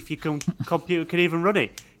if your computer can even run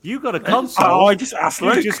it. You got a console. I just asked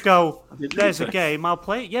Luke. You just go, there's a game, I'll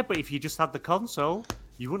play it. Yeah, but if you just had the console,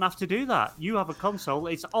 you wouldn't have to do that. You have a console,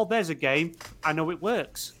 it's, there's a game, I know it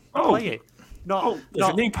works. Play it. There's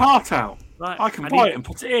a new part out. Right, I can buy it and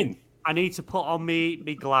put it in. I need to put on me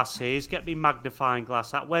glasses, get me magnifying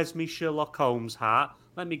glass hat. Where's me Sherlock Holmes hat?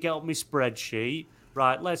 Let me get up my spreadsheet.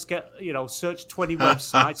 Right, let's get, search 20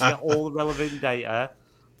 websites, get all the relevant data.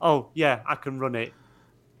 Oh, yeah, I can run it.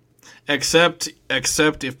 Except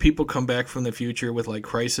if people come back from the future with like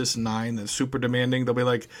Crysis 9 that's super demanding, they'll be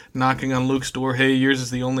like knocking on Luke's door, hey, yours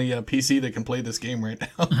is the only PC that can play this game right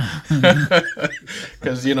now.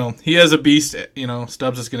 Because, he has a beast,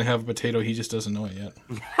 Stubbs is going to have a potato, he just doesn't know it yet.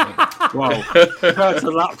 Well,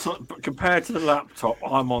 compared to the laptop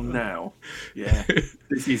I'm on now, yeah,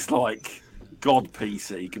 this is like God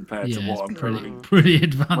PC compared to what I'm pretty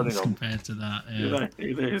advanced compared to that. Yeah.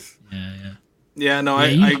 It is. Yeah. Yeah, no,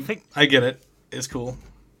 I get it. It's cool.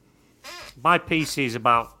 My PC is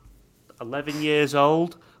about 11 years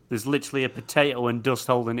old. There's literally a potato and dust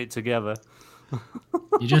holding it together.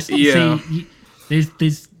 You just Yeah. see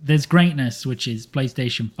there's greatness, which is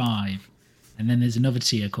PlayStation 5, and then there's another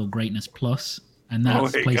tier called Greatness Plus, and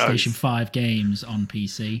that's it PlayStation goes. 5 games on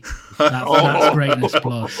PC. That's Greatness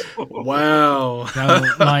Plus. Wow. So,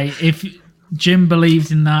 like, if Jim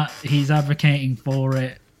believes in that, he's advocating for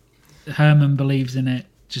it. Herman believes in it.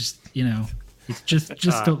 Just it's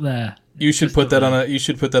just up there. You should Just put up that there. on a. You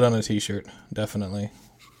should put that on a T-shirt. Definitely.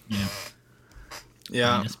 Yeah,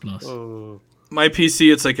 Yeah. Greatness Plus. Oh. My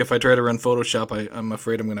PC, it's like if I try to run Photoshop, I'm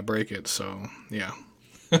afraid I'm going to break it. So yeah.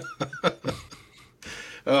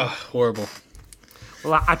 Horrible.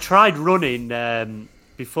 Well, I tried running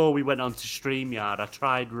before we went on to StreamYard. I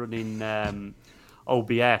tried running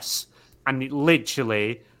OBS, and it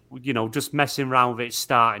literally, just messing around with it,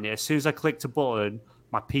 starting it. As soon as I clicked a button,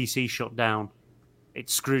 my PC shut down. It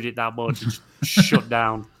screwed it that much. It just shut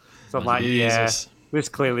down. So I'm like, Jesus. this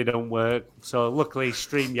clearly don't work. So luckily,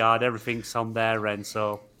 StreamYard, everything's on their end.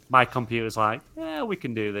 So my computer's like, yeah, we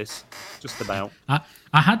can do this. Just about. I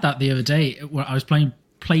had that the other day where I was playing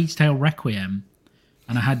Plague's Tale Requiem,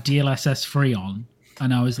 and I had DLSS 3 on,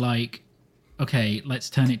 and I was like, okay, let's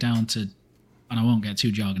turn it down to, and I won't get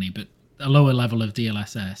too jargony, but a lower level of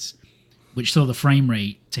DLSS, which saw the frame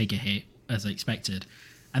rate take a hit as expected.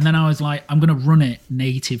 And then I was like, I'm going to run it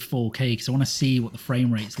native 4K because I want to see what the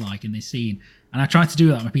frame rate's like in this scene. And I tried to do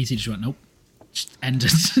that, my PC just went, nope. Just ended,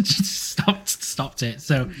 just stopped it.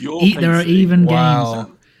 So there are PC. even Wow.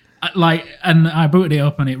 games and I booted it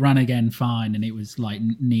up and it ran again fine, and it was like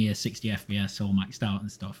near 60 FPS all maxed out and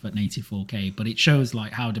stuff at native 4K. But it shows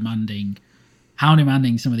like how demanding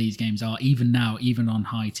some of these games are, even now, even on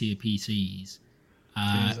high tier PCs.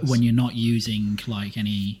 When you're not using like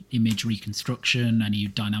any image reconstruction, any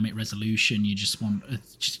dynamic resolution, you just want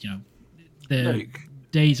the Luke.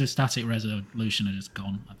 days of static resolution are just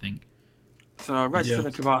gone, I think. So I read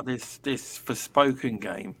something about this Forspoken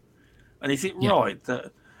game, and is it right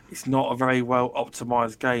that it's not a very well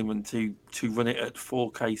optimized game, and to run it at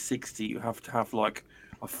 4K 60, you have to have like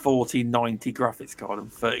a 4090 graphics card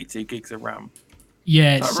and 32 gigs of RAM?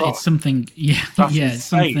 Yeah, Is that right? it's something. Yeah, That's yeah, it's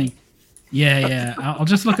insane. something. Yeah. I'll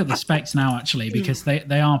just look at the specs now, actually, because they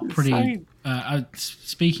are pretty. Insane. I was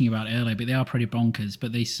speaking about it earlier, but they are pretty bonkers.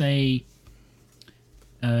 But they say,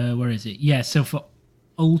 where is it? Yeah, so for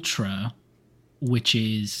Ultra, which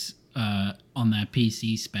is on their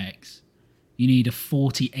PC specs, you need a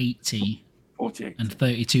 4080 48. and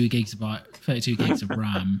 32 gigs of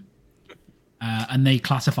RAM, and they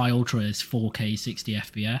classify Ultra as 4K 60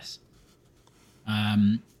 FPS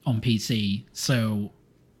on PC. So,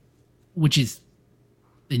 which is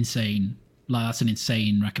insane. Like, that's an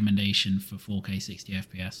insane recommendation for 4K 60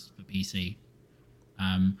 FPS for PC.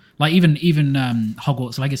 Like even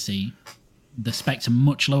Hogwarts Legacy, the specs are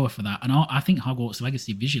much lower for that, and I think Hogwarts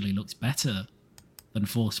Legacy visually looks better than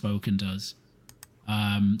Forspoken does.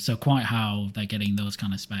 So quite how they're getting those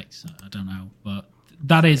kind of specs, I don't know, but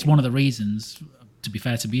that is one of the reasons. To be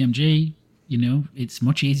fair to BMG, it's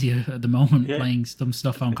much easier at the moment playing some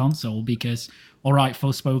stuff on console because, all right,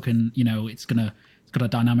 Forspoken, it's got a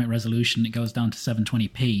dynamic resolution. It goes down to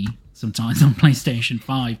 720p sometimes on PlayStation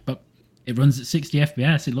 5, but it runs at 60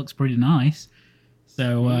 FPS. It looks pretty nice.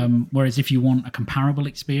 So, whereas if you want a comparable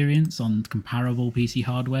experience on comparable PC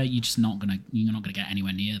hardware, you're not gonna get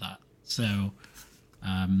anywhere near that. So,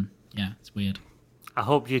 it's weird. I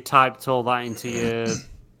hope you typed all that into your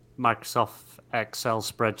Microsoft Excel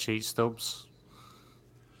spreadsheet stubs.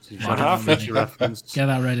 So you've got I a have. future reference. Get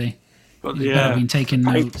that ready. But You've better been taking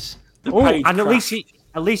the page- notes. the Oh, page and at crash.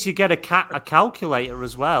 least you get a calculator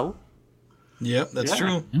as well. Yep, that's Yeah.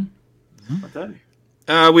 true. I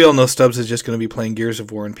do. We all know Stubbs is just going to be playing Gears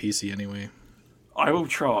of War on PC anyway. I will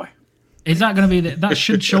try. Is that going to be that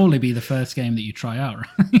should surely be the first game that you try out,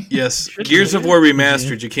 right? Yes, Gears of War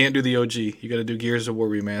Remastered. You can't do the OG. You got to do Gears of War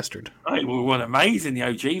Remastered. It will run amazing, the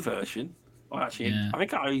OG version. Well, actually, Yeah. I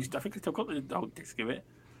think I still got the old disc of it.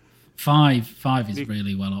 5 is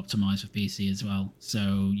really well optimized for PC as well,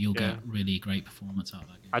 so you'll get really great performance out of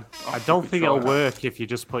that game. I don't think try it'll that. work if you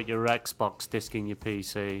just put your Xbox disc in your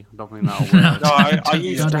PC. I don't think that'll work. No, I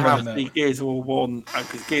used to Don't have know. the Gears of War 1,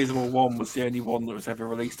 because Gears of War 1 was the only one that was ever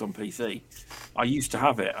released on PC. I used to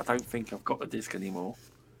have it. I don't think I've got the disc anymore.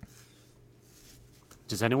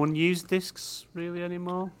 Does anyone use discs really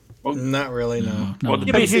anymore? Not really, no. Well, the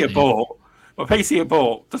no, PC I no.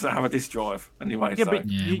 bought, doesn't have a disc drive anyway. Yeah, so but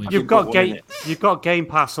Yeah, we- you've got got one in it. you've got Game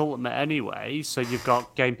Pass Ultimate anyway, so you've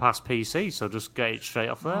got Game Pass PC. So just get it straight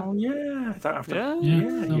off there. Oh yeah, I don't have to. Yeah. Yeah, Yeah,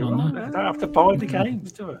 no, you're no, right. no. I don't have to buy the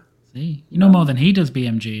games, do I? See, you know more than he does,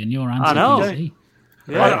 BMG, and you're anti-PC.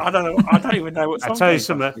 Yeah. I don't know. I don't even know what. I tell you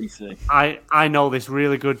something. I know this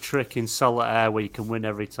really good trick in solitaire where you can win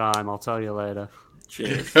every time. I'll tell you later.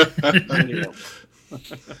 Cheers.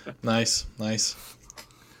 Nice.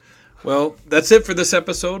 Well, that's it for this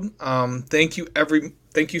episode. Thank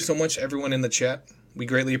you so much, everyone in the chat. We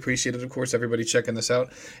greatly appreciate it, of course, everybody checking this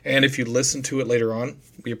out. And if you listen to it later on,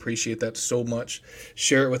 we appreciate that so much.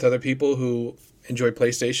 Share it with other people who enjoy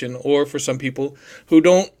PlayStation, or for some people who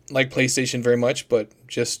don't like PlayStation very much, but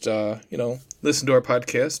just, listen to our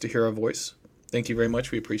podcast to hear our voice. Thank you very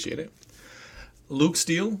much. We appreciate it. Luke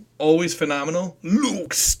Steele, always phenomenal.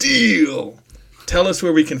 Luke Steele! Tell us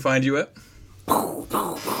where we can find you at.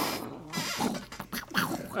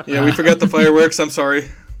 Yeah, we forgot the fireworks. I'm sorry.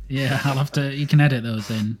 Yeah, I'll have to. You can edit those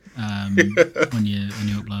in when you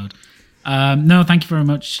upload. No, thank you very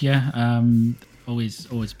much. Yeah, always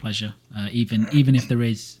a pleasure. Even if there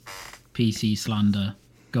is PC slander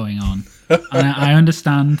going on, and I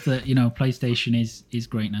understand that PlayStation is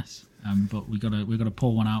greatness, but we gotta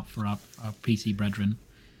pull one out for our PC brethren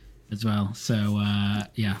as well. So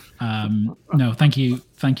yeah, no, thank you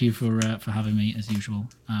for having me as usual.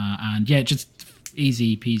 And yeah, just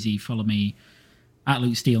easy peasy. Follow me at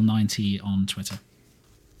LukeSteele90 on Twitter.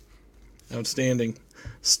 Outstanding.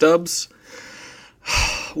 Stubbs,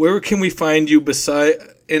 where can we find you beside?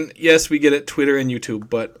 And yes, we get it, Twitter and YouTube,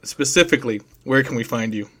 but specifically, where can we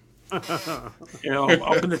find you? I'm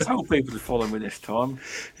going to tell people to follow me this time.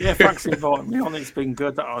 Yeah, thanks for inviting me on. It's been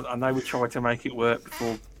good. I know we tried to make it work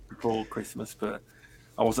before Christmas, but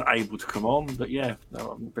I wasn't able to come on. But yeah,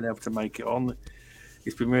 I've been able to make it on.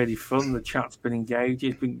 It's been really fun. The chat's been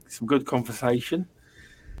engaging. It's been some good conversation.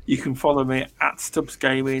 You can follow me at Stubbs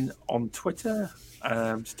Gaming on Twitter,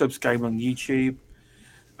 Stubbs Gaming on YouTube.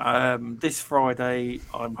 This Friday,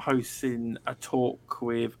 I'm hosting a talk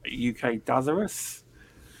with UK Dazarus,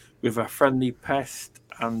 with a friendly pest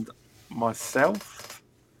and myself.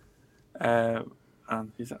 And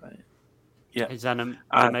is that it? Yeah. Is Anime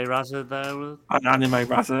Raza there? And Anime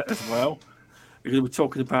Raza as well. We're going to be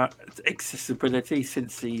talking about accessibility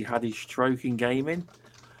since he had his stroke in gaming.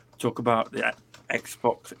 Talk about the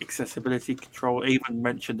Xbox accessibility control, even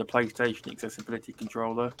mention the PlayStation accessibility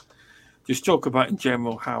controller. Just talk about in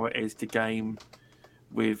general how it is to game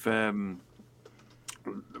with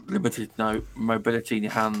limited mobility in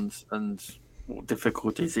your hands and what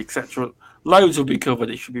difficulties, etc. Loads will be covered.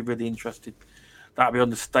 It should be really interesting. That'll be on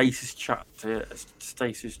the Stasis Chat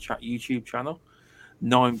YouTube channel,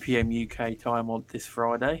 9 p.m. UK time on this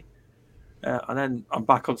Friday. And then I'm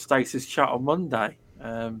back on Stasis Chat on Monday.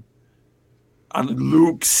 And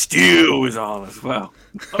Luke Steele is on as well.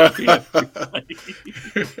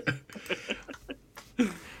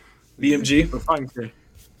 BMG? Well, thank you.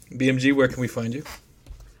 BMG, where can we find you?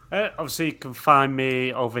 Obviously, you can find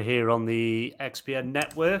me over here on the XPN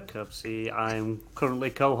network. Obviously, I'm currently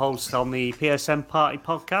co-host on the PSN Party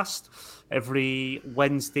podcast every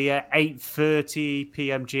Wednesday at 8:30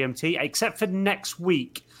 p.m. GMT, except for next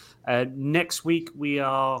week. Next week, we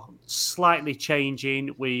are slightly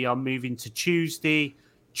changing. We are moving to Tuesday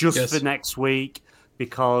for next week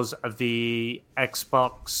because of the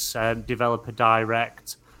Xbox Developer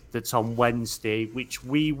Direct that's on Wednesday, which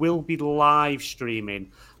we will be live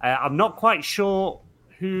streaming. I'm not quite sure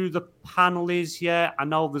who the panel is yet. I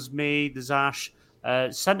know there's me, there's Ash.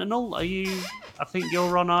 Sentinel, I think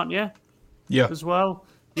you're on, aren't you? Yeah. As well?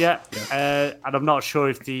 Yeah. And I'm not sure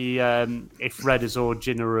if if Redders or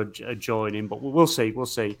Jinner are joining, but we'll see.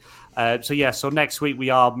 So next week we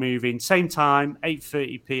are moving, same time,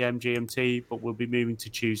 8:30 p.m. GMT, but we'll be moving to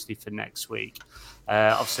Tuesday for next week.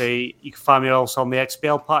 Obviously, you can find me also on the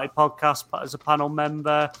XBL Party podcast as a panel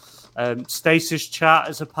member, Stasis Chat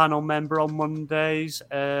as a panel member on Mondays.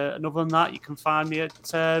 And other than that, you can find me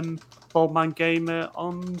at Boldman Gamer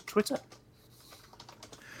on Twitter.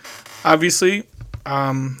 Obviously, I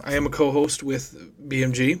am a co-host with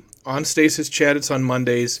BMG on Stasis Chat. It's on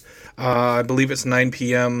Mondays. I believe it's 9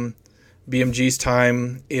 p.m. BMG's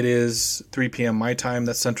time. It is 3 p.m. my time.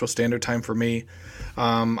 That's Central Standard Time for me.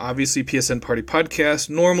 Obviously, PSN Party Podcast,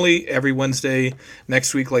 normally every Wednesday.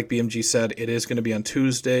 Next week, like BMG said, it is going to be on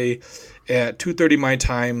Tuesday at 2:30 my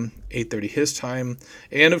time, 8:30 his time.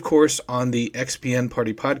 And, of course, on the XPN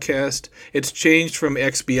Party Podcast. It's changed from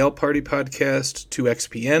XBL Party Podcast to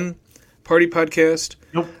XPN Party Podcast.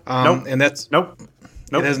 Nope. And that's... Nope.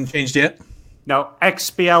 It hasn't changed yet? No,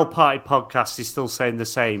 XBL Party Podcast is still saying the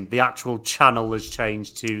same. The actual channel has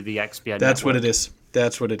changed to the XBN That's network. what it is.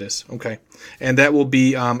 That's what it is. Okay. And that will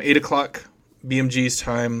be 8 o'clock BMG's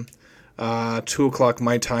time, 2 o'clock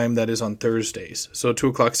my time. That is on Thursdays. So 2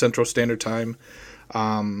 o'clock Central Standard Time.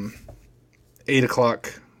 8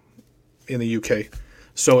 o'clock in the UK.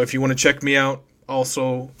 So if you want to check me out,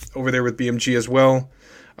 also over there with BMG as well.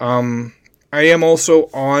 I am also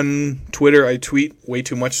on Twitter. I tweet way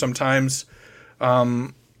too much sometimes.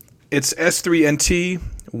 It's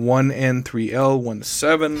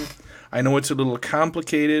S3NT1N3L17. I know it's a little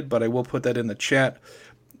complicated, but I will put that in the chat.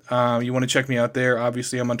 You want to check me out there.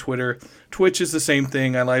 Obviously, I'm on Twitter. Twitch is the same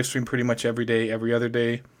thing. I live stream pretty much every day, every other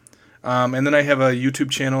day. And then I have a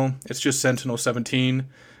YouTube channel. It's just Sentinel17,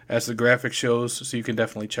 as the graphic shows, so you can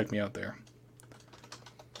definitely check me out there.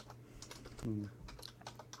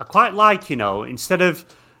 I quite like, instead of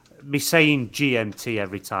me saying GMT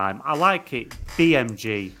every time, I like it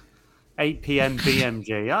BMG. 8 p.m.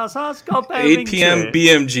 BMG. That's got a better 8 ring to p.m. it.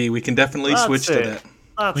 BMG. We can definitely switch to that.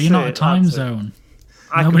 But you're not a time zone.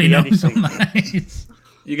 Nobody knows what that is.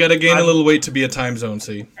 You got to gain a little weight to be a time zone,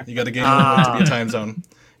 see? You got to gain a little weight to be a time zone.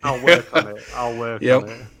 I'll work on it. On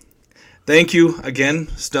it. Thank you again,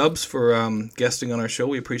 Stubbs, for guesting on our show.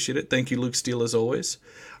 We appreciate it. Thank you, Luke Steele, as always.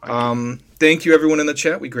 Thank you, everyone in the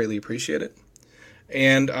chat. We greatly appreciate it.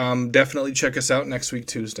 And definitely check us out next week,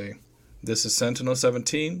 Tuesday. This is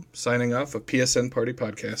Sentinel17 signing off of PSN Party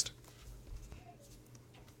Podcast.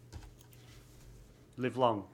 Live long.